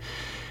the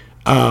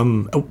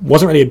it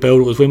wasn't really a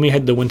build, it was when we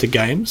had the Winter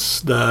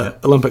Games, the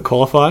Olympic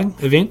qualifying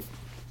event,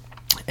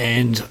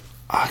 and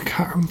I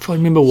can't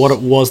remember what it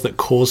was that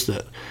caused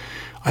it.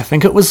 I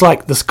think it was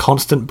like this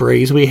constant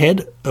breeze we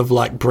had, of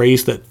like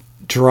breeze that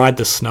dried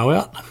the snow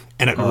out,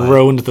 and it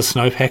ruined the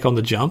snowpack on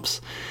the jumps.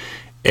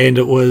 And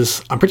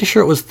I'm pretty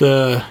sure it was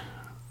the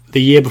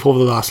year before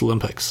the last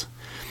Olympics.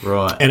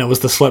 Right. And it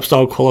was the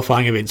slopestyle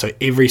qualifying event, so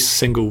every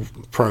single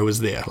pro was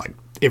there, like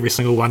every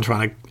single one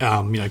trying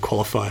to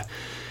qualify.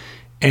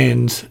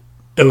 And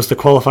it was the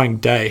qualifying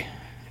day,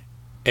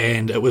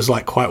 and it was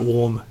like quite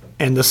warm,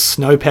 and the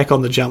snowpack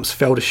on the jumps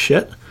fell to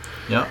shit.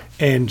 Yeah.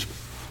 And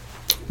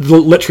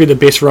literally the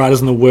best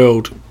riders in the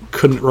world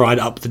couldn't ride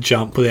up the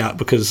jump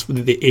because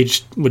the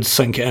edge would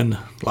sink in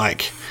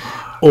like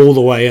all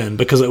the way in,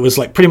 because it was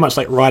like pretty much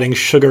like riding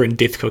sugar and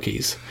death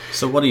cookies.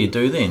 So what do you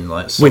do then?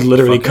 Like we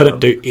literally couldn't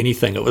do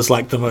anything. It was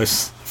like the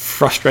most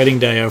frustrating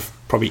day I've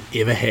probably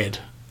ever had.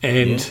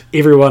 And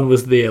everyone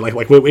was there. Like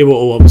we were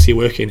all obviously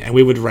working, and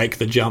we would rake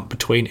the jump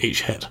between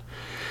each hit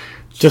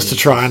just to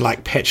try and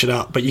like patch it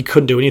up. But you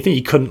couldn't do anything.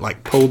 You couldn't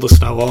like pull the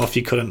snow off.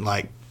 You couldn't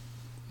like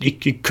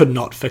you could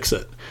not fix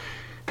it.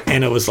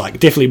 And it was like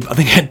definitely, I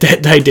think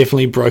that day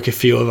definitely broke a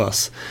few of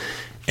us.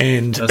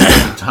 And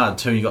that's hard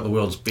too. You got the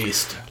world's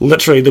best.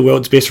 Literally, the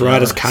world's best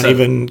riders can't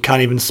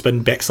even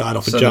spin backside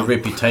off a jump. So the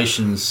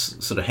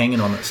reputation's sort of hanging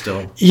on it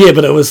still. Yeah,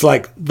 but it was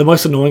like the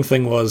most annoying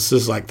thing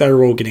is like they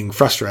were all getting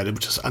frustrated,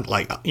 which is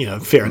like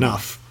fair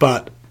enough.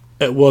 But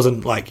it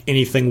wasn't like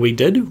anything we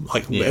did.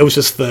 Like it was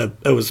just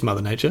it was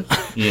Mother Nature.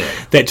 Yeah,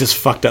 that just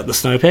fucked up the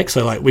snowpack.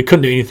 So like we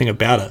couldn't do anything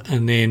about it.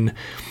 And then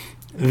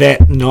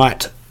that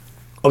night,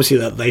 obviously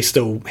that they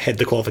still had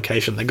the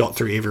qualification, they got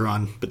through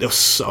everyone, but there were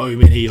so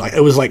many, like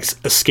it was like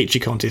a sketchy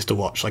contest to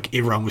watch. Like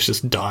everyone was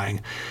just dying.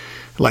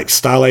 Like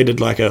Starlay did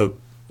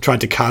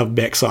tried to carve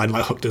backside and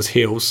like hooked his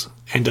heels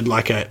and did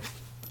I think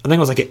it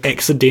was like an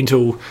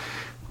accidental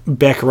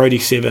back roadie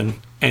 7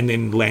 and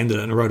then landed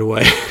it and rode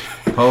away.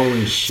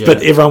 Holy shit.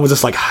 But everyone was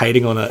just like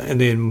hating on it.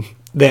 And then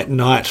that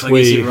night so I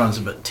guess everyone's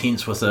a bit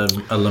tense with an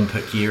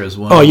Olympic year as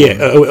well. Oh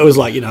yeah, it was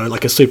like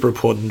like a super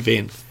important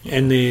event.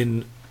 And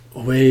then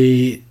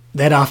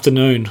that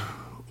afternoon,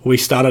 we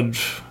started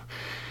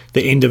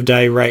the end of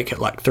day rake at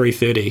like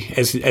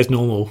 3:30 as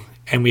normal,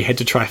 and we had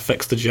to try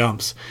fix the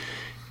jumps,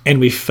 and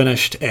we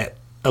finished at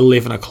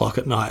 11 o'clock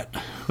at night.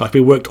 Like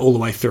we worked all the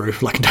way through,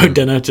 like no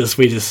dinner.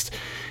 We just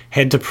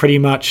had to pretty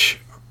much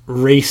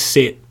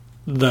reset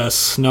the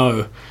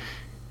snow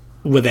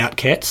without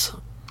cats,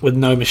 with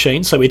no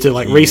machine. So we had to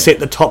reset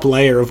the top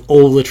layer of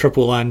all the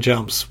triple line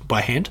jumps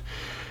by hand.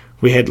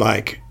 We had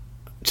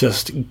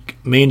just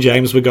me and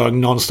James were going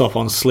non-stop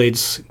on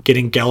sleds,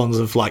 getting gallons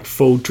of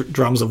full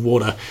drums of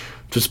water,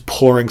 just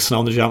pouring snow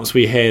on the jumps.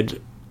 We had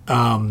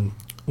one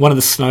of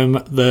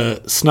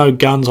the snow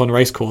guns on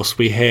racecourse.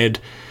 We had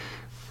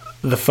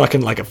the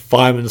fucking a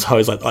fireman's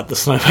hose, like the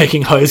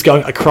snowmaking hose,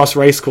 going across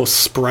racecourse,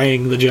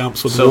 spraying the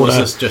jumps with water. So was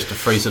this just to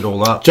freeze it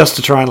all up? Just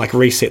to try and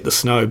reset the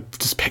snow,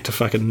 just back to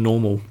fucking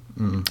normal,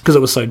 because it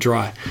was so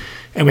dry.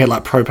 And we had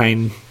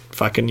propane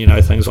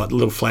things like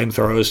little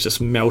flamethrowers,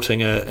 just melting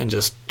it and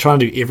just trying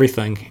to do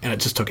everything, and it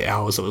just took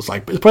hours. It was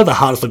it's probably the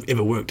hardest I've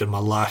ever worked in my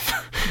life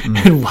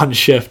in one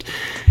shift.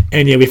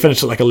 And we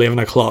finished at 11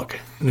 o'clock,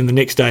 and then the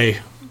next day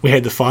we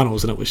had the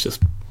finals, and it was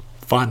just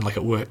fine,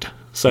 it worked.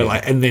 So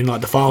and then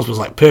the finals was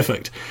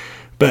perfect,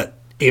 but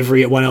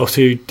everyone else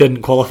who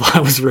didn't qualify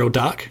was real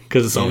dark,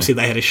 because obviously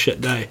they had a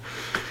shit day,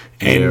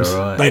 and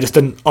they just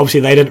didn't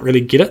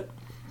really get it.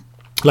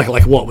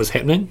 Like what was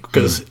happening,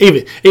 because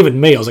even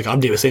me, I was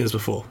I've never seen this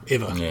before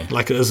ever.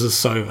 This is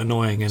so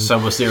annoying. And so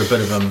was there a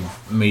bit of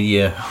a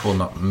media, well,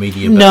 not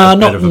media, but no,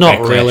 not not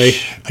really.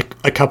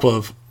 A couple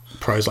of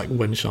pros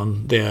whinge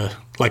on their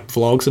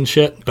vlogs and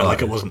shit,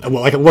 but it wasn't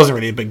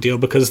really a big deal,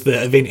 because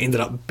the event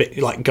ended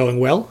up going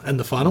well in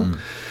the final.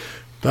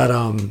 But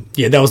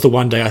that was the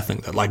one day I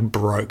think that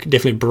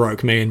definitely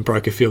broke me and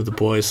broke a few of the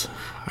boys.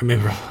 I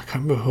can't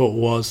remember who it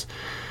was.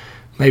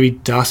 Maybe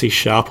Darcy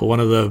Sharp or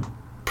one of the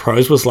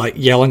pros was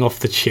yelling off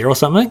the chair or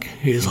something.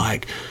 He was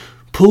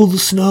pull the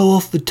snow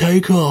off the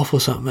takeoff or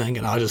something,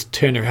 and I just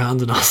turned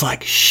around and I was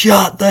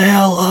shut the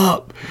hell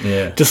up.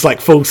 Just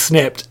full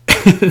snapped.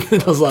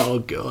 And I was oh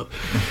god,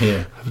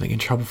 I'm getting in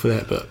trouble for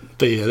that. But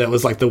that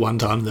was the one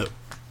time that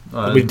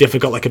we definitely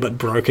got a bit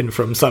broken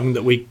from something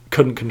that we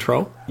couldn't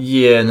control.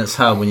 And it's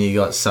hard when you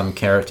got some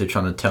character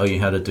trying to tell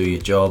you how to do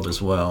your job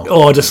as well.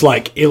 Or just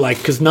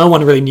because no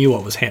one really knew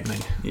what was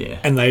happening. Yeah.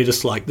 And they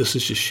just this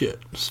is just shit.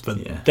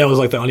 But that was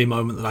the only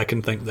moment that I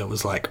can think that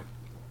was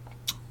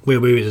where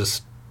we were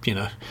just,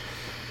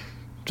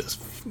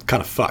 just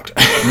kind of fucked.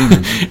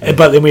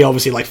 But then we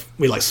obviously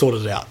we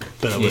sorted it out.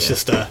 But it was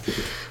just it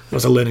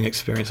was a learning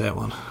experience, that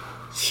one.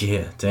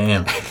 Yeah,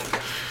 damn.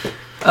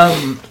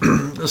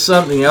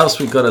 Something else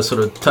we've got to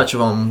sort of touch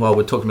on while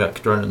we're talking about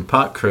Cadrona and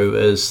Park Crew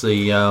is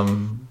the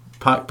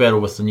park battle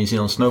with the New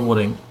Zealand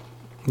Snowboarding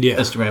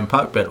Instagram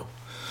Park Battle.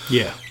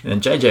 Yeah.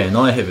 And JJ and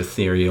I have a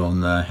theory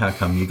on how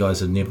come you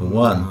guys have never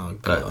won. Oh,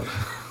 God.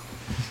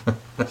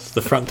 It's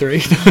the front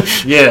three.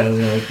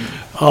 Yeah.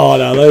 Oh,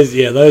 no,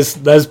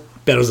 those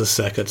battles are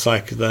sick. It's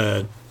like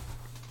the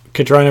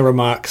Cadrona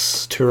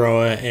Remarks,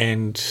 Turoa,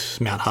 and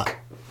Mount Hutt.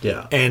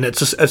 Yeah. And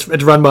it's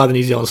run by the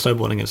New Zealand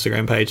Snowboarding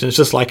Instagram page, and it's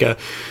just like a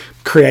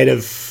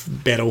creative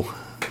battle.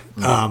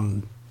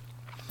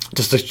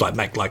 Just to like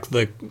make like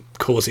the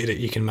course edit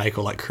you can make,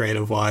 or like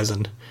creative wise,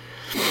 and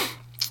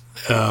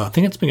I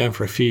think it's been going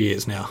for a few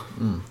years now.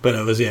 But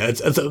it was it's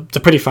a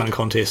pretty fun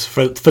contest.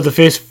 For the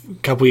first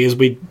couple of years,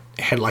 we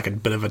had like a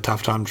bit of a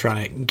tough time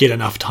trying to get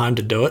enough time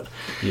to do it.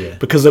 Yeah.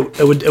 Because it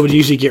would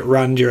usually get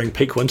run during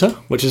peak winter,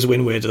 which is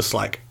when we're just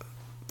like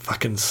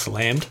fucking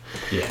slammed.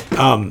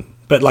 Yeah.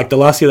 But like the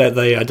last year that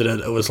I did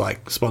it, it was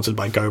like sponsored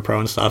by GoPro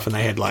and stuff, and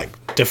they had like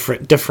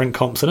different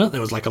comps in it.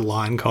 There was like a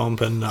line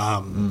comp, and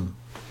no,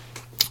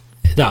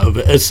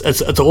 but it's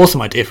an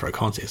awesome idea for a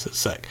contest. It's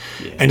sick,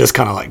 and just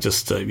kind of like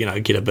just to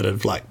get a bit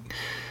of like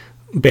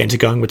banter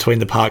going between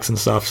the parks and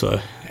stuff.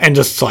 So, and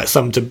just like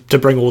something to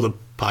bring all the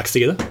parks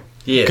together.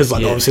 Yeah, because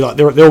like obviously like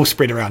they're all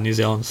spread around New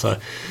Zealand, so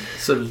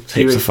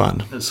heaps of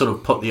fun. It sort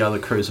of put the other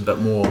crews a bit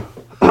more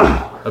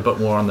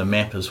on the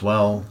map as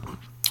well.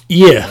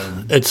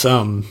 Yeah, it's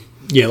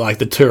like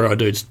the Turo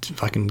dudes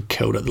fucking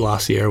killed it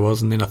last year it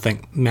was, and then I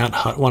think Mount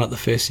Hutt won it the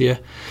first year.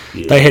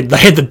 Yeah. They had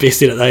the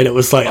best edit. It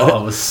was like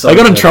they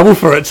got in trouble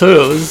for it too.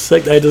 It was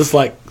sick. They just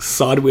like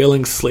side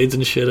wheeling sleds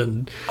and shit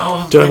and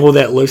doing all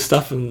that loose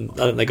stuff, and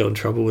I think they got in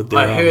trouble with their.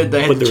 I heard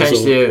they had to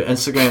change their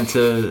Instagram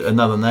to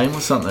another name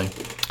or something.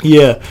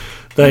 Yeah,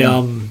 they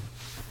I think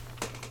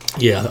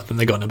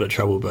they got in a bit of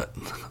trouble, but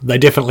they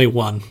definitely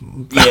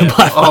won. Yeah,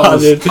 by far,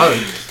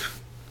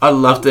 I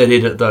loved that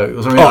edit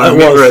though. I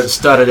remember it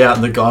started out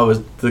and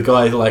the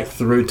guy like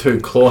threw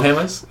 2 claw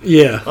hammers.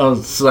 Yeah.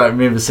 I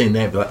remember seeing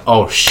that, like,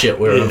 oh shit,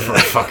 we're in for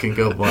a fucking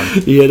good one.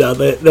 Yeah, no,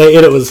 that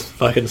edit was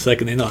fucking sick.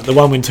 And then the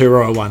one when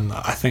Turoa won,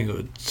 I think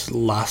it was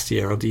last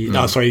year or the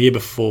year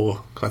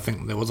before. Cause I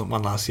think there wasn't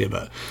one last year,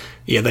 but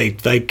yeah,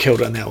 they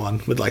killed it in that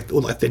one with like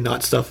all like their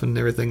night stuff and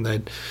everything.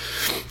 They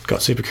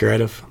got super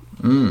creative.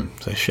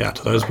 So shout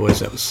to those boys.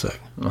 That was sick.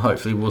 Well,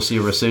 hopefully we'll see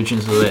a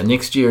resurgence of that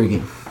next year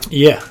again.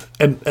 Yeah,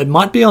 it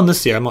might be on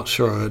this year. I'm not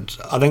sure.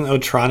 I think they were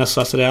trying to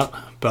suss it out,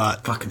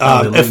 but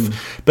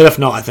if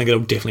not, I think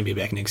it'll definitely be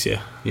back next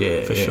year.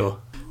 Yeah, for sure.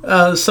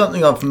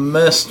 Something I've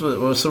missed,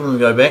 or something to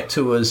go back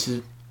to, was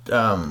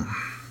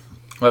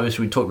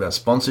obviously we talked about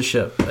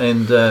sponsorship,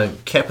 and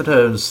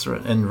Capita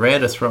and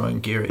Rad are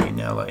throwing Gary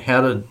now. Like,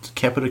 how did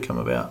Capita come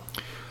about?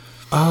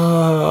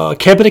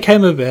 Capita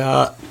came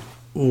about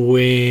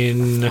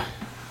when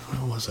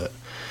was it?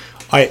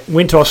 I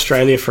went to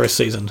Australia for a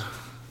season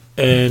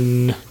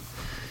in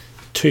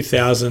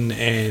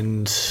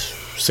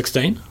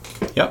 2016.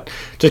 Yep.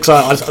 Just 'cause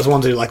I just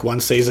wanted to do like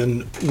one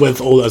season with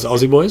all those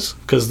Aussie boys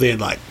because they're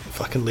like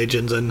fucking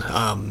legends, and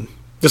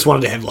just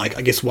wanted to have like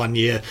I guess 1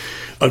 year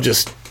of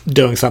just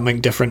doing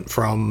something different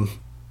from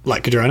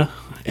like Cadrona.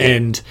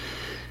 And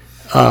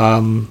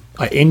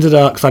I ended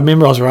up, because I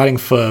remember I was writing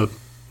for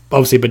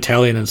obviously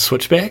Battalion and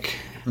Switchback,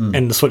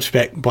 and the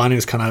Switchback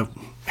bindings kind of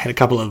had a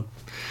couple of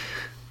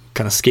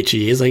kind of sketchy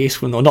years, I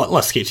guess. Well, not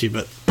less sketchy,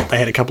 but they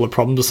had a couple of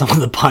problems with some of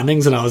the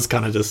bindings, and I was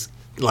kind of just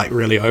like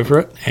really over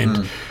it.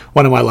 And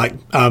one of my like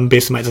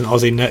best mates in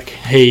Aussie, Nick,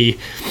 he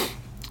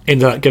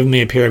ended up giving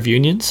me a pair of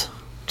Unions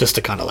just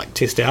to kind of like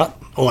test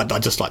out. Or I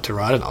just like to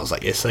ride, and I was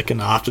like, yeah, sick.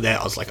 And after that,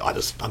 I was like, I'm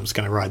just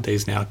going to ride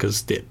these now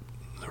because they're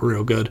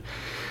real good.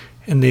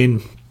 And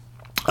then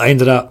I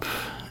ended up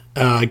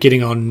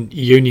getting on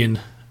Union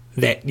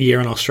that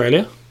year in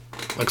Australia,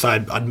 because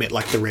I'd met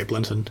like the rep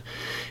Linton,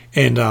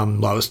 and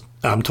I was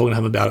talking to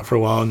him about it for a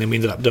while, and then we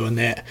ended up doing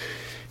that.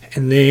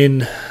 And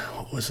then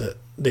what was it?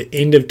 The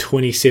end of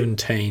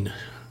 2017,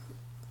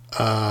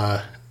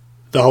 the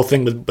whole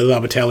thing with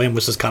our battalion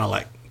was just kind of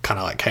like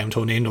came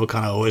to an end, or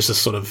kind of always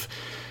just sort of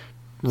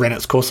ran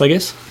its course, I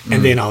guess.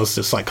 And then I was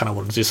just like kind of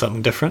wanted to do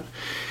something different,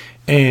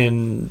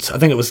 and I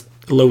think it was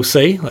Lil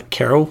C, like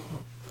Carol,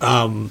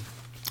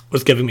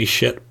 was giving me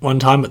shit one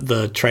time at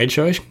the trade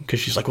show because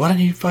she's like, why don't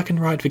you fucking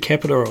ride for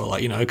Capita, or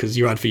like, because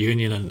you ride for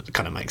Union and it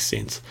kind of makes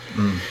sense.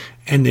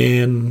 And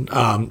then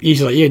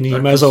she's like, yeah, and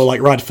you may as well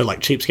like ride for like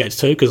Cheapskates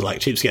too, because like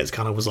Cheapskates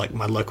kind of was like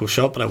my local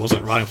shop, but I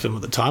wasn't riding for them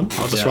at the time.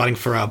 I was just riding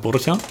for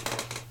Bordertown,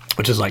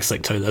 which is like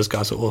sick too. Those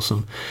guys are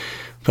awesome.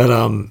 But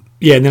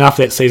yeah, and then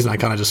after that season I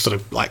kind of just sort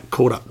of like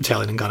called up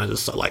Battalion and kind of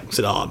just like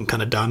said, I'm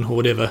kind of done or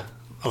whatever,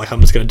 like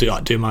I'm just going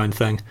to do my own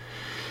thing.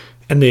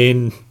 And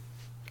then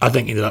I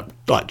think ended up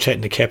like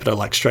chatting to Capita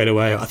like straight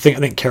away. I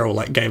think Carol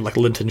like gave like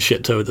Linton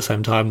shit too at the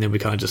same time. And then we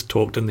kind of just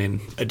talked, and then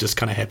it just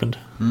kind of happened.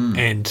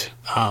 And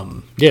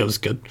it was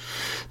good.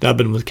 I've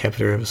been with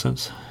Capita ever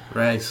since.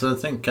 Right. So I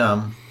think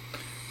there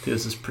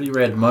was this pretty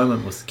rad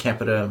moment with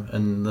Capita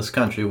in this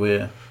country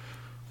where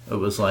it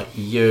was like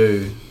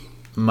you,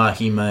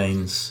 Mahi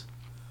Mains,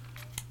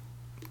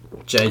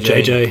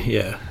 JJ,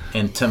 yeah,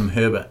 and Tim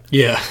Herbert.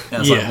 Yeah, and I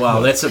was like, wow,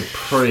 that's a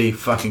pretty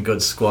fucking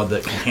good squad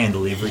that can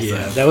handle everything.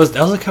 Yeah, that was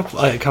a couple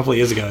of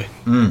years ago,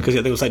 because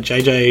it was like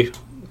JJ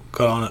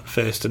got on it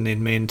first, and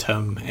then me and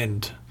Tim,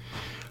 and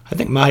I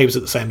think Mahi was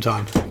at the same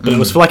time, but it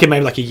was for like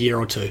maybe like a year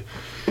or two,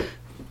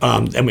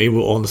 and we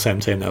were all on the same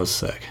team. That was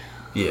sick.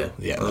 Yeah,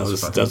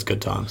 that was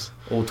good times.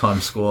 All-time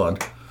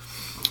squad.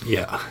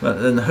 Yeah.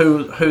 And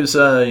who's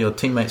your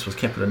teammates with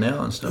Capita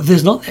now and stuff?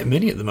 There's not that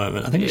many at the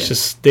moment. I think it's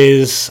just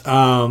there's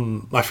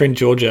my friend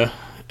Georgia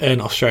in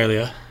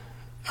Australia,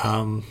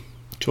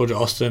 Georgia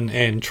Austin,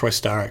 and Troy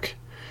Starrick.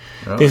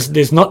 Right.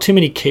 There's not too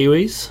many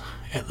Kiwis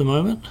at the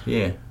moment.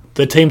 Yeah.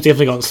 The team's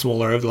definitely gotten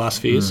smaller over the last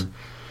few years.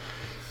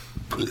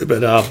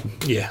 But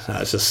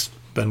it's just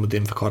been with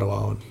them for quite a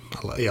while.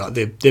 And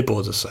their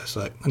boards are so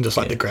sick, and just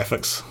like the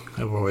graphics.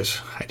 I always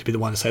hate to be the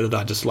one to say that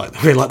I just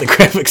really like the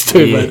graphics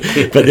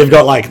too, but they've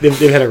got like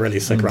they've had a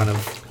really sick run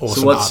of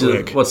awesome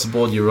artwork. What's the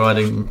board you're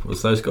riding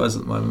with those guys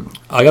at the moment?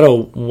 I got a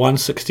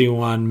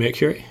 161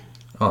 Mercury,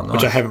 nice.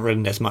 Which I haven't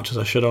ridden as much as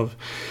I should have.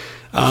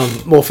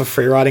 More for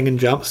free riding and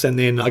jumps, and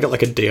then I got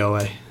like a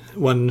DOA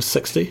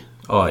 160.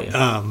 Oh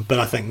yeah. But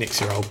I think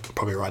next year I'll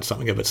probably ride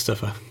something a bit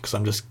stiffer because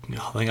I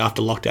think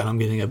after lockdown I'm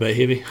getting a bit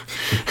heavy.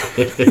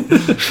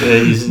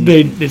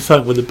 Need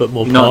something with a bit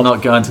more pop.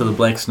 Not going to the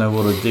black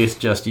snowboard of death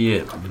just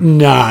yet.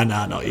 No,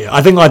 not yet.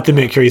 I think like the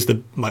Mercury is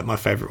my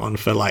favourite one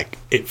for like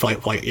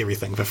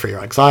everything for free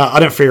ride, because I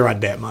don't free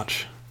ride that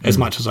much as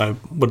I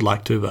would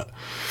like to, but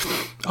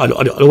I'd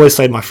always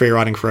save my free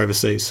riding for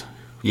overseas.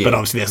 Yeah. But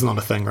obviously that's not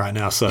a thing right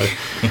now, so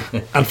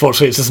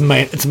unfortunately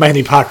it's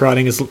mainly park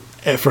riding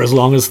for as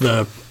long as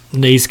the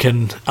knees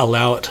can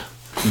allow it.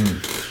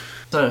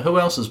 So who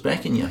else is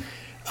backing you?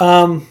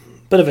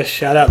 Bit of a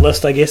shout out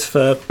list, I guess,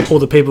 for all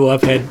the people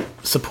I've had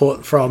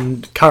support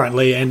from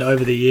currently and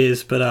over the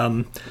years, but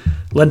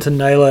Linton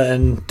Naylor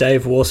and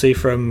Dave Worsey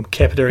from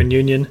Capita and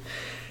Union,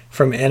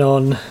 from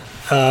Anon,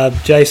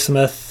 Jay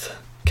Smith,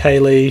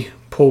 Kaylee,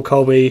 Paul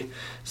Colby,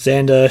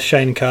 Xander,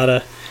 Shane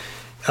Carter.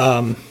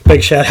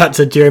 Big shout out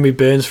to Jeremy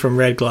Burns from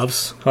Rad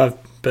Gloves, who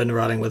I've been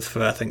riding with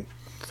for I think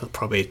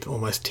probably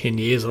almost 10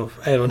 years or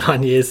 8 or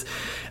 9 years.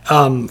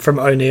 From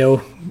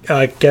O'Neill,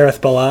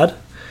 Gareth Ballard,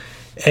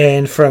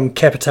 and from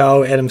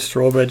Capital, Adam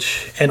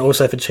Strawbridge, and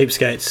also for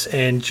Cheapskates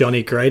and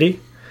Johnny Grady.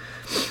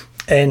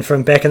 And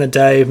from back in the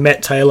day,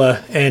 Matt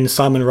Taylor and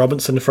Simon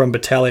Robinson from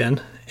Battalion,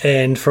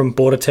 and from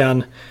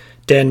Bordertown,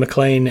 Dan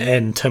McLean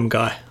and Tim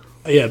Guy.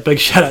 Yeah, big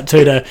shout out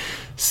to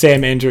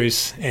Sam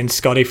Andrews and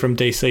Scotty from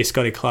DC,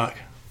 Scotty Clark.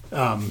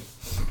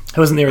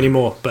 Who isn't there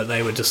anymore, but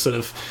they would just sort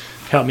of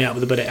help me out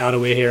with a bit of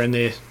outerwear here and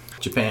there.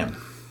 Japan.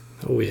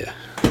 Oh yeah.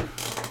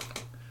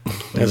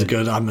 That's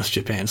good. I miss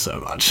Japan so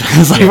much.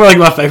 It's like probably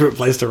my favourite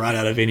place to ride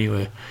out of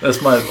anywhere. I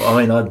just want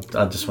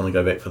to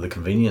go back for the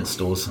convenience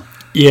stores.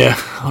 Yeah,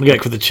 I want to go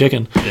back for the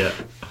chicken. Yeah.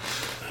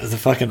 The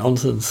fucking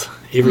onsens,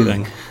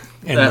 everything.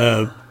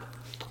 And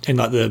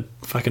like the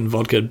fucking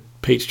vodka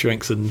peach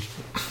drinks and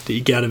that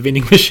you get out of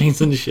vending machines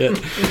and shit.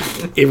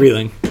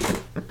 Everything.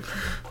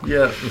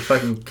 Yeah, the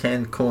fucking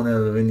canned corn out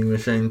of the vending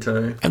machine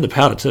too. And the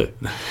powder too.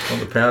 Oh,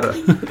 the powder.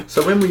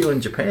 So when were you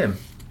in Japan?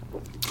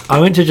 I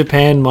went to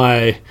Japan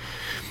my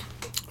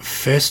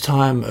first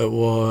time. It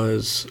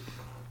was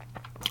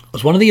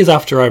one of the years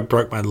after I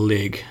broke my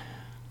leg,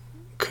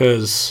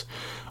 because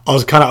I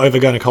was kind of over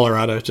going to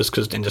Colorado just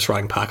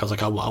riding park. I was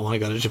like, I want to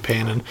go to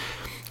Japan, and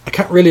I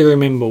can't really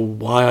remember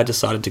why I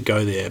decided to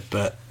go there,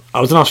 but I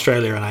was in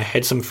Australia and I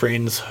had some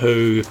friends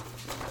who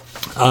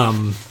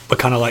were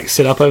kind of like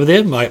set up over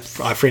there. My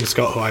friend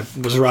Scott, who I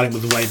was riding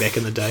with way back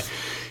in the day,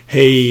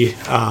 he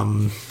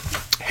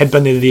had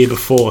been there the year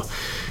before,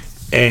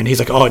 and he's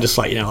like, just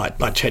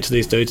like chat to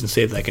these dudes and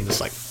see if they can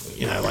just like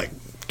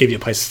give you a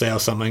place to stay or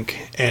something.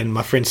 And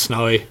my friend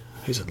Snowy,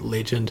 who's a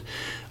legend,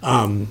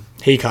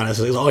 he kind of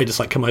says, you just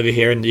like come over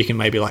here and you can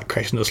maybe like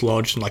crash in this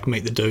lodge and like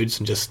meet the dudes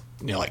and just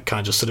like kind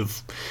of just sort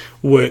of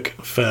work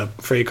for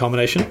free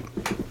accommodation.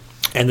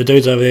 And the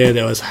dudes over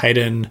there was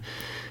Hayden,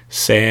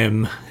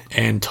 Sam,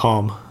 and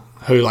Tom,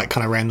 who like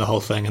kind of ran the whole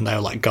thing, and they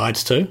were like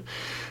guides too.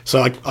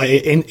 So I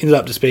ended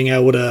up just being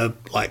able to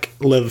like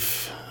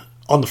live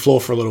on the floor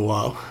for a little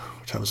while,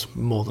 which I was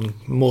more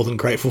than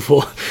grateful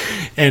for.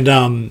 And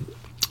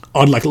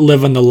I'd like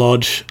live in the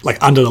lodge,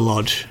 like under the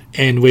lodge,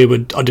 and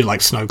I'd do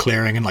like snow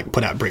clearing and like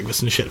put out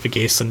breakfast and shit for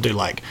guests, and do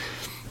like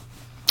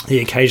the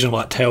occasional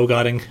like tail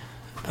guiding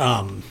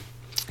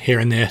here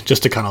and there,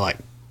 just to kind of like,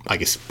 I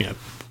guess,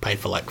 paid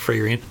for like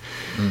free rent.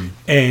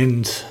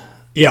 And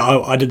yeah,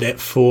 I did that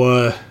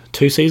for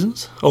 2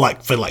 seasons, or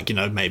like for like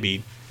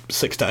maybe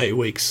 6 to 8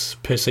 weeks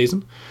per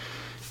season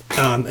in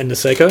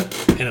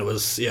Niseko, and it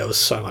was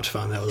so much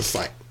fun. That was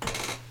like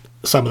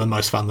some of the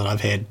most fun that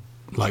I've had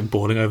like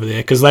boarding over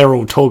there, because they were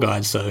all tour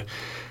guides, so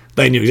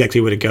they knew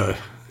exactly where to go,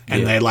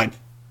 and they like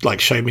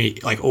showed me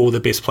like all the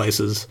best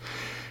places.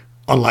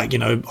 On like, you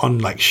know, on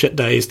like shit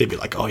days, they'd be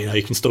like, oh, you know,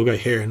 you can still go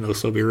here and it'll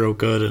still be real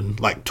good, and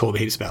like taught me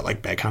heaps about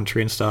like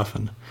backcountry and stuff,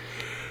 and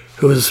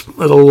it was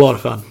a lot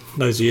of fun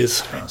those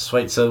years. Oh,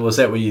 sweet. So was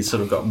that where you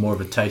sort of got more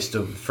of a taste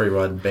of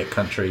freeride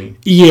backcountry?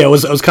 Yeah, it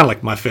was kind of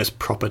like my first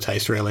proper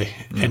taste, really.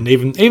 And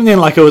even then,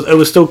 like it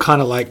was still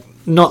kind of like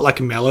not like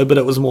mellow, but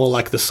it was more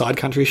like the side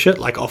country shit,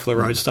 like off the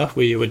road stuff,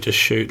 where you would just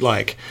shoot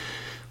like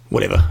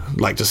whatever,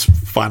 like just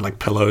find like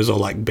pillows or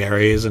like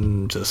berries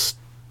and just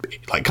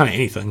like kind of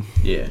anything.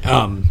 Yeah.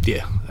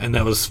 Yeah, and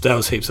that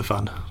was heaps of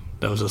fun.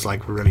 That was just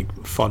like really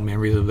fond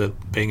memories of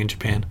it being in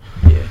Japan.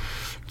 Yeah.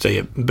 So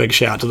yeah, big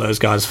shout out to those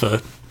guys for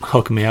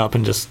hooking me up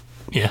and just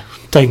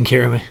taking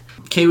care of me.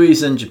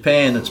 Kiwis in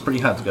Japan, it's pretty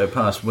hard to go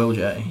past Will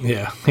J.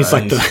 Yeah, he's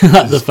like He's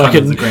the fucking kind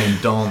of the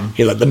Grand Don.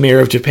 He's like the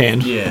mayor of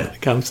Japan. Yeah. When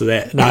it comes to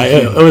that. No,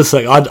 it was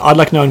like I'd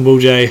like known Will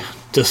J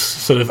just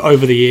sort of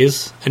over the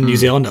years in New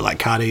Zealand at like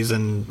Cardi's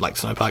and like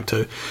Snowpark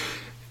too,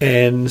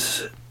 and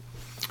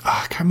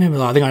I can't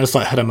remember. I think I just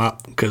like hit him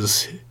up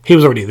because he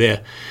was already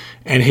there,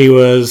 and he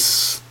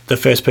was the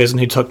first person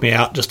who took me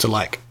out just to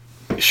like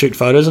shoot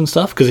photos and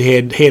stuff, because he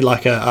had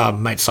like a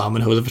mate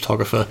Simon who was a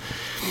photographer.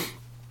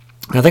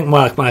 And I think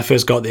when I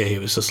first got there, he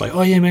was just like,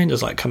 oh yeah man,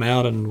 just like come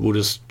out and we'll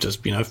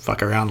just you know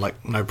fuck around,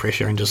 like no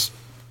pressure, and just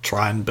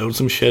try and build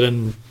some shit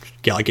and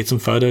get some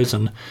photos.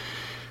 And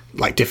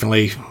like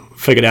definitely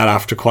figured out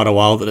after quite a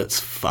while that it's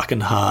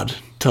fucking hard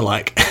to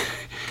like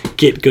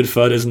get good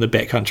photos in the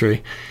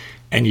backcountry,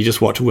 and you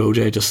just watch Will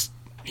J just,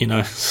 you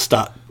know,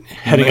 start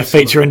hitting a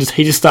feature and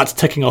he just starts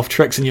ticking off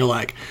tricks, and you're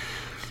like,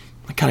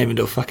 I can't even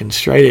do a fucking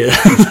straight here.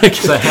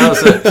 So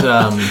how's it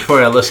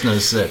for our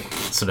listeners that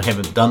sort of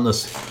haven't done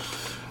this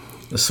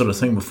sort of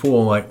thing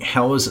before? Like,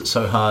 how is it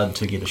so hard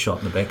to get a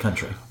shot in the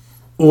backcountry?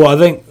 Well, I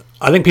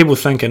think people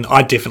think, and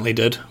I definitely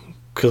did,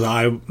 because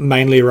I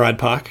mainly ride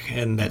park,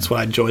 and that's what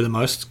I enjoy the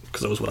most,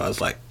 because it was what I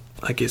was like,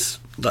 I guess,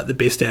 like the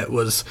best at.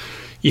 Was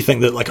you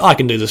think that like, oh, I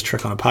can do this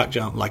trick on a park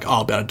jump, like, oh,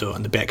 I'll be able to do it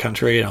in the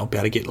backcountry, and I'll be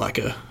able to get like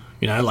a,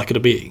 you know, like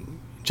it'll be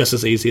just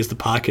as easy as the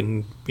park,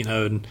 and you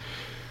know, and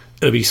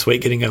it'll be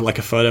sweet getting a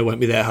photo,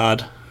 won't be that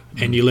hard.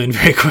 And you learn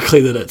very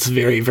quickly that it's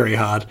very, very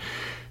hard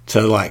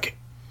to like,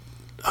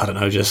 I don't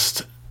know,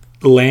 just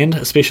land,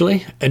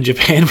 especially in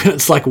Japan when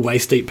it's like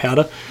waist deep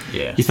powder.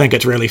 Yeah. You think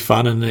it's really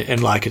fun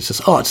and like it's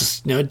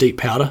just you know, deep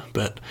powder,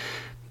 but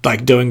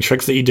like doing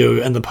tricks that you do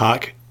in the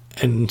park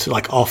and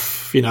like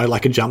off, you know,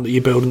 like a jump that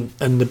you build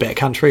in the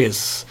backcountry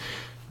is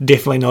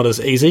definitely not as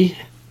easy.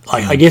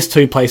 Like I guess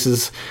two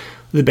places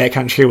the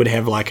backcountry would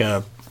have like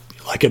a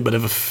bit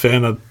of a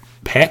firmer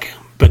pack,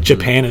 but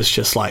Japan is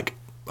just like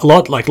a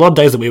lot of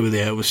days that we were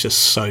there, it was just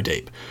so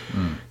deep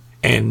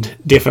and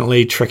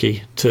definitely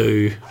tricky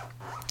to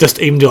just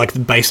even do like the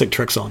basic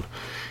tricks on,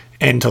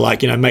 and to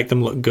like, you know, make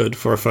them look good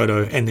for a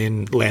photo and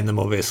then land them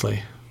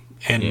obviously.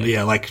 And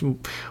yeah, like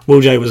Will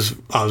J I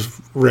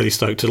was really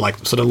stoked to like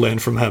sort of learn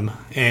from him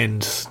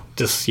and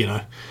just, you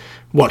know,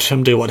 watch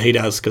him do what he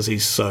does, because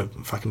he's so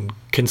fucking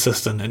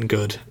consistent and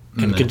good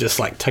and can just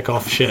like tick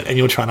off shit, and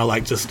you're trying to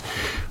like just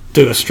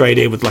do a straight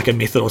air with like a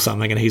method or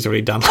something, and he's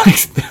already done like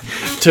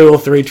 2 or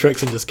 3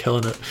 tricks and just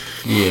killing it.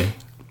 Yeah,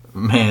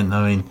 man,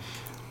 I mean,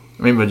 I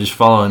remember just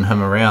following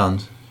him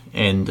around,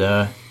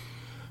 and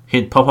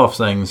he'd pop off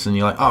things and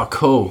you're like, oh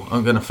cool,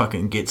 I'm gonna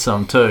fucking get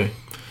some too.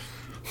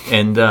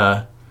 And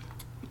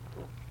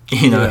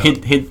you know,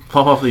 he'd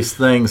pop off these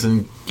things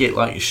and get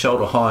like your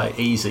shoulder high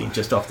easy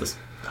just off this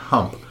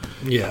hump.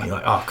 Yeah. And you're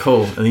like, oh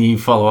cool, and then you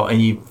follow up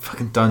and you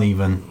fucking don't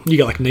even, you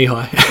got like knee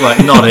high,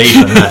 like not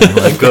even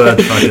like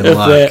good fucking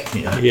luck.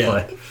 Yeah.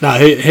 Like, No,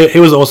 he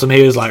was awesome.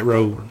 He was like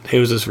he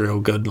was just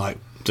real good, like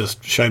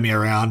just showed me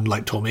around,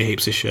 like taught me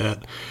heaps of shit,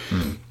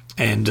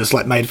 and just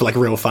like made for like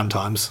real fun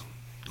times,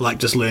 like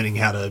just learning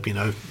how to, you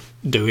know,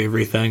 do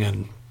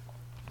everything,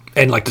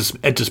 and like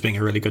just being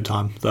a really good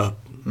time, the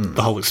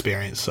whole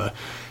experience. So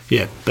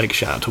yeah, big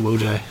shout out to Will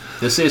J.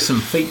 is there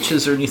some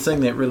features or anything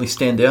that really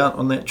stand out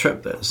on that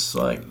trip that's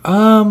like,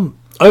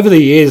 over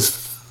the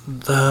years,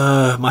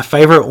 my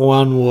favourite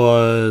one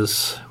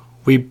was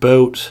we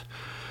built,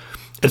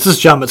 it's this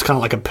jump, it's kind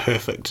of like a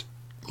perfect,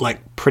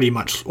 like pretty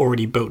much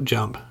already built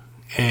jump,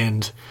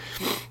 and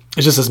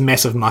it's just this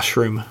massive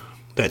mushroom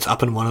that's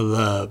up in one of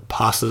the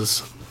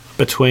passes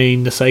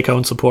between Niseko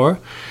and Sapporo,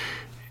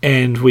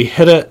 and we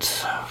hit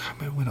it, I can't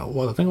remember when it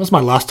was, I think it was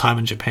my last time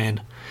in Japan.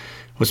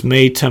 It was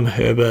me, Tim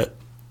Herbert,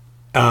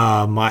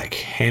 Mike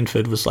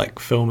Hanford was like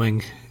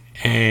filming,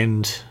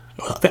 and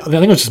I think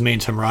it was just me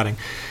and Tim riding,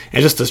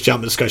 and just this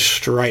jump that just goes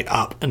straight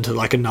up into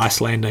like a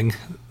nice landing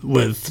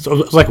with, it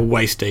was like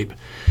waist deep,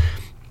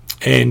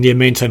 and yeah,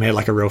 me and Tim had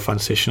like a real fun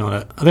session on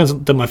it. I think I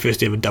did my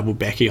first ever double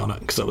backy on it,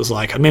 because it was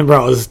like, I remember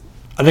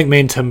I think me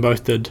and Tim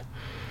both did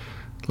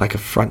like a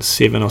front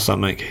 7 or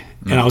something,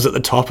 and I was at the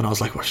top and I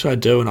was like, what should I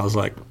do? And I was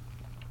like,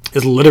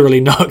 there's literally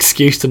no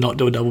excuse to not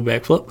do a double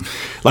backflip.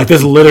 Like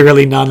there's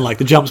literally none. Like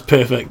the jump's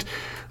perfect,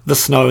 the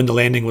snow and the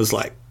landing was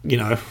like, you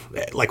know,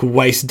 like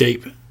waist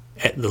deep,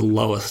 at the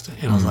lowest,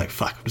 and I was like,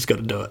 fuck, I've just got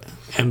to do it.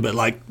 And but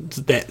like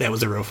that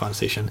was a real fun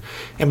session,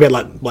 and we had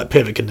like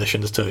perfect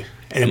conditions too,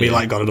 and we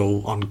like got it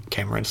all on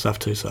camera and stuff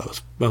too, so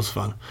it was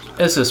fun.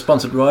 As a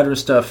sponsored rider and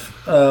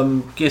stuff,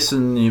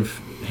 guessing you've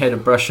had a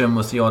brush in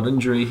with the odd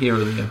injury here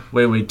or there,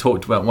 where we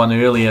talked about one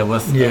earlier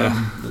with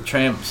the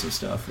tramps and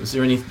stuff. Is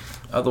there any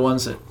other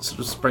ones that sort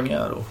of spring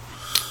out?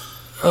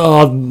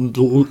 Or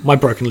my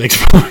broken leg's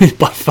probably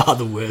by far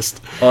the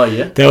worst. Oh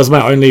yeah, that was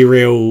my only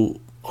real.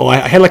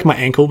 I had like my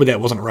ankle, but that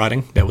wasn't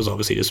riding. That was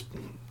obviously just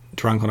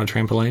drunk on a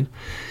trampoline.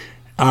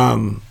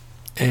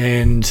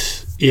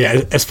 And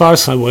yeah, as far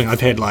as snowboarding,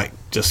 I've had like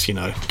just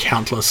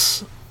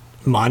countless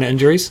minor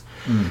injuries,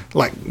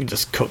 like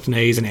just cooked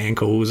knees and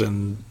ankles,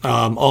 and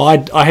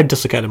I had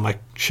dislocated my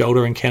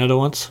shoulder in Canada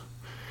once.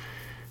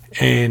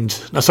 And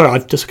I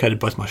dislocated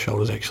both my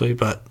shoulders actually,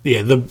 but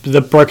yeah,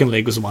 the broken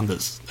leg was the one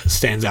that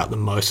stands out the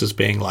most as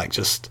being like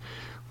just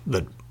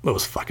it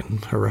was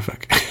fucking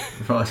horrific.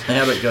 Right,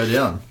 how did it go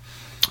down?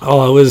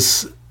 Oh, it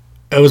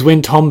was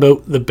when Tom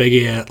built the Big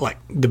Air, like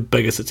the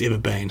biggest it's ever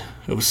been.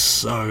 It was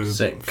so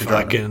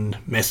fucking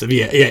massive.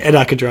 Yeah, at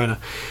Arcadrona,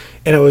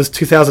 and it was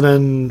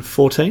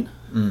 2014,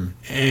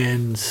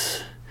 and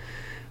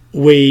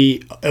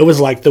it was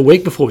like the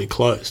week before we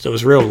closed. It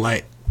was real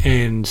late,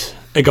 and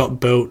it got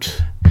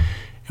built,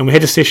 and we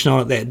had a session on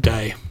it that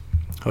day.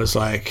 It was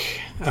like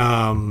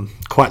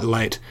quite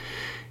late,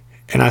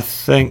 and I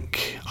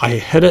think I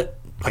hit it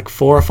like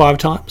 4 or 5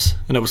 times,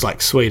 and it was like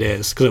sweet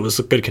as, because it was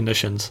good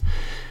conditions,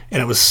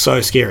 and it was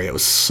so scary. It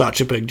was such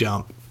a big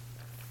jump,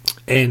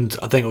 and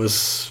I think it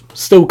was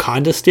still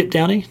kind of step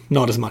downy,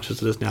 not as much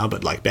as it is now,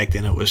 but like back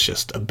then it was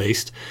just a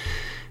beast.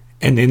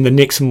 And then the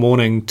next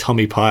morning,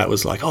 Tommy Pyatt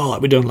was like, oh,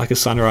 like we're doing like a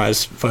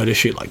sunrise photo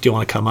shoot, like do you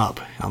want to come up?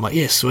 And I'm like,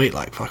 yeah, sweet,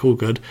 like fuck, all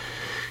good.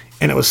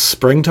 And it was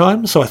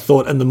springtime, so I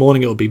thought in the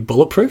morning it would be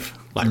bulletproof,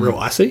 like real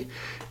icy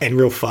and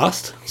real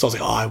fast. So I was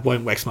like, oh, I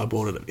won't wax my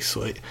board, it'll be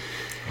sweet.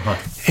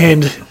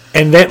 And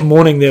that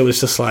morning there was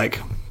just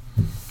like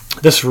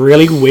this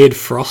really weird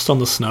frost on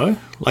the snow,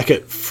 like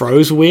it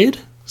froze weird,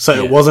 so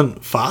it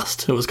wasn't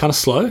fast, it was kind of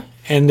slow.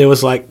 And there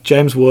was like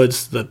James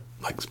Woods, the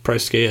like pro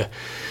skier,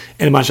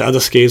 and a bunch of other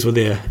skiers were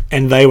there,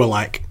 and they were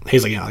like,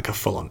 he's like like a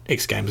full-on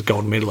X Games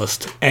gold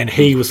medalist, and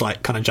he was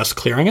like kind of just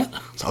clearing it.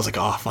 So I was like,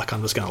 oh fuck,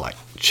 I'm just gonna like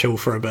chill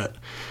for a bit,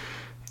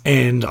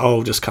 and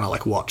I'll just kind of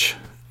like watch.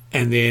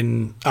 And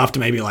then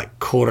after maybe like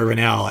quarter of an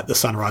hour, like the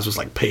sunrise was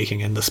like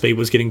peaking and the speed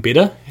was getting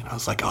better. And I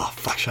was like, oh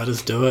fuck, should I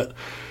just do it?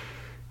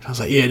 And I was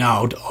like, yeah,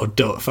 no, I'll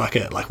do it. Fuck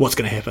it. Like, what's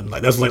gonna happen?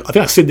 Like, that's like, I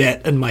think I said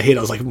that in my head.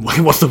 I was like,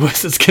 what's the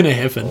worst that's gonna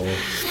happen?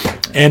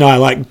 And I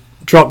like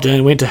dropped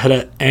in, went to hit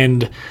it,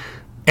 and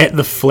at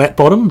the flat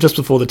bottom, just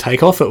before the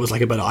takeoff, it was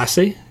like a bit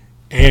icy.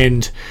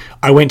 And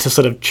I went to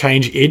sort of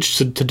change edge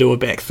to do a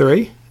back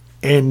 3,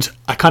 and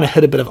I kind of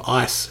hit a bit of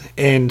ice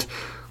and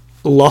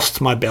lost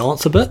my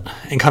balance a bit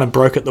and kind of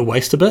broke at the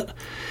waist a bit,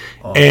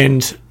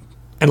 and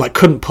like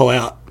couldn't pull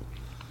out.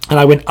 And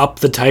I went up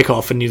the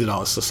takeoff and knew that I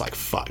was just like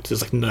fucked.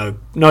 There's like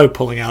no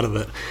pulling out of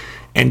it,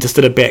 and just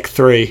did a back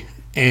 3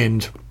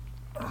 and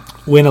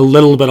went a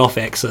little bit off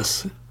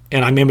axis.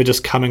 And I remember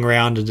just coming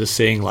around and just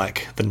seeing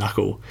like the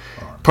knuckle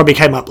probably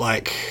came up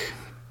like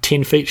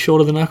 10 feet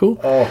short of the knuckle.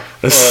 It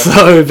was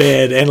so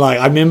bad. And like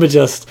I remember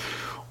just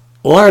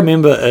all I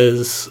remember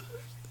is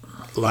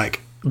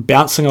like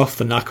bouncing off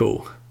the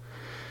knuckle.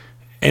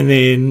 And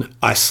then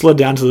I slid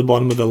down to the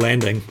bottom of the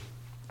landing,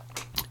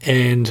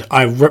 and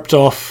I ripped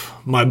off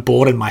my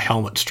board and my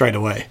helmet straight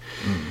away,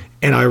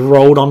 and I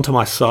rolled onto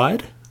my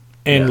side,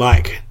 and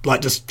like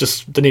just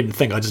didn't even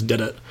think, I just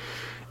did it.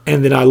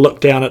 And then I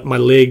looked down at my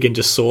leg and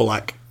just saw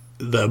like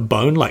the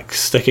bone like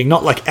sticking,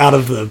 not like out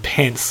of the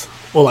pants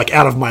or like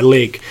out of my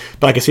leg,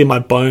 but I could see my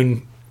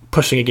bone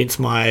pushing against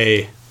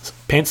my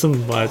pants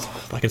and my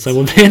fucking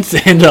snowboard pants.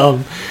 And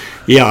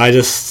I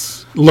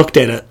just looked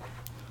at it,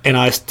 and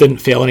I didn't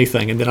feel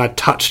anything, and then I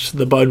touched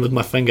the bone with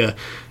my finger,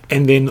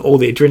 and then all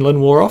the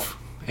adrenaline wore off,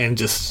 and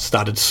just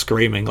started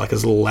screaming like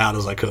as loud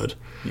as I could.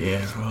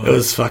 Yeah, right. It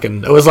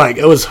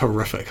was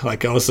horrific.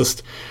 Like I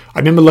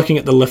remember looking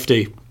at the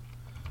lifty,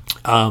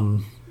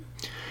 and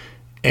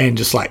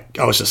just like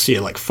I was just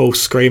like full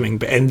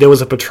screaming, and there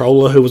was a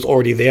patroller who was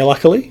already there,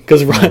 luckily,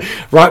 because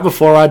right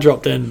before I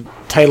dropped in,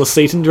 Taylor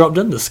Seaton dropped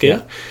in, the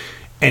skier,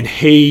 and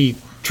he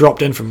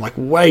dropped in from like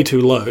way too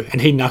low, and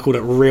he knuckled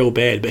it real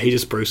bad, but he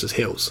just bruised his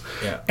heels.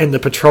 And the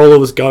patroller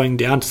was going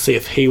down to see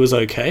if he was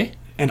okay,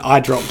 and I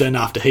dropped in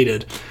after he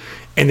did,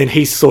 and then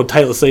he saw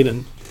Taylor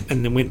Seaton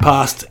and then went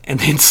past and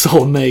then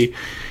saw me,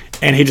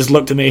 and he just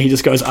looked at me, he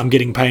just goes, I'm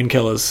getting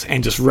painkillers,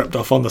 and just ripped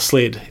off on the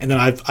sled. And then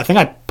I think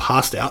I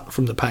passed out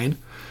from the pain.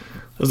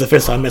 It was the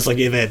first time that's like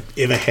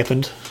ever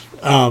happened.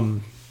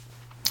 And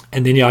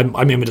then I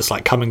remember just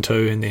like coming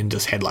to, and then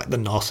just had like the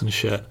NOS and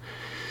shit.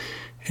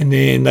 And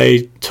then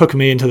they took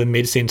me into the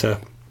med centre.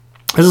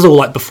 This is all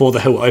like before the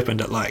hill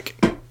opened at like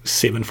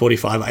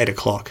 7:45, 8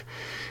 o'clock.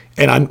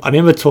 And I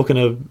remember talking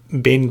to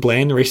Ben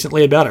Bland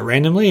recently about it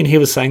randomly, and he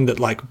was saying that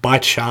like by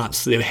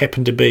chance there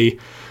happened to be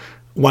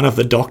one of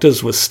the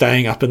doctors was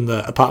staying up in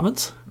the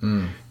apartments,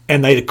 and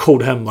and they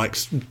called him like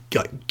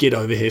get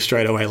over here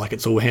straight away, like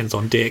it's all hands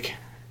on deck.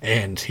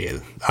 And yeah,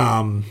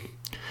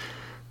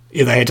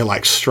 they had to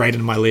like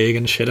straighten my leg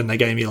and shit, and they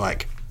gave me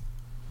like,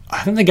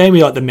 I think they gave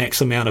me like the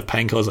max amount of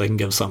painkillers they can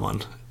give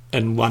someone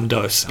in one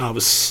dose, and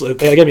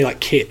they gave me like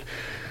kit.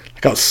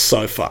 Like I was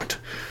so fucked.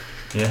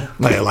 Yeah.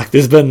 Like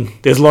there's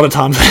a lot of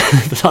times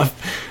that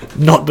I've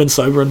not been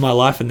sober in my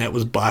life, and that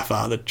was by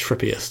far the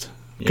trippiest,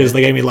 because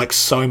they gave me like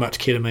so much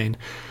ketamine,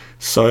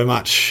 so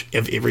much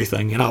of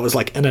everything, and I was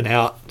like in and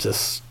out,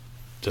 just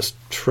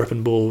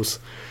tripping balls,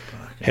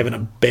 having a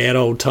bad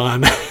old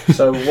time.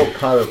 So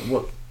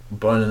what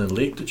bone in the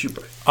leg did you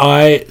break?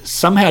 I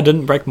somehow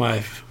didn't break my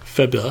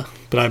fibula,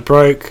 but I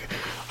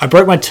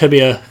broke my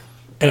tibia,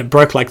 and it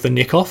broke like the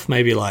neck off,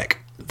 maybe like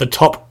the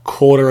top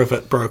quarter of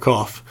it broke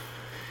off,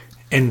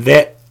 and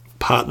that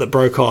part that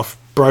broke off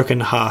broke in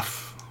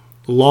half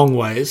long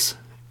ways,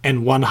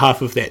 and one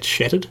half of that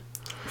shattered.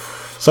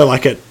 So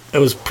like it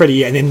was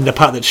pretty, and then the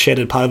part that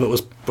shattered, part of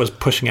it was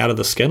pushing out of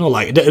the skin, or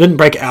like it didn't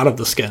break out of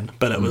the skin,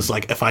 but it was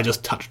like if I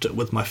just touched it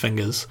with my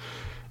fingers,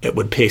 it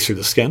would pierce through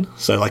the skin.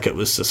 So like it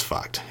was just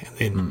fucked. And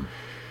then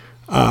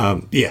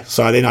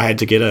so then I had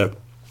to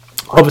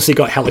obviously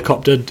got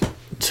helicoptered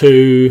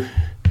to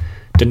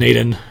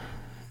Dunedin,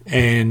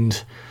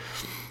 and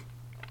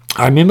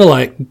I remember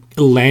like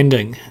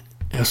landing.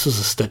 This was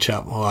a stitch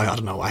up. Well, I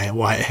don't know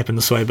why it happened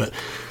this way, but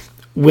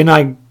when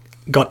I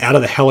got out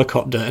of the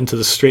helicopter into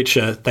the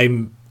stretcher,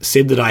 they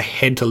said that I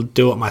had to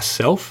do it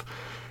myself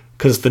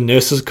because the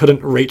nurses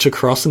couldn't reach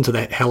across into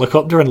that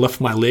helicopter and lift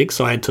my leg,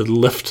 so I had to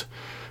lift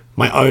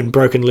my own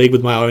broken leg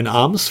with my own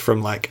arms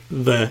from like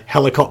the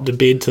helicopter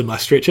bed to my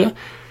stretcher,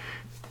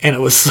 and it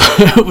was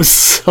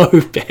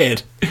so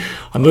bad.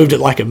 I moved it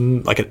like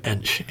an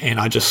inch, and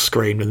I just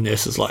screamed, and the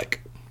nurses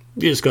like,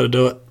 "You just got to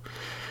do it.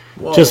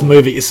 Whoa. Just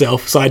move it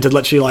yourself." So I had to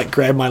literally like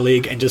grab my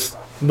leg and just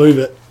move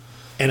it,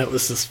 and it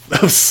was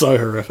so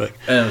horrific.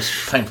 And it was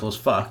painful as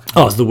fuck.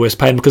 Oh, it was the worst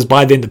pain, because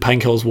by then the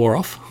painkillers wore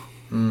off,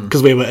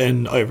 because we were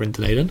over in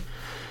Dunedin,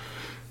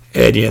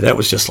 and yeah, that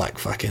was just like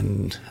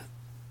fucking.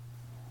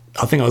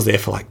 I think I was there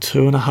for like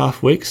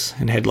 2.5 weeks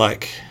and had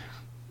like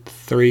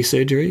 3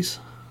 surgeries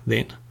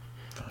then.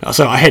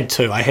 So I had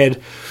 2. I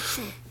had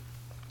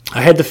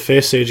the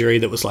first surgery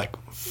that was like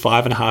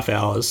 5.5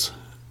 hours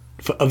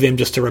of them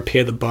just to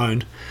repair the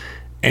bone,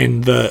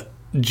 and the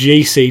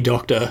GC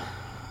doctor,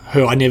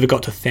 who I never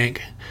got to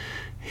thank,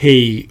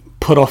 he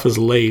put off his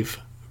leave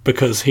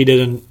because he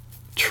didn't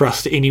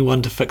trust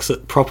anyone to fix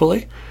it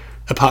properly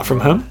apart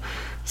from him.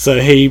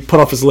 So he put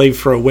off his leave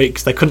for a week,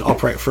 because they couldn't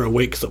operate for a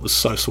week because it was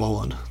so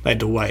swollen. They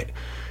had to wait.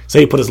 So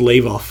he put his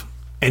leave off,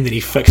 and then he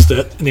fixed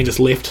it, and then just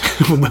left.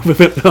 We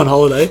went on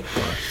holiday.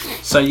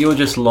 So you were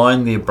just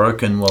lying there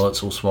broken while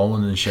it's all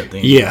swollen and shit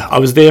then? Yeah, I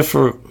was there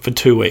for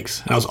 2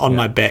 weeks, and I was on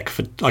my back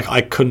for, like,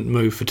 I couldn't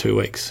move for 2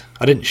 weeks.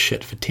 I didn't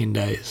shit for 10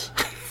 days.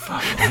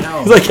 Fucking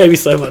hell. They gave me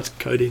so much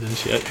codeine and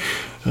shit.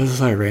 It was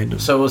so random.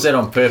 So was that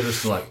on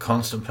purpose to, like,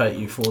 constipate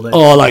you for that?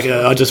 Oh, like,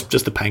 just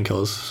the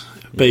painkillers.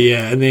 Yeah. But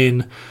yeah, and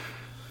then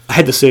I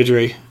had the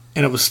surgery,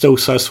 and it was still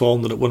so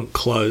swollen that it wouldn't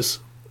close.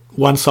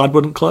 One side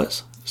wouldn't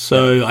close.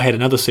 So I had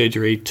another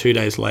surgery 2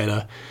 days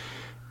later,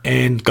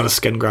 and got a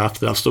skin graft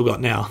that I've still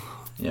got now.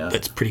 Yeah.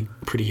 That's pretty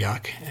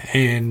yuck.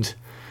 And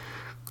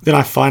then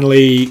I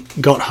finally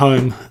got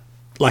home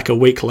like a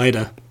week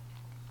later,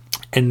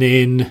 and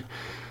then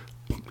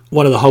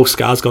one of the whole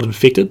scars got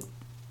infected,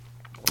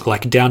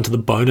 like down to the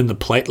bone in the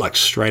plate, like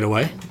straight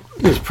away.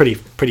 It was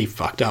pretty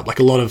fucked up. Like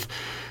a lot of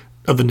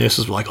the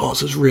nurses were like, "Oh,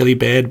 this is really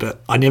bad,"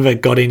 but I never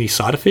got any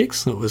side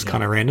effects. It was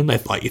kind of random. They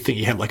like, you think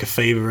you have like a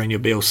fever and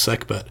you'll be all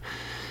sick, but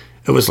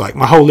it was like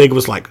my whole leg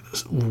was like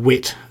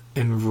wet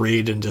and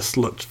red and just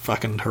looked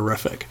fucking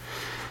horrific.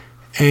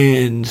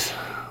 And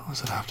what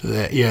was it after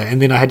that? Yeah,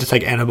 and then I had to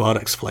take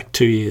antibiotics for like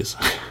 2 years.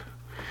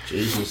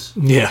 Jesus.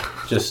 Yeah.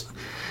 Just.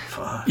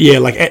 Fuck. Yeah,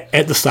 like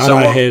at the start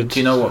I had. Do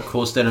you know what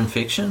caused that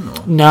infection?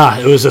 Or? Nah,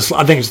 it was just.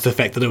 I think it's the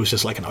fact that it was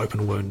just like an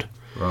open wound.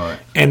 Right.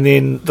 And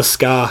then the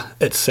scar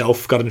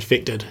itself got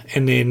infected,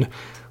 and then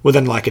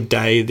within like a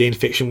day, the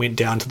infection went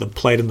down to the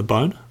plate and the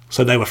bone.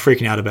 So they were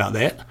freaking out about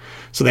that.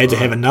 So they had to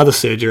have another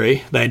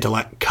surgery. They had to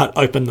like cut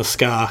open the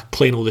scar,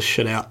 clean all this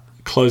shit out,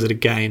 close it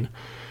again.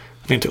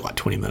 I think it took like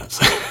 20 minutes.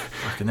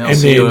 Fucking hell.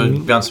 So you were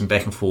bouncing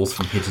back and forth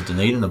from here to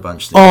Dunedin a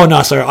bunch then? Oh,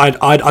 no. So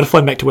I'd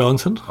flown back to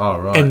Wellington. Oh,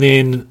 right. And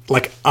then,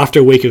 like, after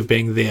a week of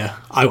being there,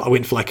 I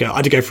went for like I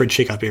had to go for a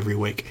checkup every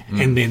week.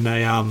 And then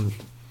they,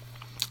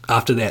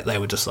 after that, they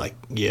were just like,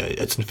 yeah,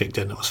 it's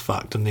infected and it was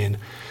fucked. And then,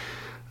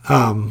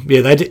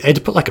 they had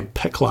to put like a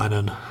PICC line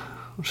in.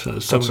 So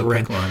something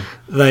ran.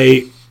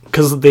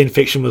 Because the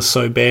infection was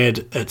so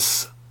bad,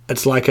 it's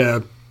like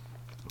a,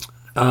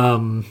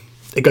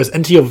 it goes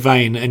into your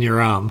vein in your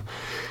arm,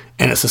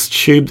 and it's this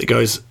tube that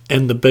goes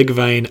in the big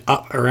vein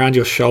up around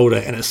your shoulder,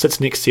 and it sits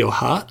next to your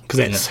heart, because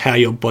that's how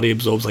your body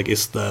absorbs, I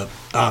guess, the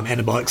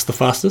antibiotics the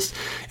fastest.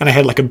 And I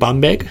had like a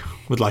bum bag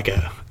with like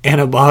a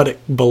antibiotic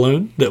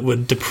balloon that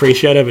would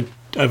depreciate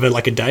over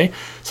like a day.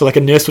 So like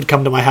a nurse would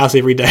come to my house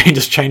every day and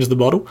just change the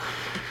bottle.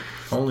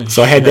 Holy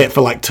so I had that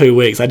for like 2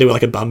 weeks. I did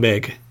like a bum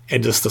bag,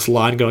 and just this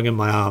line going in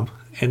my arm.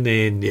 And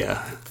then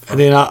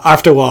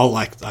after a while,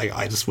 like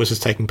I just was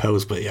just taking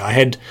pills. But yeah,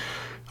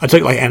 I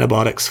took like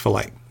antibiotics for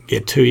like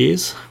 2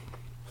 years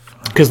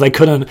because they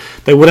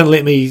wouldn't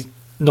let me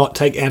not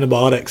take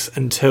antibiotics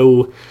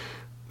until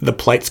the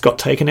plates got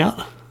taken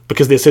out,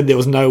 because they said there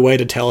was no way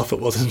to tell if it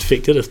was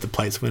infected if the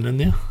plates went in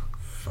there.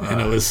 And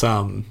it was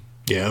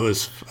it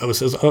was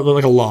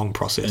like a long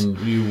process. And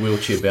you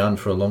wheelchair bound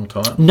for a long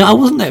time? No, it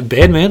wasn't that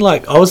bad, man.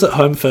 Like I was at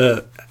home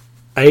for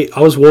I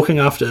was walking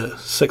after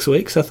 6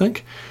 weeks, I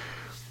think,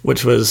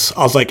 I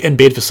was like in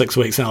bed for 6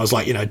 weeks, and I was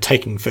like,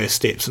 taking first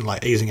steps and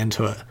like easing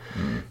into it.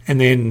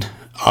 And then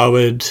I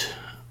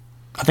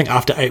think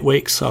after 8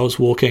 weeks I was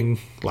walking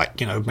like,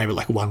 maybe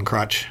like one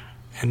crutch,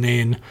 and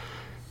then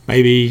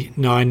maybe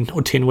 9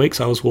 or 10 weeks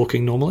I was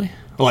walking normally.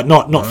 Like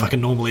not fucking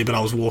normally, but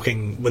I was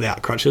walking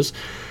without crutches.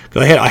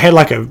 Because I had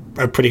like a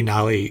pretty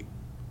gnarly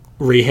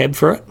rehab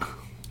for it.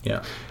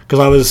 Yeah. Because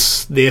I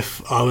was there.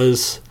 What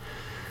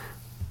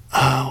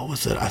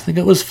was it? I think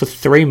it was for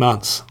 3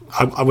 months.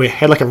 We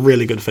had like a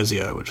really good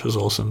physio, which was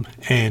awesome.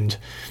 And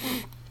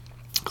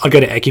I'd go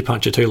to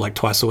acupuncture too, like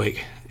twice a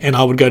week. And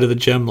I would go to the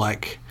gym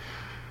like,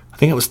 I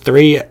think it was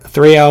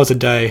three hours a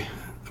day,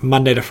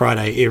 Monday to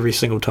Friday, every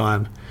single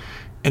time.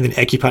 And then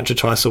acupuncture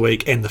twice a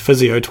week and the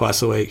physio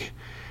twice a week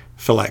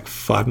for like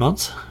 5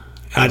 months.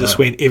 And I just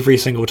went every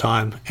single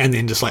time and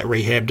then just like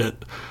rehabbed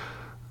it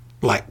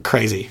like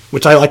crazy,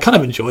 which I like kind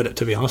of enjoyed it,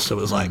 to be honest. It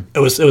was like, it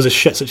was a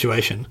shit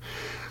situation,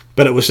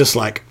 but it was just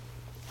like,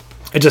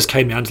 it just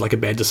came down to like a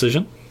bad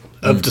decision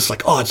of just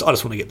like, I just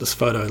want to get this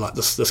photo, like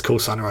this cool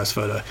sunrise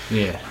photo.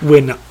 Yeah.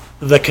 When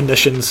the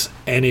conditions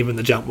and even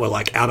the jump were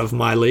like out of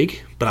my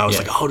league, but I was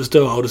like, I'll just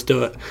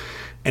do it.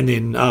 And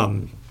then,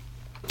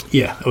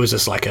 it was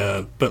just like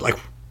but like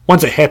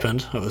once it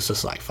happened, it was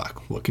just like,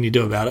 fuck, what can you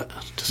do about it?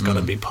 Just got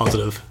to be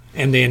positive.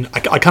 And then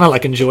I kind of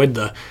like enjoyed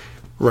the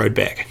road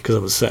back because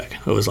it was sick.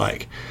 It was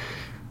like,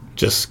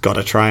 just got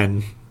to try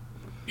and,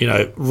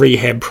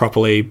 rehab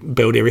properly,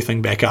 build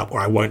everything back up, or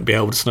I won't be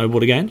able to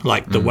snowboard again,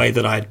 like the way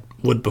that I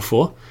would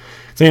before.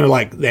 So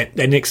like that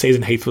next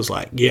season, Heath was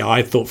like, yeah,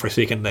 I thought for a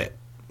second that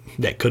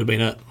could have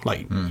been it.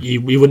 Like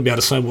you wouldn't be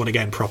able to snowboard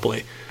again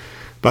properly.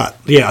 But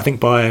yeah, I think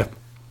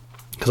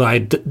because I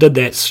did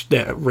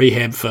that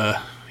rehab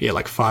for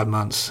like 5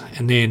 months,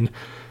 and then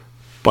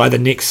by the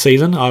next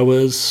season it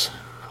was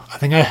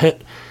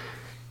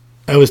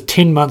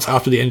 10 months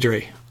after the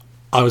injury,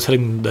 I was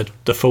hitting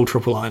the full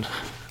triple line,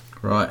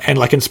 right? And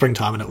like in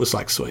springtime, and it was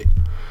like sweet.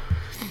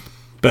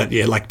 But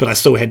yeah, but I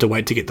still had to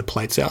wait to get the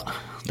plates out.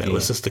 That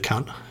was just a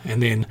cunt.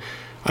 And then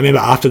I remember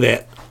after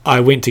that, I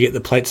went to get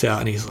the plates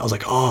out, and I was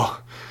like,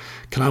 oh,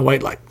 can I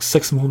wait like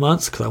 6 more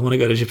months because I want to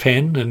go to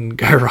Japan and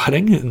go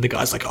riding? And the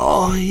guy's like,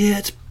 oh yeah,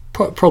 it's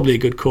probably a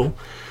good call.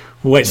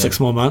 We'll wait 6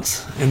 more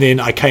months. And then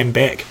I came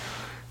back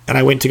and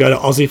I went to go to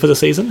Aussie for the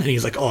season, and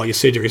he's like, oh, your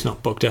surgery's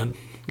not booked in.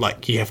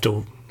 Like, you have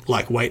to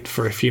like wait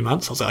for a few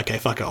months. I was like, okay,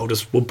 fuck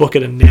it, we'll book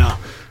it in now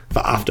for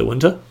after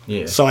winter.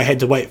 Yeah. So I had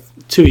to wait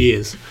 2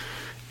 years.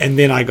 And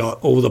then I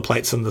got all the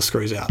plates and the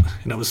screws out.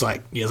 And it was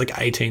like, it was like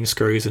 18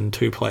 screws and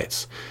 2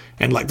 plates.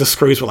 And like the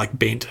screws were like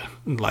bent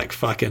and like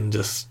fucking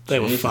just, they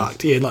were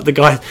fucked. Yeah, like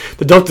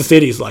the doctor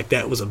said, he's like,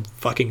 that was a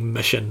fucking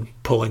mission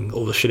pulling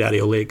all the shit out of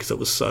your leg because it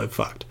was so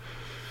fucked.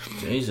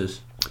 Jesus.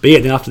 But yeah,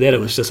 then after that,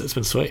 it's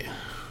been sweet.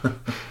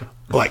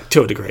 Like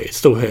to a degree, it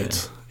still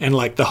hurts. Yeah. And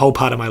like the whole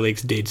part of my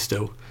leg's dead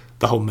still.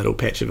 The whole middle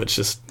patch of it's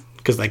just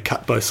because they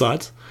cut both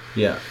sides.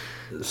 Yeah.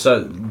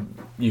 So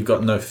you've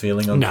got no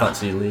feeling on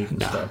parts of your leg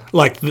and stuff?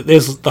 Like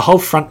there's the whole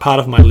front part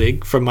of my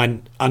leg from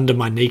under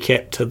my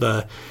kneecap to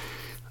the,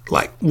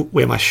 like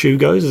where my shoe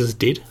goes is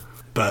dead.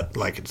 But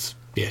like it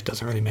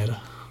doesn't really matter.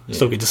 Yeah.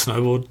 Still get to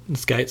snowboard and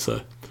skate,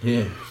 so.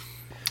 Yeah.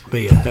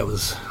 But yeah, that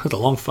was a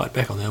long fight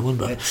back on that one.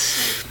 But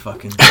that's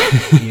fucking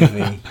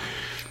heavy.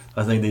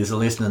 I think there's a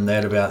lesson in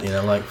that about,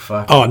 like,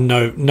 fuck. Oh,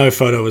 no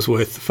photo is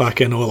worth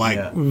fucking, or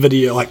like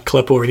video, like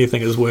clip or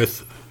anything is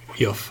worth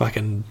your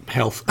fucking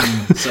health.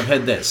 So I've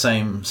had that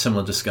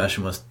similar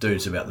discussion with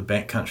dudes about the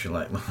backcountry.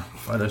 Like,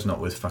 photo's not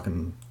worth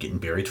fucking getting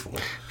buried for.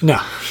 No,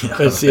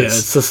 it's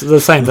the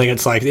same thing.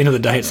 It's like at the end of the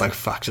day, it's like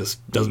fuck,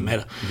 just doesn't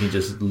matter. You can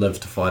just live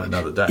to fight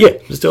another day. Yeah,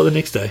 just do it the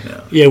next day.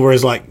 Yeah.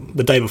 Whereas like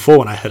the day before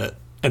when I hit it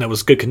and it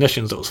was good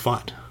conditions, it was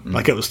fine.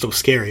 Like it was still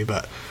scary,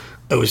 but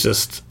it was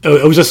just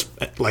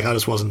like I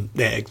just wasn't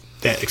that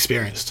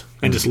experienced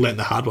and just learnt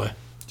the hard way.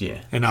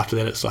 Yeah. And after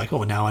that, it's like,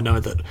 oh, now I know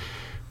that.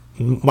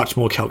 Much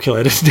more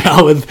calculated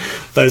now with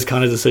those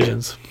kind of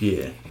decisions.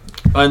 Yeah.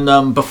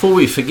 And before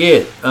we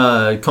forget,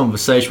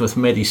 conversation with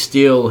Matty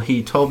Steele,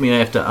 he told me I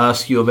have to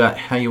ask you about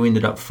how you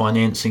ended up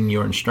financing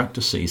your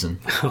instructor season.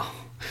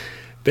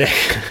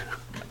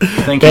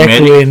 Thank you,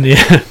 Matty.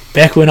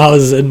 Back when I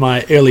was in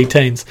my early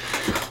teens,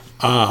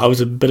 I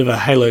was a bit of a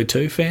Halo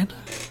 2 fan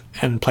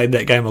and played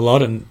that game a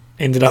lot and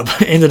ended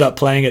up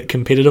playing it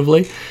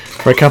competitively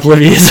for a couple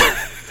of years.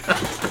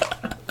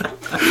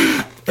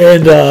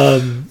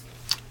 And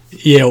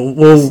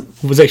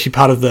was actually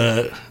part of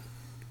the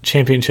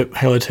championship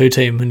Halo 2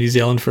 team in New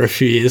Zealand for a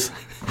few years.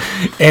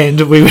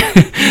 And we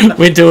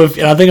went to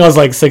I think I was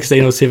like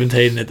 16 or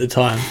 17 at the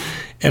time.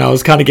 And I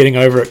was kind of getting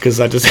over it because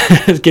I just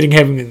was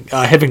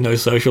having no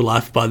social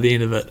life by the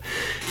end of it.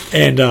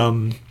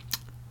 And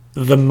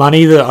the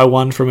money that I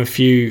won from a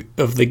few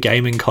of the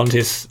gaming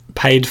contests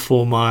paid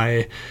for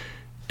my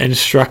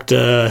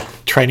instructor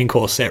training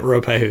course at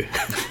Ruapehu.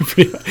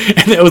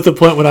 And that was the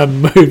point when I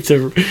moved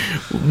to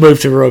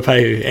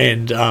Ruapehu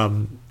and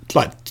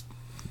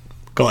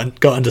got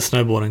into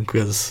snowboarding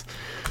because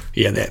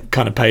that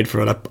kind of paid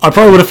for it. I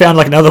probably would have found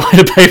like another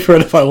way to pay for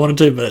it if I wanted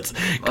to, but it's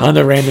kind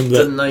of random.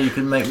 Didn't know you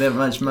could make that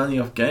much money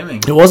off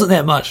gaming. It wasn't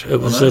that much. It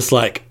was just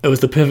like it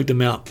was the perfect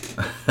amount.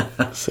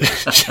 So,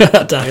 shout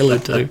out to Halo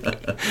 2.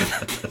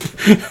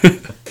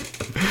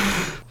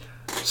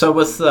 So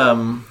with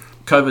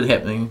COVID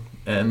happening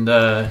and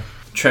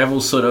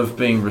travel sort of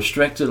being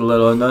restricted a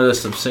little, I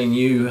noticed I've seen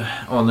you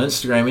on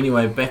Instagram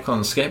anyway back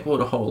on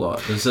skateboard a whole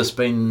lot. Has this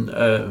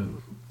been...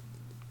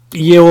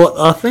 Yeah, well,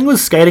 the thing with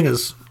skating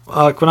is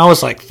when I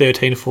was like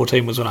 13,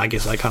 14 was when I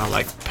guess I kind of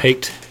like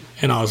peaked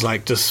and I was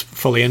like just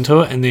fully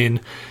into it, and then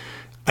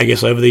I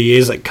guess over the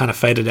years it kind of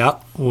faded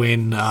out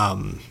when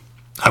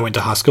I went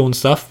to high school and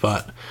stuff,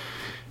 but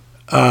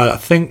I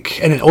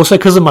think, and also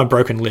because of my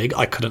broken leg,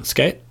 I couldn't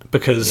skate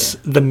because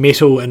the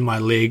metal in my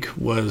leg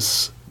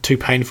was too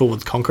painful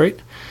with concrete.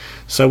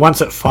 So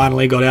once it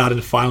finally got out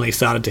and finally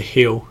started to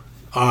heal,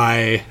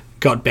 I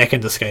got back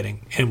into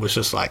skating and was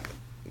just like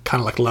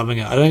kind of like loving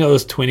it. I think it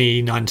was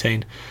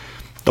 2019,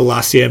 the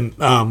last year,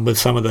 with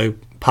some of the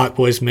park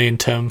boys, me and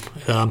Tim,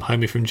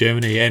 homie from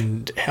Germany,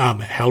 and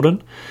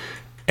Helden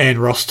and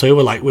Ross too,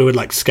 we would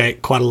like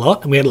skate quite a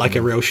lot, and we had like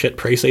a real shit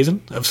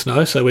pre-season of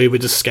snow, so we were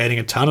just skating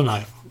a ton, and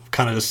I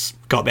kind of just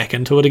got back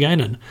into it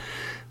again, and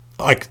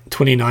like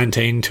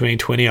 2019,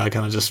 2020, I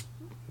kind of just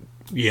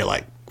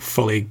like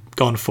fully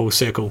gone full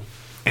circle,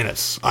 and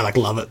I like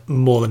love it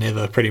more than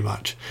ever, pretty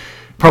much.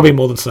 Probably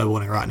more than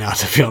snowboarding right now,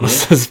 to be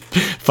honest, as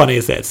funny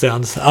as that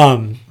sounds.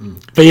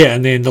 But yeah,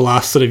 and then the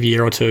last sort of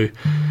year or two,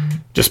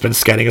 just been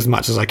skating as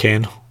much as I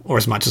can, or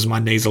as much as my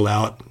knees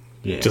allow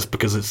it, just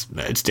because it's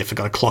definitely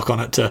got a clock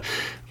on it to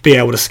be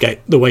able to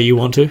skate the way you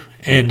want to.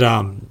 And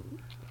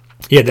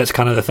that's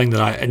kind of the thing that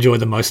I enjoy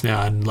the most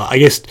now. And like, I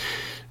guess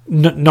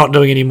not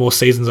doing any more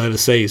seasons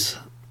overseas,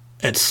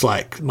 it's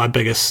like my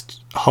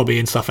biggest hobby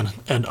and stuff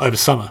and over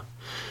summer.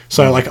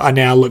 So like I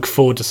now look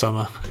forward to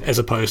summer as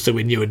opposed to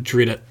when you would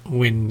dread it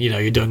when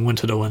you're doing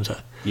winter to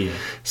winter. Yeah.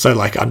 So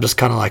like I'm just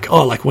kind of like,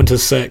 oh, like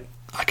winter's sick.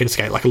 I can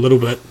skate like a little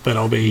bit, but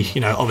I'll be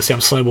obviously I'm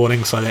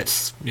snowboarding, so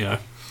that's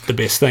the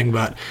best thing.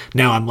 But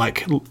now I'm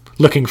like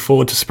looking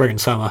forward to spring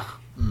and summer,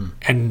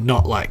 and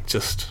not like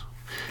just.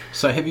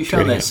 So have you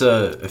found that's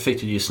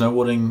affected your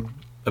snowboarding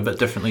a bit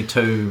differently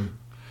too?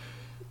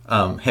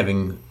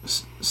 Having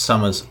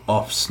summers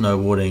off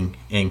snowboarding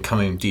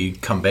and do you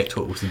come back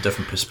to it with a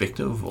different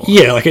perspective? Or?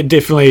 Yeah, like it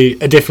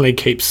definitely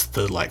keeps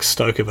the like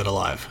stoke of it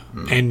alive,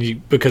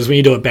 and because when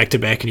you do it back to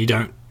back and you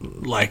don't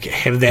like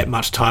have that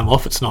much time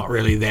off, it's not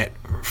really that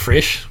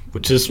fresh,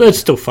 it's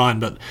still fun,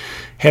 but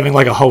having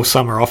like a whole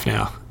summer off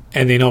now,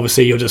 and then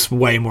obviously you're just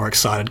way more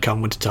excited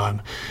come winter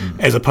time,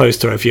 as opposed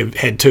to if you've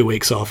had 2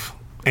 weeks off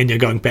and you're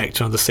going back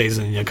to another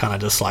season and you're kind of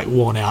just like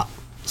worn out.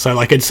 So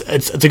like it's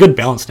a good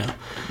balance now.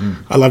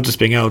 I love just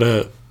being able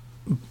to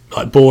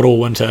like board all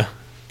winter,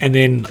 and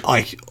then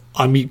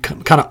I'm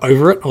kind of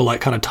over it or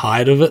like kind of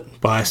tired of it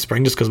by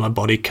spring, just because my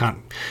body can't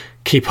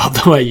keep up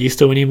the way it used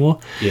to anymore.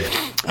 Yeah.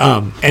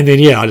 And then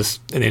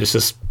it's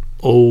just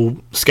all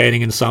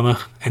skating in summer,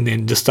 and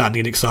then just starting to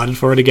get excited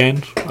for it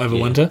again over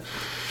winter.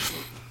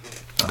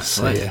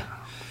 So yeah.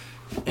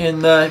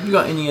 And have you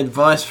got any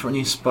advice for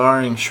any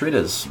aspiring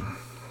shredders?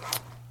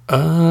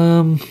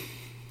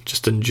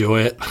 Just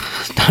enjoy it.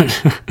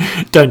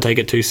 Don't take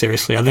it too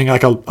seriously. I think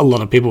like a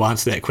lot of people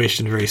answer that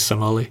question very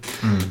similarly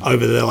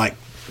over the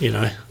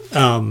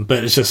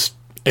but it's just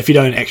if you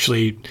don't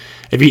actually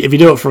if you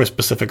do it for a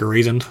specific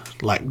reason,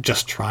 like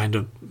just trying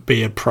to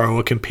be a pro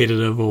or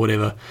competitive or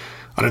whatever,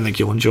 I don't think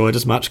you'll enjoy it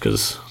as much,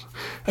 because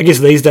I guess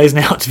these days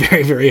now it's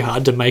very, very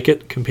hard to make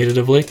it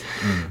competitively.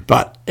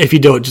 But if you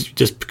do it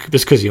just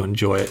because you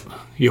enjoy it,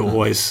 you'll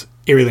always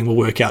everything will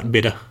work out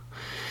better.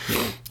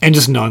 And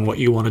just knowing what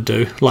you want to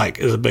do, like,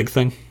 is a big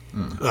thing.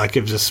 Like,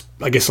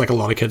 I guess, like, a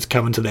lot of kids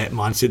come into that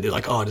mindset, they're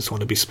like, oh, I just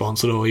want to be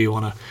sponsored, or you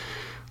want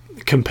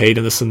to compete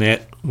and this and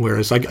that.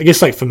 Whereas, like, I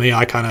guess, like, for me,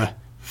 I kind of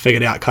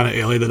figured out kind of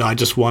early that I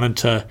just wanted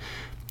to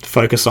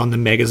focus on the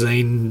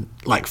magazine,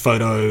 like,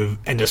 photo,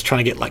 and just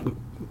trying to get, like,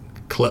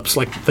 clips,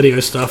 like, video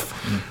stuff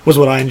was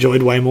what I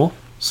enjoyed way more.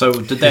 So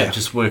did that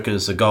just work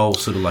as a goal,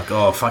 sort of like,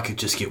 oh, if I could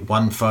just get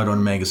one photo in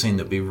a magazine,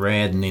 that'd be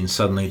rad, and then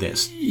suddenly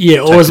that's... Yeah,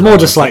 or it was more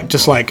just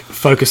like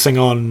focusing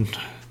on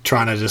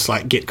trying to just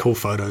like get cool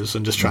photos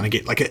and just trying to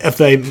get, like, if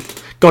they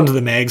got into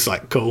the mags,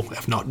 like, cool.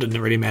 If not,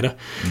 didn't really matter.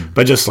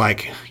 But just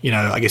like,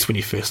 I guess when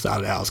you first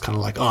started out, I was kind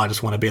of like, oh, I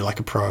just want to be like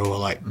a pro, or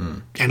like,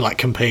 and like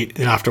compete.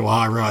 And after a while,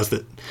 I realized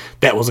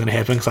that wasn't going to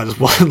happen, because I just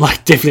wasn't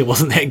like, definitely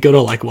wasn't that good,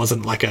 or like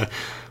wasn't like a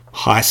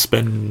high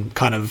spin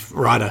kind of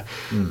rider.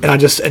 And I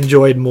just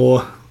enjoyed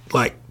more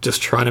like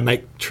just trying to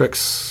make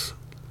tricks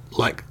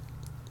like,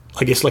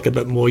 I guess, like a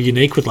bit more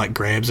unique with like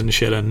grabs and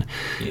shit, and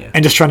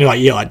just trying to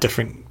like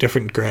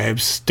different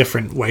grabs,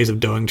 different ways of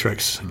doing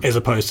tricks, as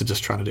opposed to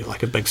just trying to do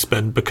like a big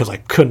spin because I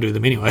couldn't do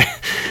them anyway.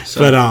 So,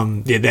 but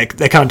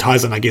that kind of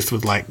ties in, I guess,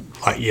 with like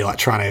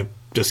trying to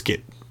just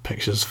get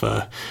pictures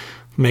for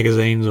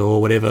magazines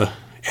or whatever,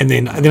 and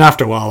then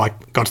after a while, I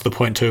got to the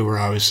point too where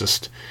I was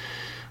just,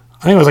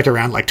 I think it was like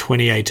around like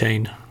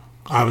 2018,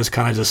 I was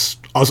kind of just,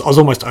 I was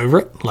almost over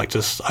it, like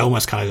just I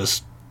almost kind of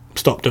just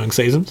stopped doing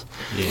seasons.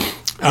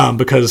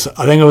 Because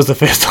I think it was the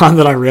first time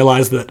that I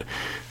realized that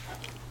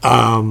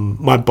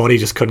my body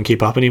just couldn't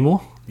keep up anymore.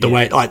 The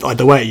way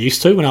it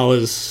used to when I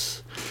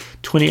was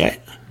 28.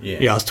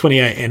 I was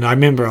 28, and I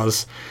remember I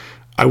was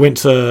at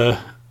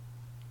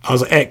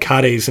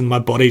Cardi's and my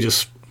body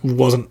just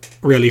wasn't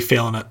really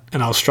feeling it,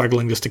 and I was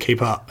struggling just to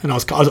keep up, and I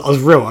was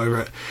real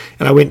over it.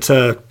 And I went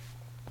to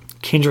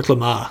Kendrick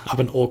Lamar up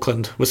in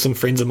Auckland with some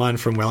friends of mine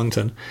from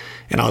Wellington,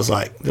 and I was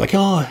like,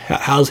 oh,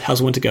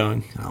 how's winter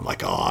going? And I'm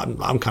like, oh,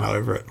 I'm kind of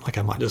over it. Like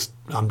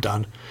I'm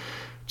done,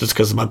 just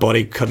because my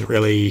body couldn't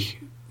really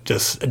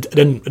it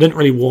didn't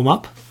really warm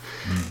up.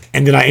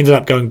 And then I ended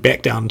up going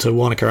back down to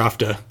Wanaka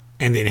after,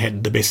 and then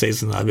had the best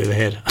season that I've ever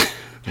had,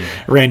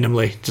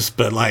 randomly.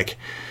 But like,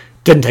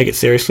 didn't take it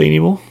seriously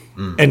anymore,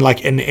 and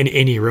like in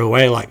any real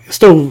way. Like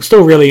still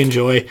really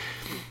enjoy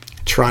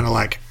trying to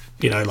like,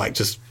 like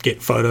just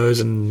get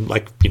photos and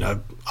like,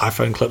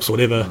 iPhone clips or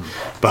whatever.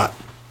 But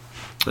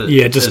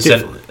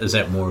is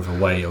that more of a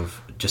way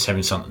of just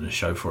having something to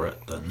show for it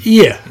then?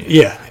 Yeah.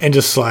 And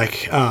just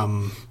like,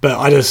 but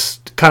I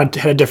just kind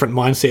of had a different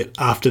mindset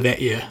after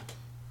that year,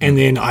 and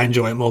then I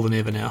enjoy it more than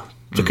ever now,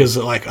 because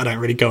like I don't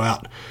really go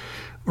out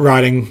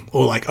riding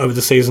or like over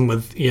the season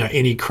with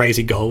any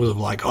crazy goals of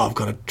like, oh, I've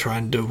got to try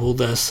and do all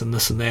this and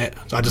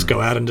that. I just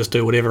go out and just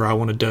do whatever I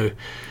want to do.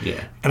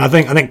 And I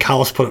think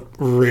Carlos put it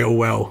real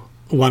well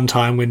one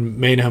time when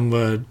me and him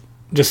were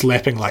just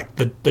lapping like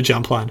the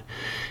jump line,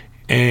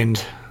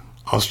 and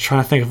I was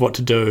trying to think of what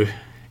to do,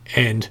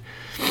 and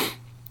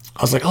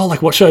I was like, oh,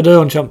 like what should I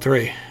do on jump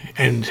 3?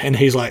 And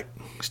he's like,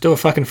 just do a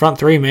fucking front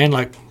 3, man,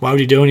 like why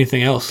would you do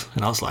anything else?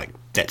 And I was like,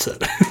 that's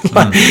it.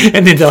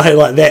 And then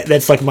like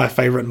that's like my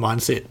favorite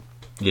mindset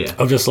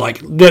of just like,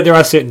 there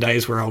are certain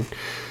days where I'll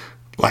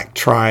like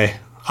try,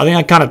 I think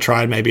I kind of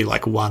tried maybe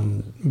like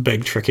one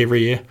big trick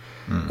every year,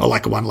 or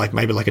like one like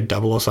maybe like a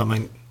double or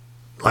something,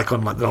 like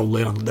on like that I'll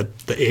learn on the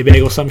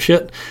airbag or some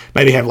shit.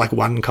 Maybe have like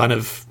one kind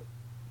of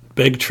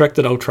big trick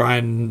that I'll try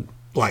and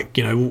like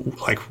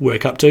like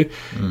work up to,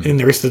 and then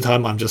the rest of the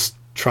time I'm just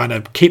trying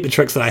to keep the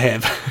tricks that I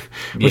have,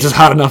 which is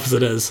hard enough as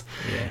it is,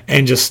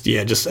 and just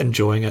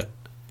enjoying it,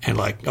 and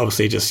like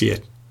obviously just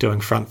doing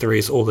front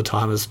 3s all the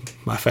time is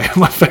my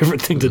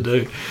favorite thing to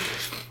do.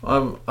 I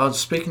was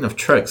speaking of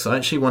tricks. I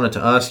actually wanted to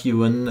ask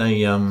you in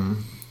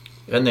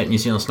that New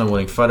Zealand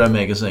Snowboarding photo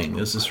magazine,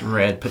 there's this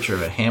rad picture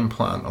of a hand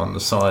plant on the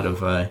side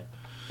of a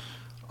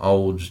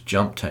old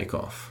jump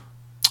takeoff.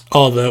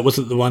 Oh, was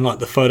it the one like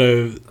the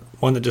photo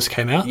one that just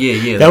came out?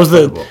 Yeah.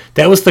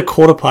 That was the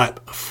quarter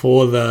pipe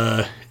for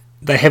the.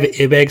 They have an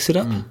airbag set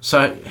up.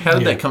 So how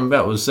did that come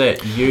about? Was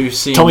that you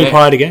seeing Tommy that?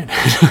 Pride again?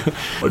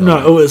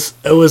 No,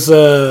 it was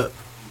a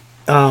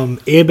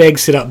airbag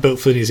set up built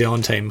for the New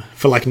Zealand team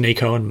for like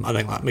Nico and I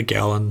think like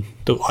Miguel and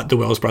the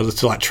Wells brothers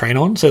to like train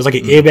on. So it's like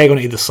an airbag on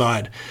either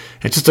side.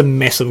 And it's just a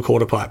massive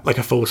quarter pipe, like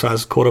a full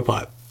size quarter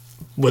pipe,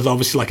 with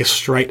obviously like a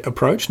straight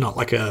approach, not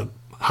like a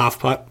half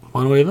pipe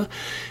one or whatever.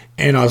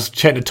 And I was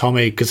chatting to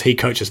Tommy because he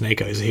coaches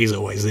Nico, so he's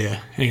always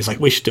there, and he's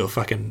like, we should do a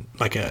fucking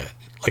like a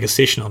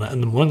session on it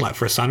in the morning, like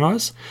for a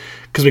sunrise,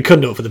 because we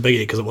couldn't do it for the biggie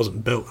because it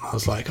wasn't built. And I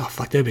was like, oh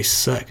fuck, that'd be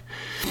sick.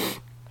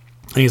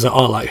 And he's like,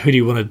 oh, like who do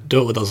you want to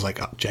do it with? I was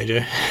like, oh,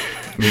 JJ.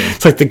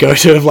 It's like the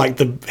go-to of like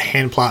the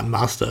hand plant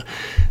master.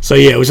 So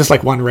yeah, it was just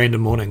like one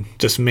random morning,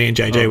 just me and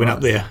JJ went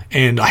up there,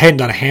 and I hadn't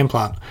done a hand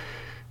plant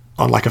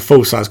on like a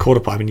full size quarter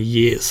pipe in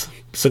years,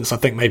 since I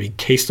think maybe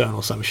Keystone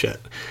or some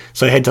shit.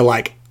 So I had to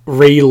like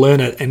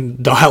relearn it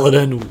and dial it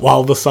in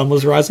while the sun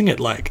was rising at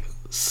like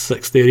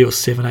 6:30 or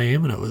 7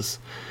 a.m. and it was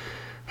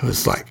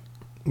like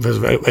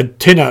it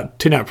turned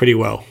out pretty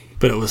well,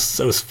 but it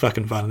was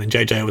fucking fun. And then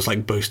JJ was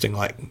like boosting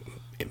like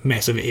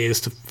massive airs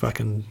to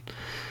fucking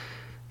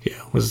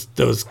that was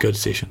a good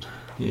session.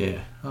 Yeah.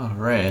 Oh,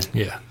 rad.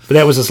 Yeah, but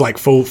that was just like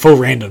full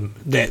random.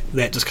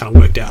 That just kind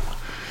of worked out.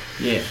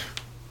 Yeah,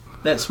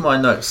 that's my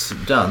notes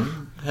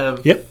done.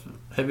 Have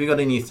you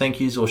got any thank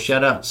yous or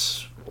shout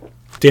outs?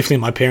 Definitely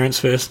my parents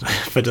first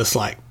for just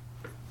like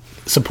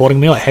supporting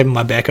me, like having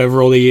my back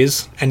over all the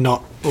years, and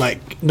not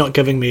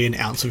giving me an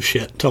ounce of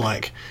shit to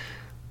like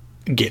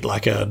get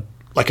like a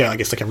I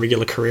guess like a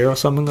regular career or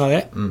something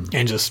like that,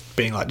 and just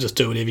being like, just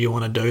do whatever you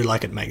want to do,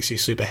 like it makes you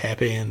super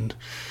happy. And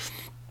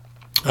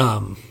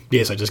so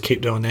just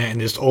keep doing that. And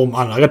just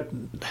I got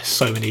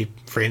so many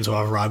friends who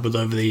I've ride with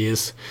over the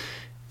years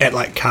at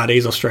like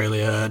Cardi's,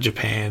 Australia,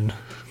 Japan,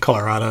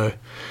 Colorado,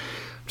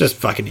 just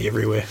fucking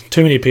everywhere.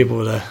 Too many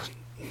people to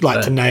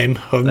name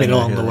who I've met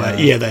along the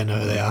way. Yeah, they know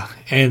who they are.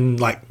 And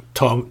like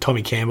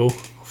Tommy Campbell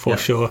for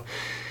sure.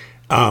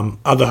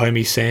 other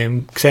homie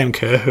Sam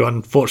Kerr, who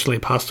unfortunately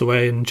passed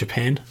away in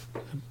Japan.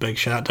 Big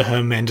shout out to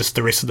him and just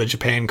the rest of the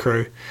Japan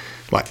crew,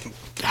 like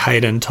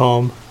Hayden,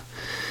 Tom,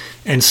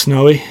 and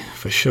Snowy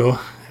for sure.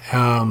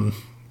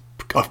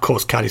 Of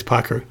course, Cardi's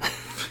Park crew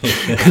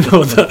and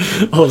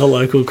all the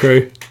local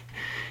crew,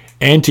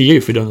 and to you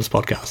for doing this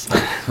podcast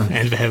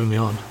and for having me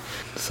on.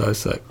 So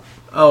sick.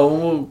 Oh,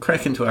 we'll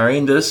crack into our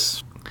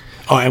enders.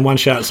 Oh, and one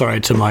shout, sorry,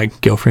 to my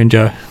girlfriend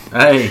Jo.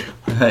 Hey.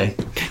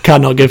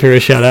 Can't not give her a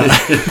shout out.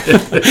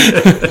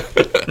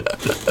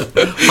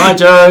 Hi,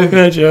 Jo.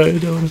 Hi, Jo.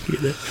 Don't want to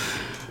forget that.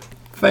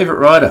 Favourite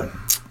rider?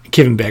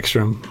 Kevin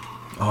Backstrom.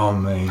 Oh,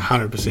 man.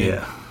 100%.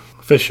 Yeah.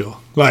 For sure.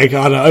 Like,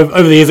 I don't know,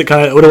 over the years it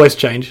would always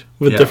change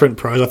with Yeah. different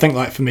pros. I think,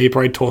 like, for me,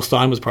 probably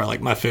Torstein was probably,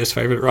 like, my first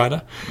favourite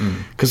rider.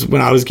 Because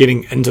when I was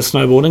getting into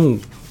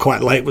snowboarding,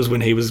 quite late was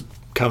when he was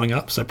coming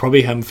up. So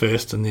probably him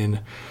first, and then,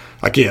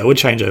 like, yeah, it would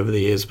change over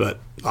the years. But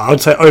I would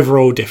say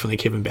overall, definitely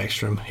Kevin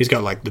Backstrom. He's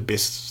got, like, the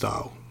best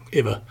style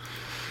ever.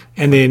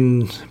 And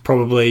then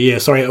probably,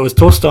 it was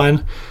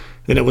Torstein,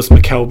 then it was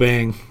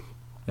McElbang,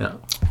 Yeah.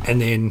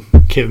 and then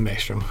Kevin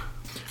Backstrom.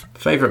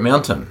 Favourite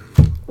mountain?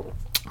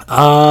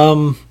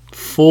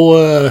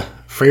 For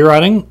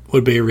freeriding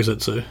would be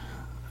Rizutsu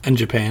in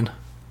Japan.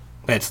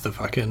 That's the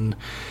best,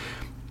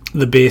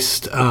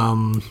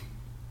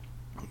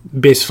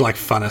 like,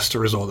 funnest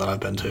resort that I've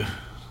been to.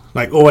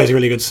 Like, always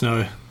really good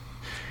snow.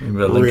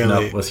 We're linking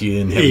Really? up with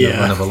you and having the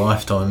run of a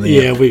lifetime there.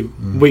 Yeah,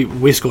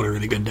 we scored a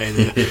really good day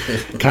there.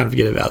 Can't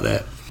forget about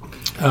that.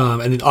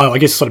 And then, I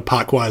guess sort of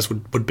park-wise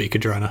would be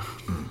Cadrona.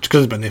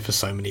 Because it's been there for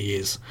so many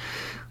years.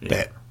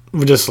 That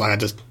we just, like, I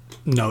just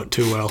know it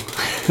too well.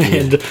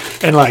 and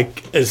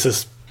like, it's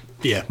just,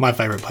 my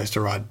favourite place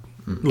to ride.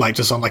 Like,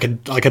 just on like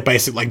a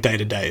basic, like,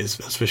 day-to-day is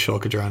for sure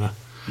Cadrona.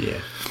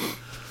 Yeah.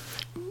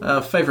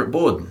 Favourite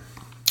board?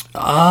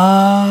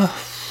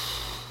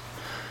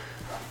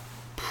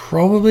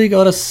 Probably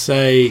gotta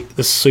say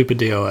the Super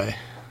DOA.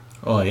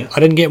 Oh, yeah. I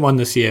didn't get one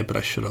this year, but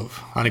I should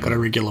have. I only got a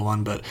regular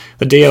one, but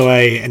the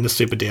DOA and the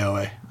Super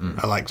DOA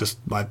are, like,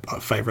 just my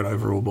favourite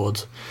overall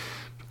boards.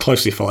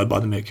 Closely followed by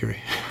the Mercury.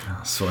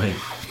 Oh, sweet.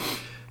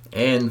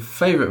 And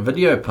favourite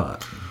video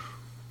part?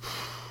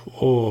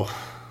 Oh,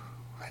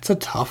 that's a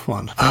tough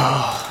one.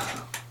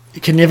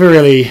 You can never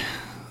really...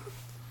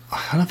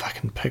 I don't know if I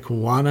can pick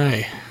one,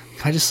 eh?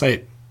 Can I just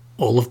say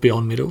all of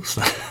Beyond Medals?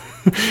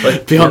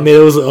 Beyond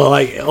Medals,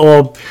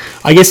 or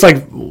I guess,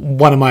 like,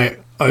 one of my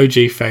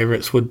OG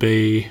favourites would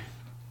be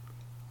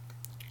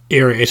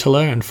Era Italo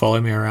and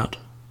Follow Me Around.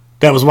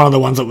 That was one of the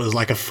ones that was,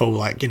 like, a full,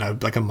 like,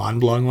 like a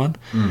mind-blowing one.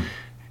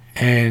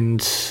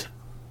 And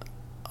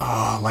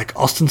like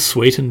Austin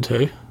Sweeten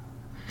too.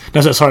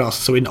 No, sorry,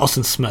 Austin Sweeten,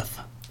 Austin Smith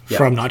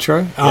from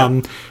Nitro.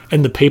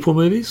 In the People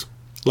movies,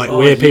 like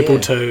Where People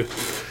Too.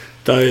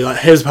 Though, like,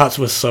 his parts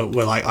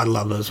were like, I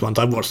love those ones.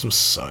 I've watched them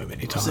so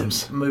many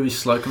times. The movie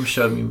Slocum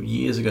showed me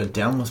years ago,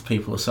 Down With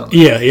People or something.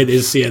 Yeah, it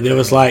is. Yeah, there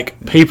was, like,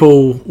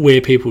 People,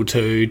 Where People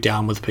Too,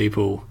 Down With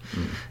People,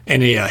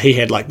 and he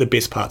had, like, the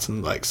best parts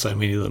in, like, so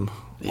many of them.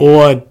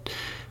 Or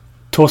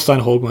Torstein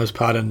Hogmo's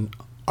part in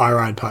I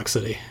Ride Park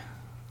City.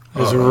 It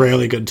was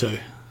really good too.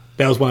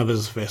 That was one of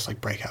his first,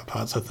 like, breakout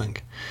parts, I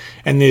think.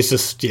 And there's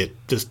just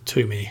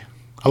too many.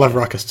 I love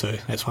Ruckus too.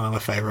 That's one of my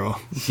favourite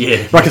ones.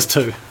 Yeah. Ruckus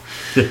 2.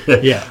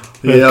 Yeah.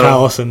 With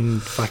Carlos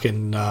and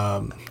fucking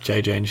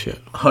JJ and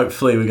shit.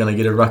 Hopefully we're going to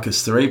get a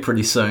Ruckus 3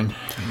 pretty soon.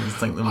 I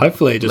think the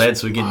Hopefully it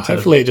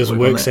just work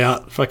works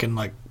out fucking,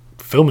 like,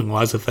 filming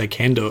wise, if they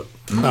can do it.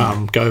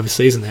 Go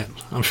overseas and that.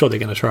 I'm sure they're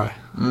going to try.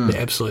 The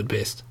absolute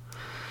best.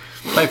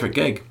 Favourite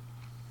gig?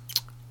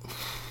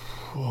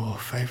 Oh,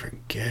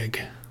 favourite gig.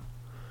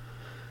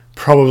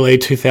 Probably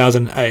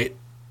 2008,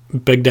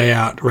 Big Day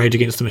Out, Rage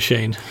Against the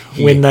Machine.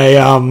 When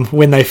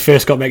they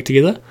first got back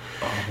together.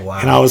 Oh, wow.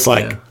 And I was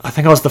like, I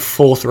think I was the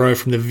fourth row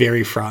from the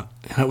very front.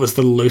 And it was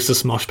the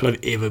loosest mosh pit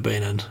I've ever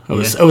been in.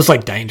 It was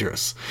like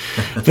dangerous.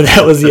 But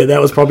that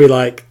was probably,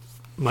 like,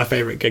 my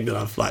favourite gig that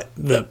I've, like,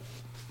 that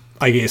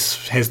I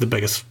guess has the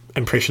biggest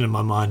impression in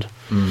my mind.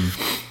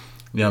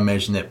 Yeah, I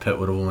imagine that pit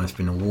would have almost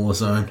been a war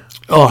zone.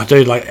 Oh,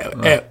 dude, like,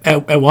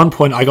 at one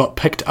point I got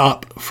picked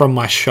up from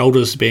my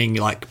shoulders being,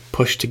 like,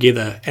 pushed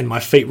together and my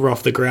feet were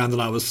off the ground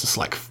and I was just,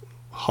 like,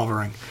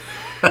 hovering.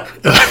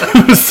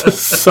 It was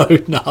just so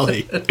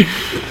gnarly.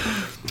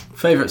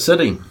 Favourite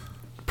city?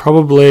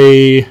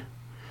 Probably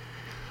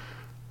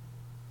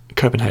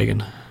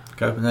Copenhagen.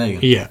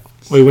 Copenhagen. Yeah.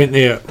 We went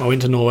there. I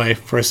went to Norway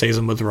for a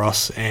season with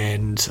Ross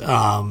and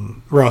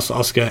Ross,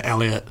 Oscar,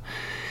 Elliot,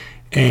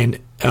 and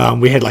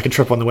we had, like, a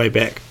trip on the way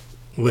back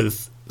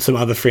with some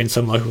other friends,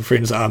 some local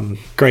friends,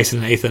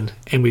 Grayson and Ethan,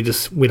 and we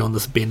just went on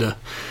this bender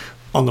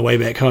on the way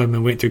back home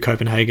and went through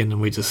Copenhagen,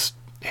 and we just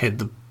had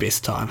the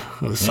best time.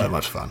 It was so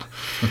much fun.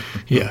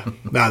 Yeah.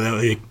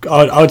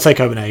 I would say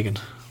Copenhagen.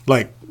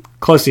 Like,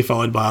 closely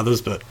followed by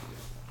others, but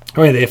I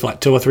went there for, like,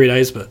 2 or 3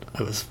 days, but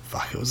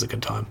it was a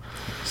good time.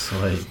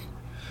 Sweet.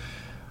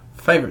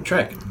 Favourite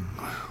track?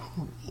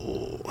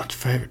 What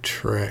favourite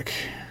track?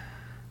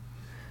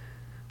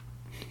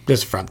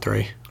 Just Front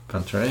 3.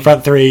 Front 3?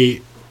 Front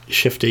 3,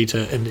 Shifty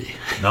to Indy.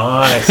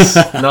 Nice.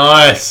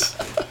 Nice.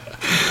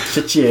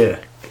 Shit, yeah.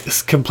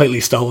 It's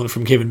completely stolen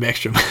from Kevin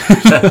Backstrom.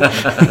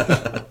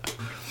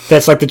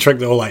 That's like the trick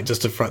that will like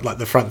just to front like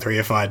the front three.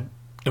 If I'm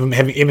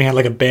having had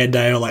like a bad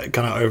day or like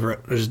kind of over it,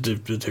 I just do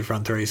the two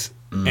front threes,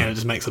 and it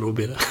just makes it all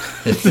better.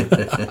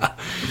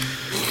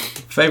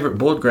 Favorite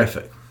board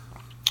graphic?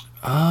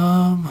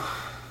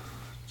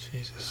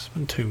 Jesus,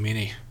 been too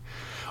many.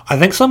 I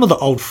think some of the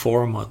old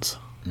Forum ones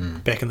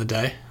back in the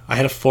day. I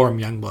had a Forum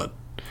Youngblood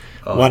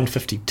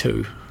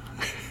 152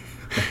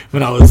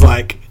 when I was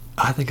like,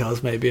 I think I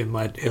was maybe in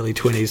my early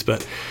 20s,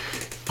 but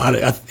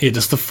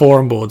just the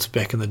Forum boards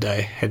back in the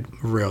day had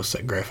real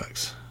sick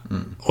graphics.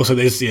 Also,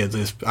 there's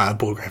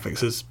board graphics.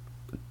 There's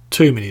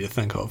too many to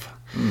think of.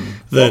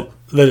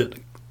 The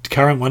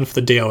current one for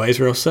the DOA is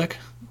real sick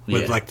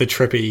with like the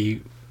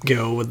trippy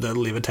girl with the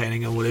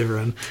levitating or whatever.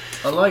 And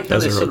I like how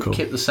they sort of cool.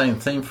 kept the same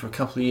theme for a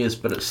couple of years,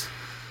 but it's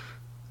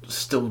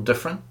still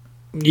different.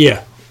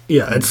 Yeah,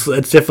 it's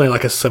definitely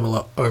like a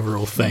similar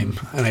overall theme,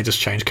 and they just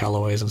change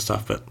colorways and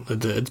stuff. But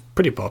it's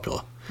pretty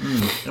popular.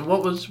 And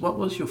what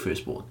was your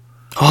first board?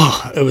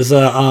 Oh, it was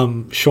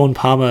a Sean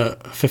Palmer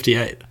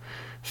 58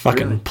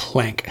 fucking Really?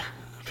 plank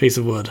piece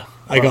of wood.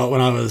 I got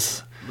when I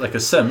was Like a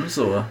Sims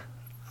or?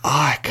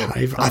 I can't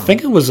even. I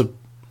think it was a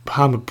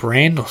Palmer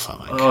brand or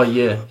something. Oh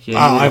yeah.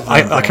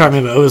 I can't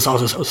remember. It was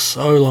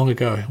so long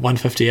ago.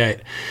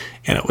 158,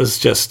 and it was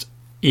just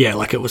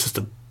like it was just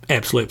an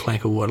absolute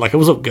plank of wood. Like it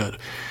was all good,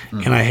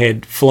 and I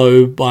had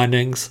flow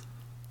bindings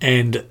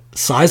and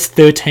size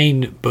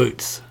 13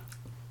 boots,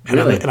 and,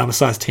 Really? I'm a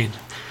size 10.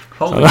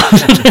 Holy How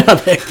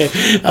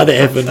that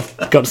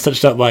happened. Got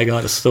stitched up by a guy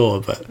at a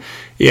store, but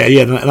yeah,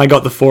 and I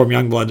got the Forum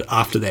Youngblood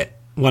after that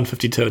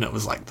 152, and it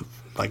was like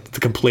the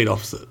complete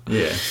opposite.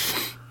 Yeah.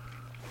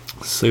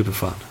 Super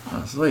fun.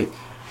 Oh, sweet.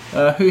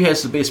 Who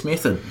has the best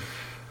method?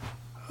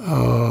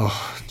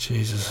 Oh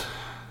Jesus,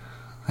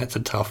 that's a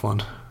tough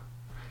one.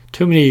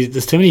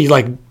 There's too many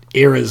like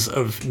eras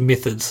of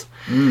methods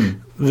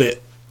that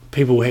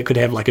people could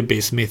have like a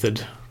best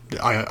method.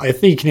 I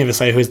think you can never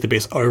say who's the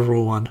best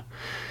overall one.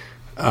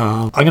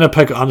 I'm just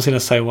going to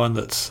say one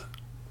that's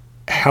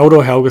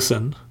Haldor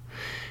Helgeson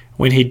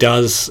when he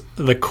does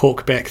the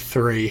corkback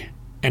 3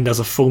 and does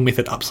a full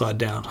method upside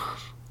down.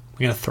 I'm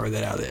going to throw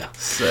that out there.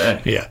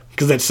 Sick. Yeah,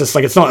 because that's just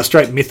like, it's not a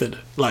straight method,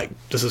 like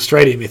just a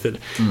straight air method,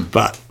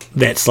 but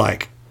that's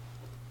like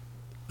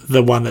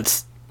the one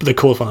that's the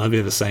coolest one I've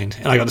ever seen.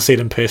 And I got to see it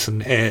in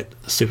person at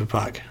Super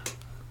Park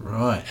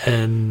Right.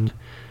 in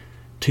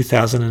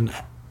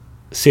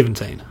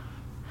 2017.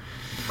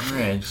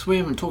 Right. So we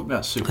haven't talked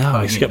about Super Oh, Park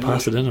we yet. skipped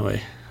past it, didn't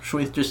we? Should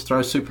we just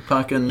throw Super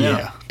Park in now?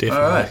 Yeah,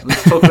 definitely. All right,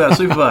 let's talk about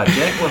Super Park,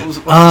 Jack. What's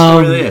the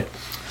story there?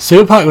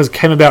 Super Park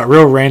came about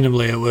real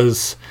randomly. It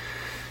was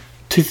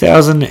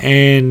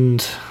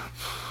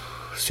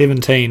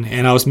 2017,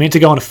 and I was meant to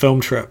go on a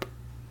film trip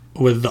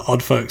with the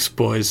Odd Folks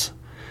boys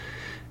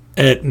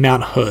at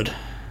Mount Hood.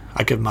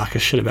 I give Mark a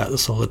shit about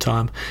this all the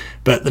time,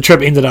 but the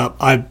trip ended up,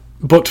 I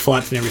booked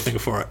flights and everything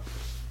for it,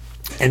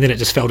 and then it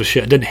just fell to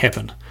shit. It didn't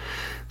happen,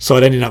 so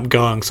it ended up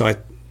going. So I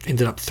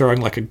ended up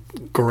throwing like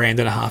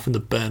 $1,500 in the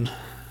bin,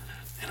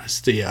 and I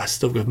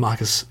still give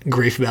Marcus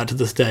grief about it to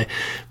this day.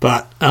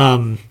 But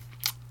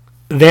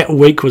that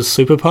week was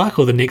Super Park,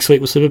 or the next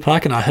week was Super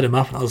Park, and I hit him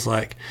up and I was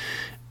like,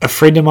 a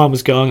friend of mine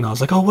was going, and I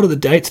was like, oh, what are the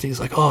dates? And he's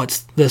like, oh,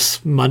 it's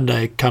this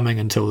Monday coming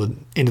until the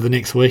end of the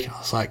next week. And I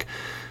was like,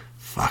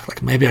 fuck,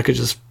 like maybe I could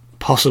just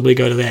possibly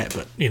go to that,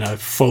 but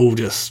full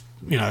just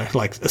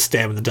like a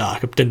stab in the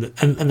dark. I didn't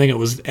think it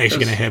was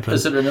actually going to happen.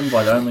 Is it an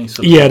invite only?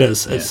 Sort of Yeah, it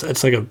is. Yeah.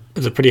 It's like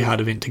it's a pretty hard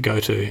event to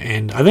go to,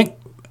 and I think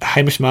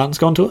Hamish Martin's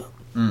gone to it.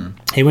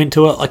 He went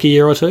to it like a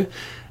year or two,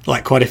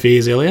 like quite a few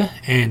years earlier,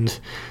 and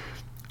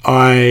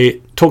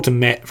I talked to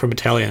Matt from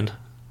Italian,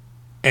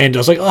 and I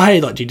was like, oh hey,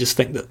 like do you just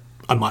think that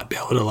I might be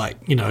able to like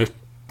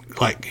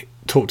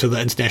talk to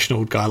the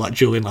international guy like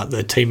Julian, like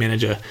the team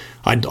manager?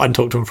 I'd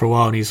talked to him for a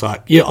while, and he's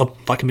like, yeah, I'll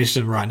fucking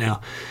message him right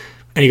now.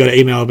 And he got an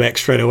email back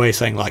straight away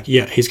saying like,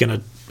 yeah, he's going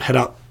to hit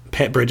up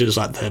Pat Bridges,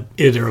 like the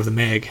editor of the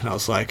mag. And I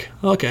was like,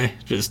 okay,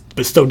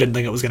 but still didn't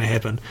think it was going to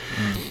happen.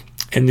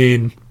 And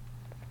then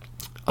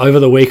over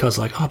the week I was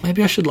like, oh,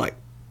 maybe I should like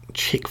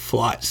check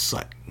flights,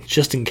 like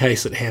just in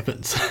case it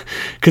happens.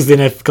 Because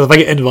if I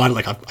get invited,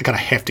 like I kind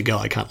of have to go.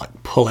 I can't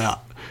like pull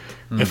out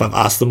if I've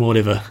asked them or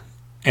whatever.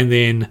 And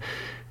then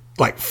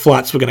like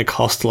flights were going to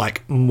cost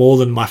like more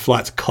than my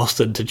flights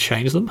costed to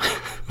change them.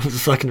 It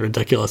was fucking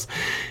ridiculous.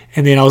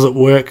 And then I was at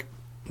work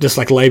just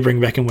like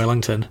labouring back in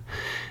Wellington,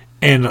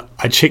 and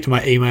I checked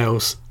my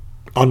emails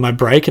on my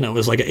break, and it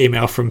was like an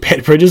email from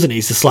Pat Bridges, and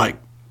he's just like,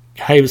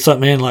 hey, what's up,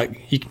 man?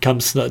 Like, you can come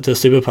to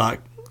Super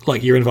Park,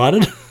 like you're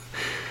invited.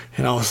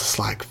 And I was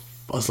like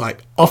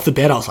off the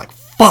bat I was like,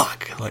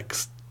 fuck, like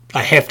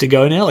I have to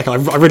go now. Like I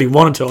really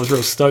wanted to. I was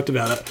real stoked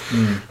about it.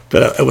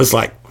 But it was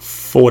like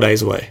 4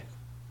 days away,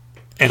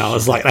 and I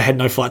was like, I had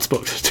no flights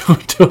booked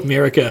to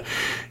America,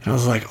 and I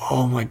was like,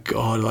 oh my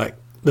god, like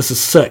this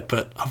is sick,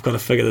 but I've got to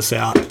figure this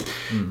out.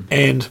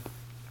 And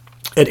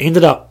it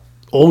ended up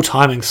all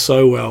timing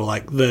so well.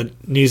 Like the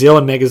New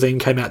Zealand magazine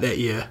came out that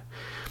year,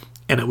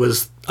 and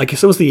I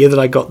guess it was the year that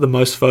I got the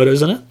most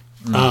photos in it.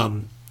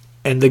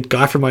 And the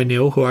guy from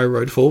O'Neill who I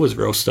rode for was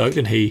real stoked,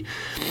 and he,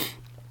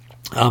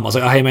 I was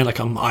like, oh, hey man, like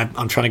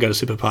I'm trying to go to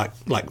Super Park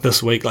like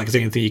this week, like is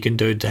there anything you can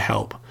do to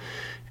help?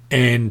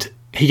 And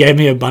he gave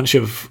me a bunch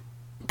of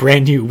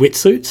brand new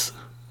wetsuits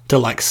to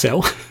like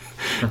sell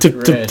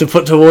to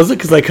put towards it,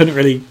 because they couldn't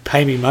really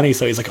pay me money.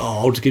 So he's like, oh,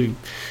 I'll just give you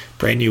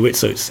brand new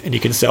wetsuits and you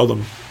can sell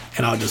them,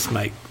 and I'll just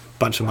make a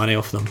bunch of money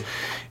off them.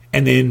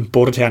 And then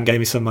Bordertown gave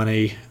me some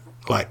money,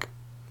 like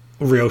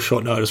real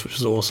short notice, which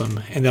was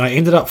awesome. And then I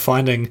ended up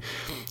finding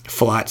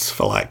flights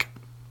for like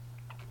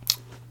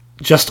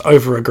just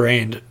over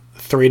 $1,000,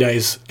 3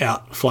 days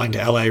out, flying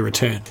to LA,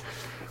 return,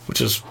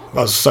 which is,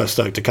 I was so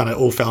stoked. It kind of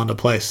all fell into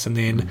place. And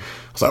then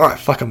I was like, all right,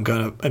 fuck, I'm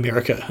going to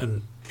America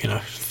in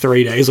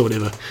 3 days or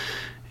whatever.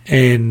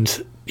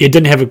 And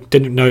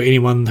didn't know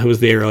anyone who was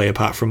there really,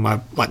 apart from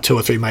my like 2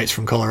 or 3 mates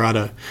from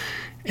Colorado.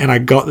 And I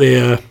got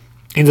there,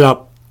 ended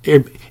up,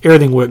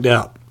 everything worked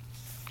out.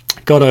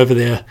 Got over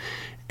there,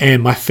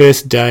 and my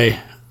first day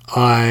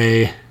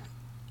I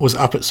was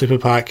up at Super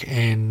Park,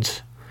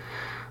 and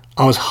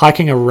I was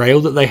hiking a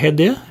rail that they had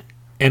there,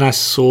 and I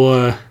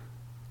saw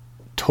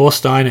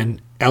Torstein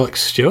and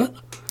Alex Stewart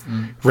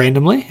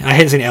randomly. I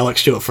hadn't seen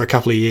Alex Stewart for a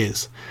couple of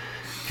years.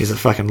 He's a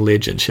fucking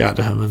legend. Shout out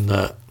to him and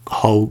the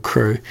whole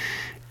crew.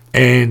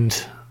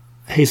 And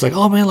he's like,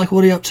 oh man, like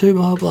what are you up to,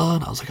 blah blah.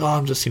 And I was like, oh,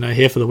 I'm just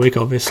here for the week,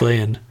 obviously.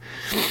 And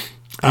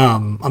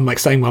I'm like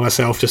staying by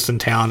myself just in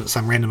town at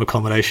some random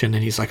accommodation.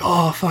 And he's like,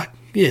 oh fuck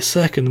yeah,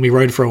 sick. And we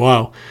rode for a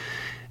while.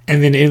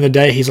 And then at the end of the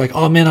day, he's like,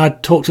 oh man, I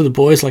talked to the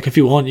boys, like if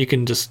you want, you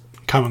can just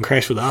come and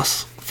crash with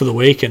us for the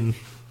week, and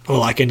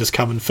just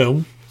come and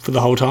film for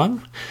the whole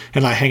time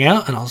and like hang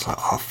out. And I was like,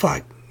 oh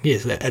fuck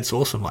yes, that's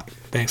awesome, like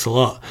thanks a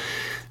lot.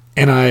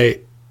 And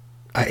I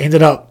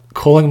ended up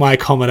calling my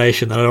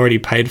accommodation that I'd already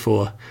paid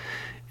for,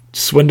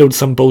 swindled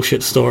some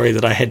bullshit story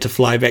that I had to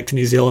fly back to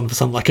New Zealand for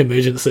some like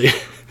emergency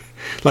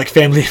like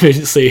family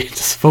emergency,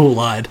 just full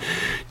lied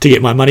to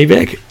get my money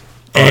back.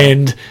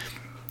 And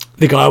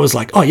the guy was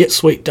like, oh yeah,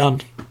 sweet,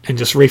 done, and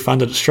just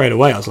refunded it straight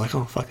away. I was like,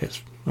 oh fuck,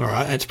 that's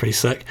alright, that's pretty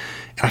sick.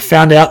 And I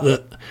found out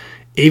that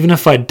even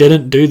if I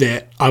didn't do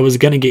that, I was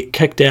going to get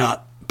kicked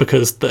out,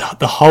 because the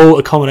whole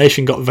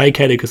accommodation got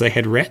vacated because they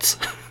had rats.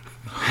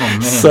 Oh,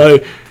 man. So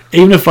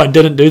even if I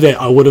didn't do that,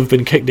 I would have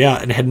been kicked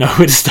out and had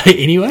nowhere to stay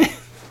anyway.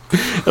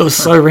 It was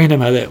so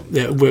random how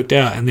that worked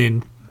out. And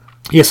then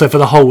so for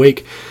the whole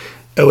week,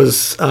 it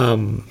was I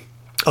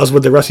was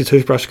with the Rusty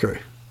Toothbrush crew,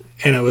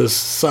 and it was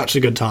such a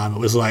good time. It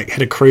was like,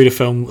 had a crew to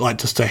film, like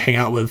just to hang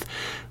out with,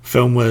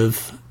 film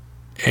with,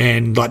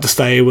 and like to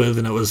stay with.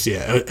 And it was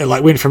it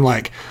like went from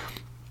like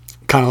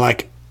kind of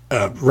like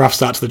a rough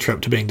start to the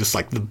trip to being just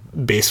like the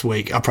best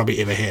week I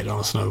probably ever had on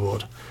a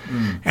snowboard.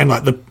 And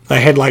like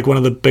they had like one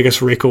of the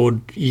biggest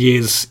record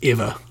years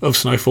ever of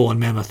snowfall in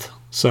Mammoth.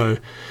 So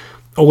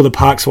all the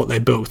parks, what they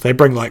built, they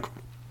bring like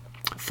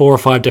 4 or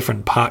 5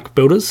 different park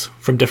builders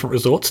from different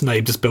resorts, and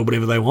they just build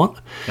whatever they want.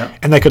 Yep.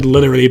 And they could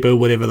literally build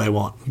whatever they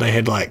want. They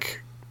had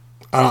like,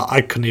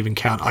 I couldn't even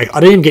count. I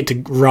didn't even get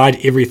to ride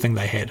everything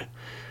they had,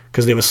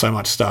 because there was so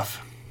much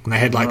stuff. And they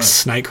had like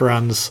snake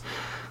runs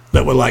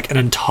that were like an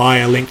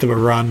entire length of a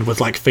run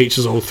with like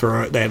features all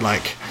through it. They had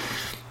like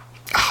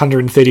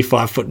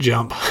 135-foot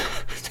jump.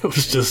 It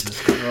was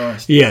just,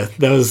 that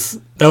was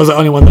the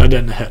only one that I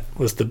didn't hit,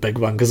 was the big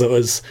one, because it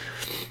was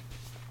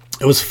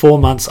 4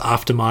 months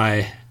after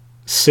my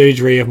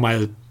surgery of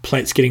my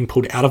plates getting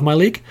pulled out of my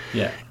leg.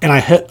 Yeah. And I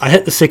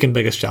hit the second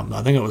biggest jump.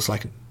 I think it was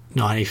like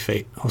 90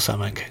 feet or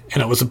something,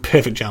 and it was a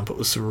perfect jump. It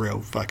was real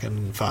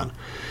fucking fun.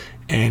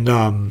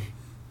 And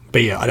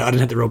but yeah, I didn't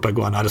hit the real big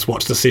one. I just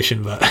watched the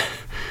session, but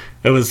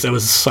it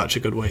was such a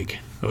good week.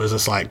 It was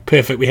just like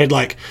perfect. We had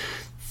like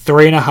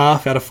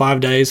 3.5 out of 5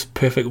 days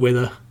perfect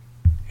weather,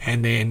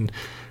 and then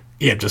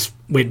just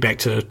went back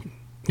to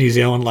New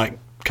Zealand like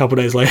a couple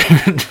of days later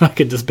and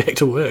fucking just back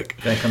to work.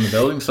 Back on the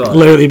building site.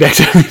 Literally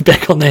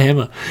back on the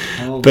hammer.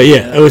 But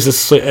yeah,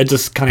 it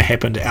just kind of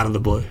happened out of the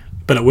blue,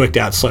 but it worked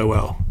out so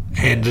well,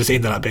 and just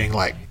ended up being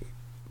like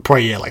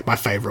probably like my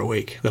favourite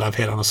week that I've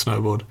had on a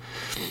snowboard.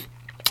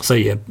 So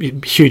yeah,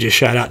 huge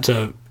shout out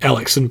to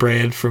Alex and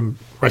Brad from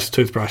Rusty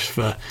Toothbrush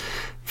for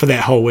that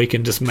whole week,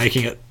 and just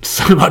making it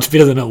so much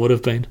better than it would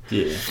have been.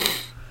 Yeah.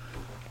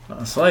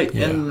 Sweet.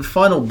 Yeah. And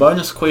final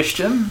bonus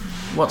question,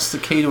 what's the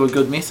key to a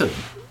good method?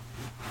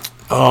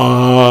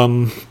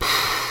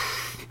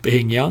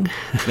 Being young.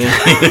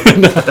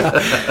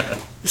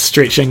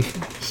 Stretching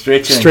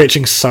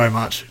so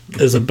much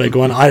is a big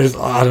one. I don't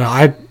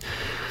know,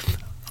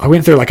 I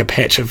went through like a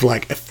patch of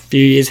like a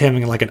few years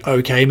having like an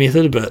okay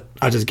method, but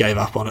I just gave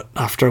up on it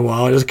after a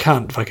while. I just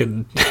can't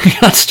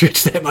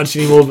stretch that much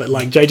anymore. But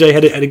like JJ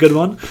had a good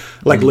one,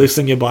 like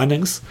loosening your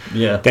bindings.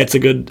 Yeah, that's a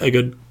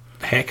good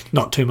hack.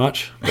 Not too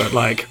much, but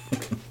like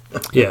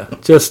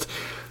just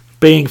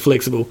being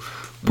flexible.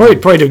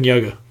 Probably doing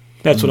yoga.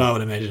 That's what I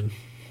would imagine.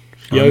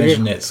 I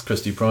imagine that's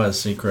Christy Pryor's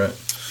secret.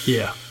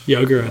 Yeah,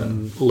 yoga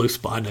and loose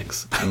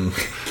bindings.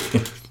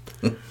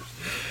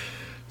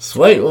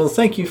 Sweet. Well,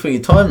 thank you for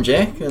your time,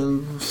 Jack,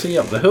 and see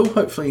you up the hill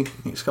hopefully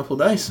next couple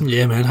of days.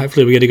 Yeah, man.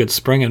 Hopefully we get a good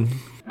spring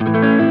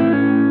in.